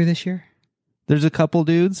package crew this year? There's a couple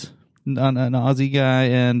dudes. An Aussie guy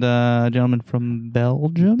and a gentleman from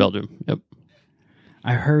Belgium. Yep.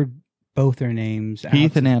 I heard both their names.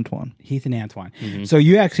 Heath and Antoine. Mm-hmm. So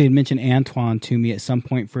you actually had mentioned Antoine to me at some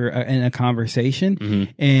point in a conversation.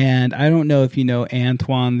 Mm-hmm. And I don't know if you know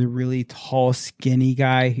Antoine, the really tall, skinny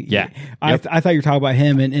guy. Yeah. I thought you were talking about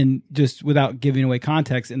him, and just without giving away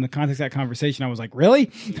context, in the context of that conversation, I was like,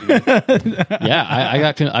 really?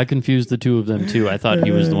 Yeah, I confused the two of them too. I thought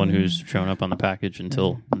he was the one who's shown up on the package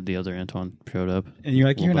until the other Antoine showed up. And you're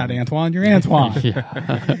like, you're not Antoine, you're Antoine.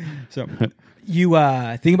 Yeah. So you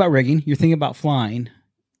think about rigging, you're thinking about flying.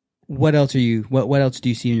 What else what else do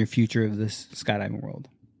you see in your future of this skydiving world?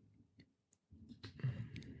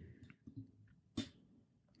 I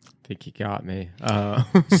think you got me.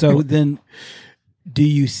 So then, do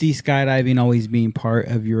you see skydiving always being part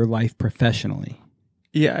of your life professionally?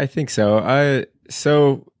 Yeah, I think so.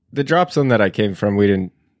 So the drop zone that I came from,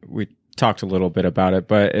 we talked a little bit about it,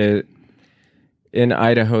 but in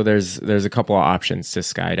Idaho, there's a couple of options to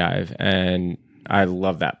skydive, and I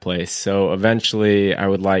love that place. So eventually I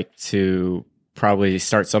would like to probably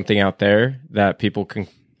start something out there that people can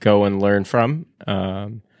go and learn from.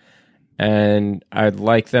 And I'd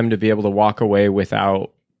like them to be able to walk away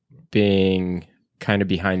without being kind of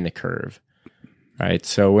behind the curve. Right.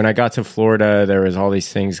 So when I got to Florida, there was all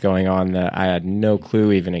these things going on that I had no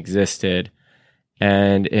clue even existed.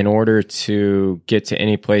 And in order to get to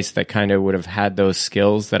any place that kind of would have had those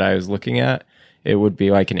skills that I was looking at, it would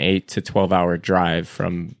be like an 8 to 12 hour drive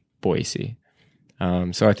from Boise.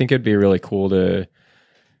 So I think it'd be really cool to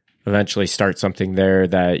eventually start something there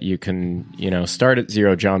that you can, start at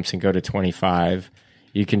 0 jumps and go to 25.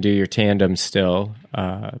 You can do your tandem still,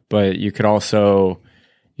 but you could also,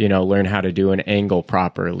 learn how to do an angle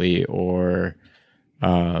properly, or,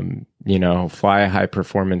 fly a high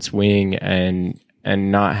performance wing and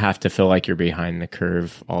not have to feel like you're behind the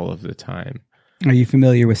curve all of the time. Are you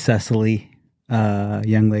familiar with Cecily,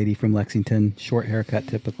 young lady from Lexington, short haircut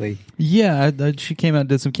typically? Yeah, she came out and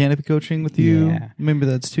did some canopy coaching with you. Yeah. Maybe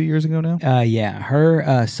that's 2 years ago now. Yeah,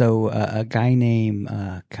 her. So a guy named,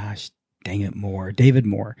 David Moore.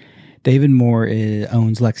 David Moore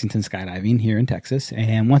owns Lexington Skydiving here in Texas.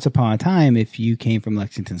 And once upon a time, if you came from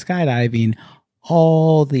Lexington Skydiving,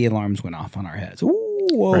 all the alarms went off on our heads. Ooh,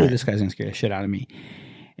 whoa, right. This guy's going to scare the shit out of me.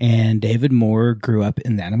 And David Moore grew up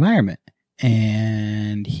in that environment.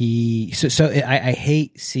 And I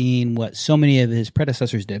hate seeing what so many of his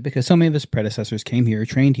predecessors did, because so many of his predecessors came here,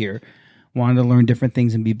 trained here, wanted to learn different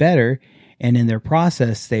things and be better. And in their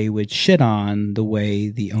process, they would shit on the way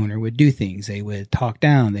the owner would do things. They would talk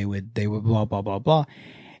down. They would blah, blah, blah, blah.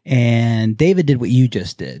 And David did what you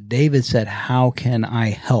just did. David said, how can I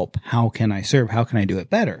help? How can I serve? How can I do it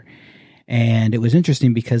better? And it was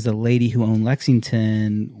interesting because the lady who owned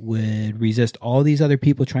Lexington would resist all these other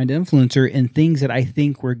people trying to influence her in things that I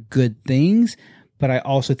think were good things, but I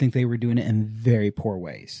also think they were doing it in very poor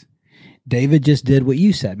ways. David just did what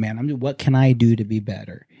you said, man. What can I do to be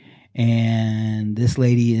better? And this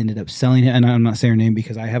lady ended up selling it. And I'm not saying her name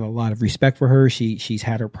because I have a lot of respect for her. She's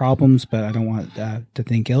had her problems, but I don't want to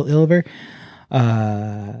think ill of her.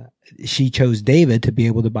 She chose David to be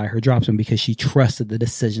able to buy her drop zone because she trusted the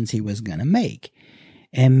decisions he was going to make.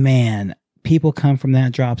 And man, people come from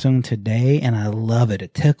that drop zone today, and I love it.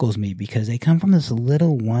 It tickles me because they come from this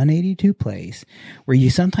little 182 place where you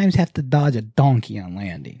sometimes have to dodge a donkey on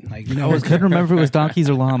landing. Like, you know, I couldn't remember if it was donkeys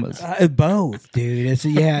or llamas. Both, dude.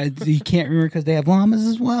 You can't remember because they have llamas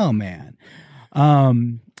as well, man.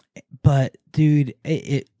 But dude,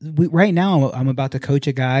 right now I'm about to coach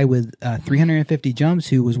a guy with 350 jumps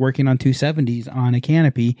who was working on 270s on a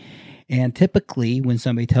canopy. And typically when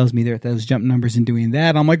somebody tells me they're at those jump numbers and doing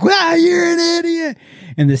that, I'm like, wow, you're an idiot.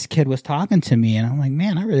 And this kid was talking to me and I'm like,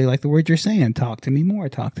 man, I really like the words you're saying. Talk to me more.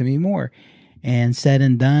 Talk to me more. And said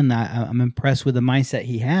and done, I'm impressed with the mindset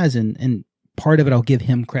he has. And part of it, I'll give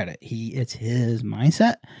him credit. It's his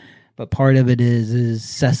mindset. But part of it is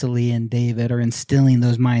Cecily and David are instilling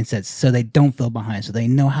those mindsets so they don't feel behind, so they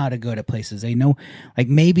know how to go to places. They know, like,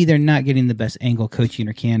 maybe they're not getting the best angle coaching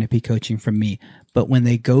or canopy coaching from me, but when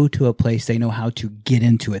they go to a place, they know how to get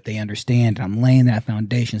into it. They understand. I'm laying that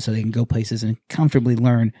foundation so they can go places and comfortably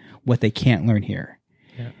learn what they can't learn here.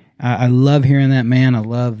 Yeah. I love hearing that, man. I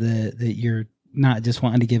love that you're not just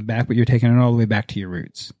wanting to give back, but you're taking it all the way back to your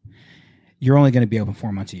roots. You're only going to be open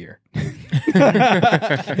 4 months a year.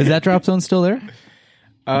 Is that drop zone still there?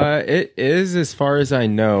 It is, as far as I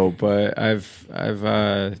know, but I've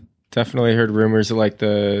definitely heard rumors of like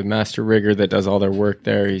the master rigger that does all their work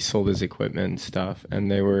there. He sold his equipment and stuff, and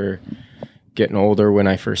they were getting older when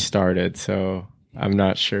I first started, so I'm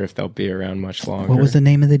not sure if they'll be around much longer. What was the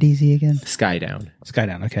name of the DZ again? Skydown.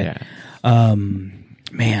 Skydown. Okay. Yeah.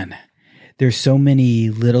 Man. There's so many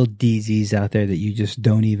little DZs out there that you just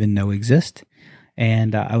don't even know exist.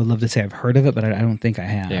 And I would love to say I've heard of it, but I don't think I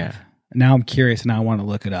have. Yeah. Now I'm curious and I want to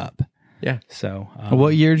look it up. Yeah. So,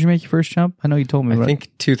 what year did you make your first jump? I know you told me. I think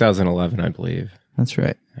 2011, I believe. That's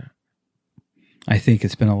right. Yeah. I think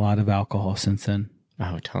it's been a lot of alcohol since then.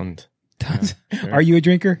 Oh, tons. Yeah, sure. Are you a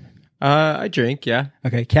drinker? I drink, yeah.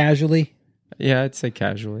 Okay. Casually? Yeah, I'd say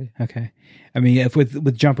casually. Okay. I mean, if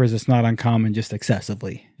with jumpers, it's not uncommon, just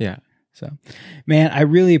excessively. Yeah. So, man, I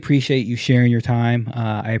really appreciate you sharing your time.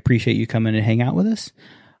 I appreciate you coming and hang out with us.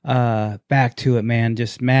 Back to it, man.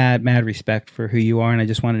 Just mad respect for who you are. And I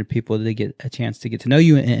just wanted people to get a chance to get to know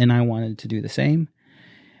you. And I wanted to do the same.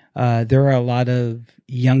 There are a lot of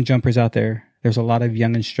young jumpers out there. There's a lot of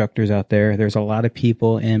young instructors out there. There's a lot of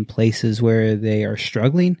people in places where they are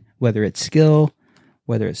struggling, whether it's skill,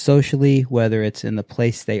 whether it's socially, whether it's in the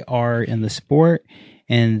place they are in the sport,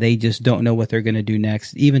 and they just don't know what they're going to do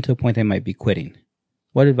next, even to a point they might be quitting.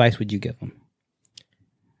 What advice would you give them?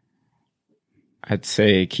 I'd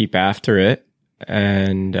say keep after it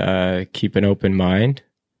and keep an open mind.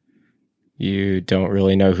 You don't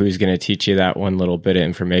really know who's going to teach you that one little bit of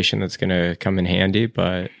information that's going to come in handy,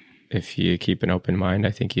 but if you keep an open mind,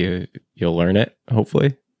 I think you'll learn it,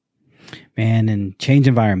 hopefully. Man, and change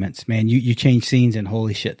environments. Man, you change scenes and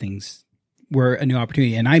holy shit, things were a new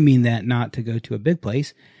opportunity. And I mean that not to go to a big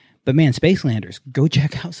place, but man, Spacelanders, go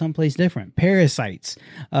check out someplace different. Parasites,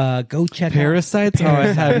 go check Parasites? out. Oh, I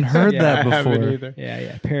hadn't heard that before.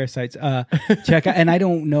 Yeah, Parasites. Check out, and I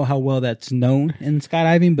don't know how well that's known in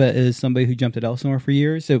skydiving, but as somebody who jumped at Elsinore for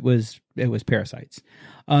years, it was Parasites.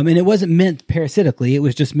 And it wasn't meant parasitically, it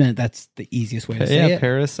was just meant that's the easiest way to say it.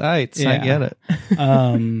 Parasites. Yeah. I get it.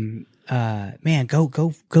 Man,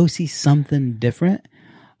 go see something different.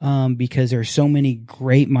 Because there's so many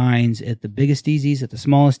great minds at the biggest DZs, at the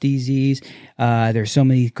smallest DZs. There's so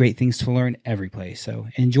many great things to learn every place. So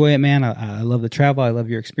enjoy it, man. I love the travel. I love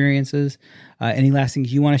your experiences. Any last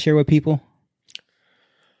things you want to share with people?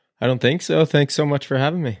 I don't think so. Thanks so much for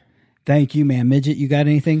having me. Thank you, man. Midget, you got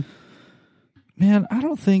anything? Man, I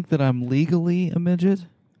don't think that I'm legally a midget.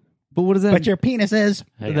 But what does that But your penis is.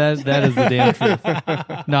 That is the damn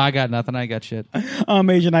truth. No, I got nothing. I got shit. I'm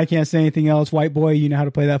Asian. I can't say anything else. White boy, you know how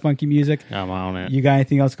to play that funky music. I'm on it. You got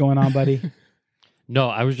anything else going on, buddy? No,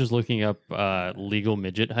 I was just looking up legal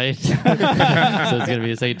midget height. So it's gonna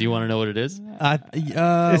be a second. Do you want to know what it is?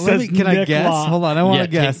 Can says I Nick guess? Law. Hold on, I want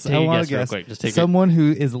to Yeah, guess. take I a want to guess real guess. quick. Just take Someone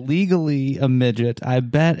who is legally a midget, I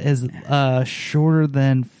bet, is shorter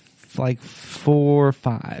than like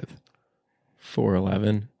 4'5".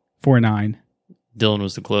 4'11". 4'9". Dylan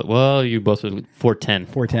was the close. Well, you both were 4'10".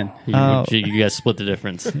 4'10". You guys split the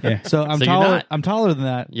difference. Yeah. So I'm So you're taller. not- I'm taller than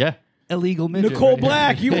that. Yeah. Illegal midget. Nicole right here.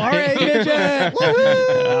 Black, you are a midget.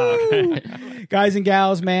 Woohoo! Guys and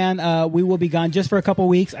gals, man, we will be gone just for a couple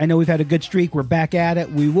weeks. I know we've had a good streak. We're back at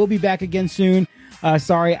it. We will be back again soon.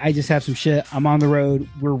 Sorry, I just have some shit. I'm on the road.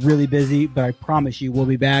 We're really busy, but I promise you we'll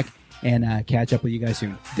be back and catch up with you guys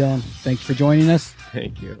soon. Dylan, thanks for joining us.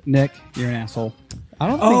 Thank you. Nick, you're an asshole. I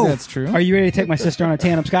don't think that's true. Are you ready to take my sister on a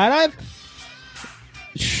tandem skydive?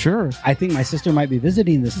 Sure. I think my sister might be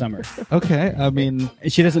visiting this summer. Okay. I mean,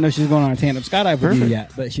 She doesn't know she's going on a tandem skydive with you Perfect.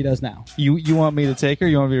 yet, but she does now. you want me to take her?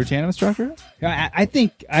 You want to be your tandem instructor? I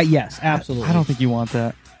think, yes, absolutely. I don't think you want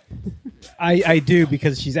that. I do,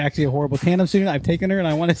 because she's actually a horrible tandem student. I've taken her, and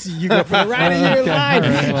I want to see you go for the ride of your Okay. life. All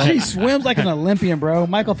right, well. She swims like an Olympian, bro.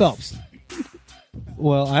 Michael Phelps.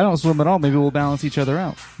 Well, I don't swim at all. Maybe we'll balance each other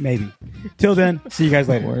out. Maybe. Till then, see you guys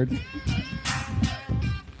later.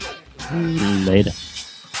 Later.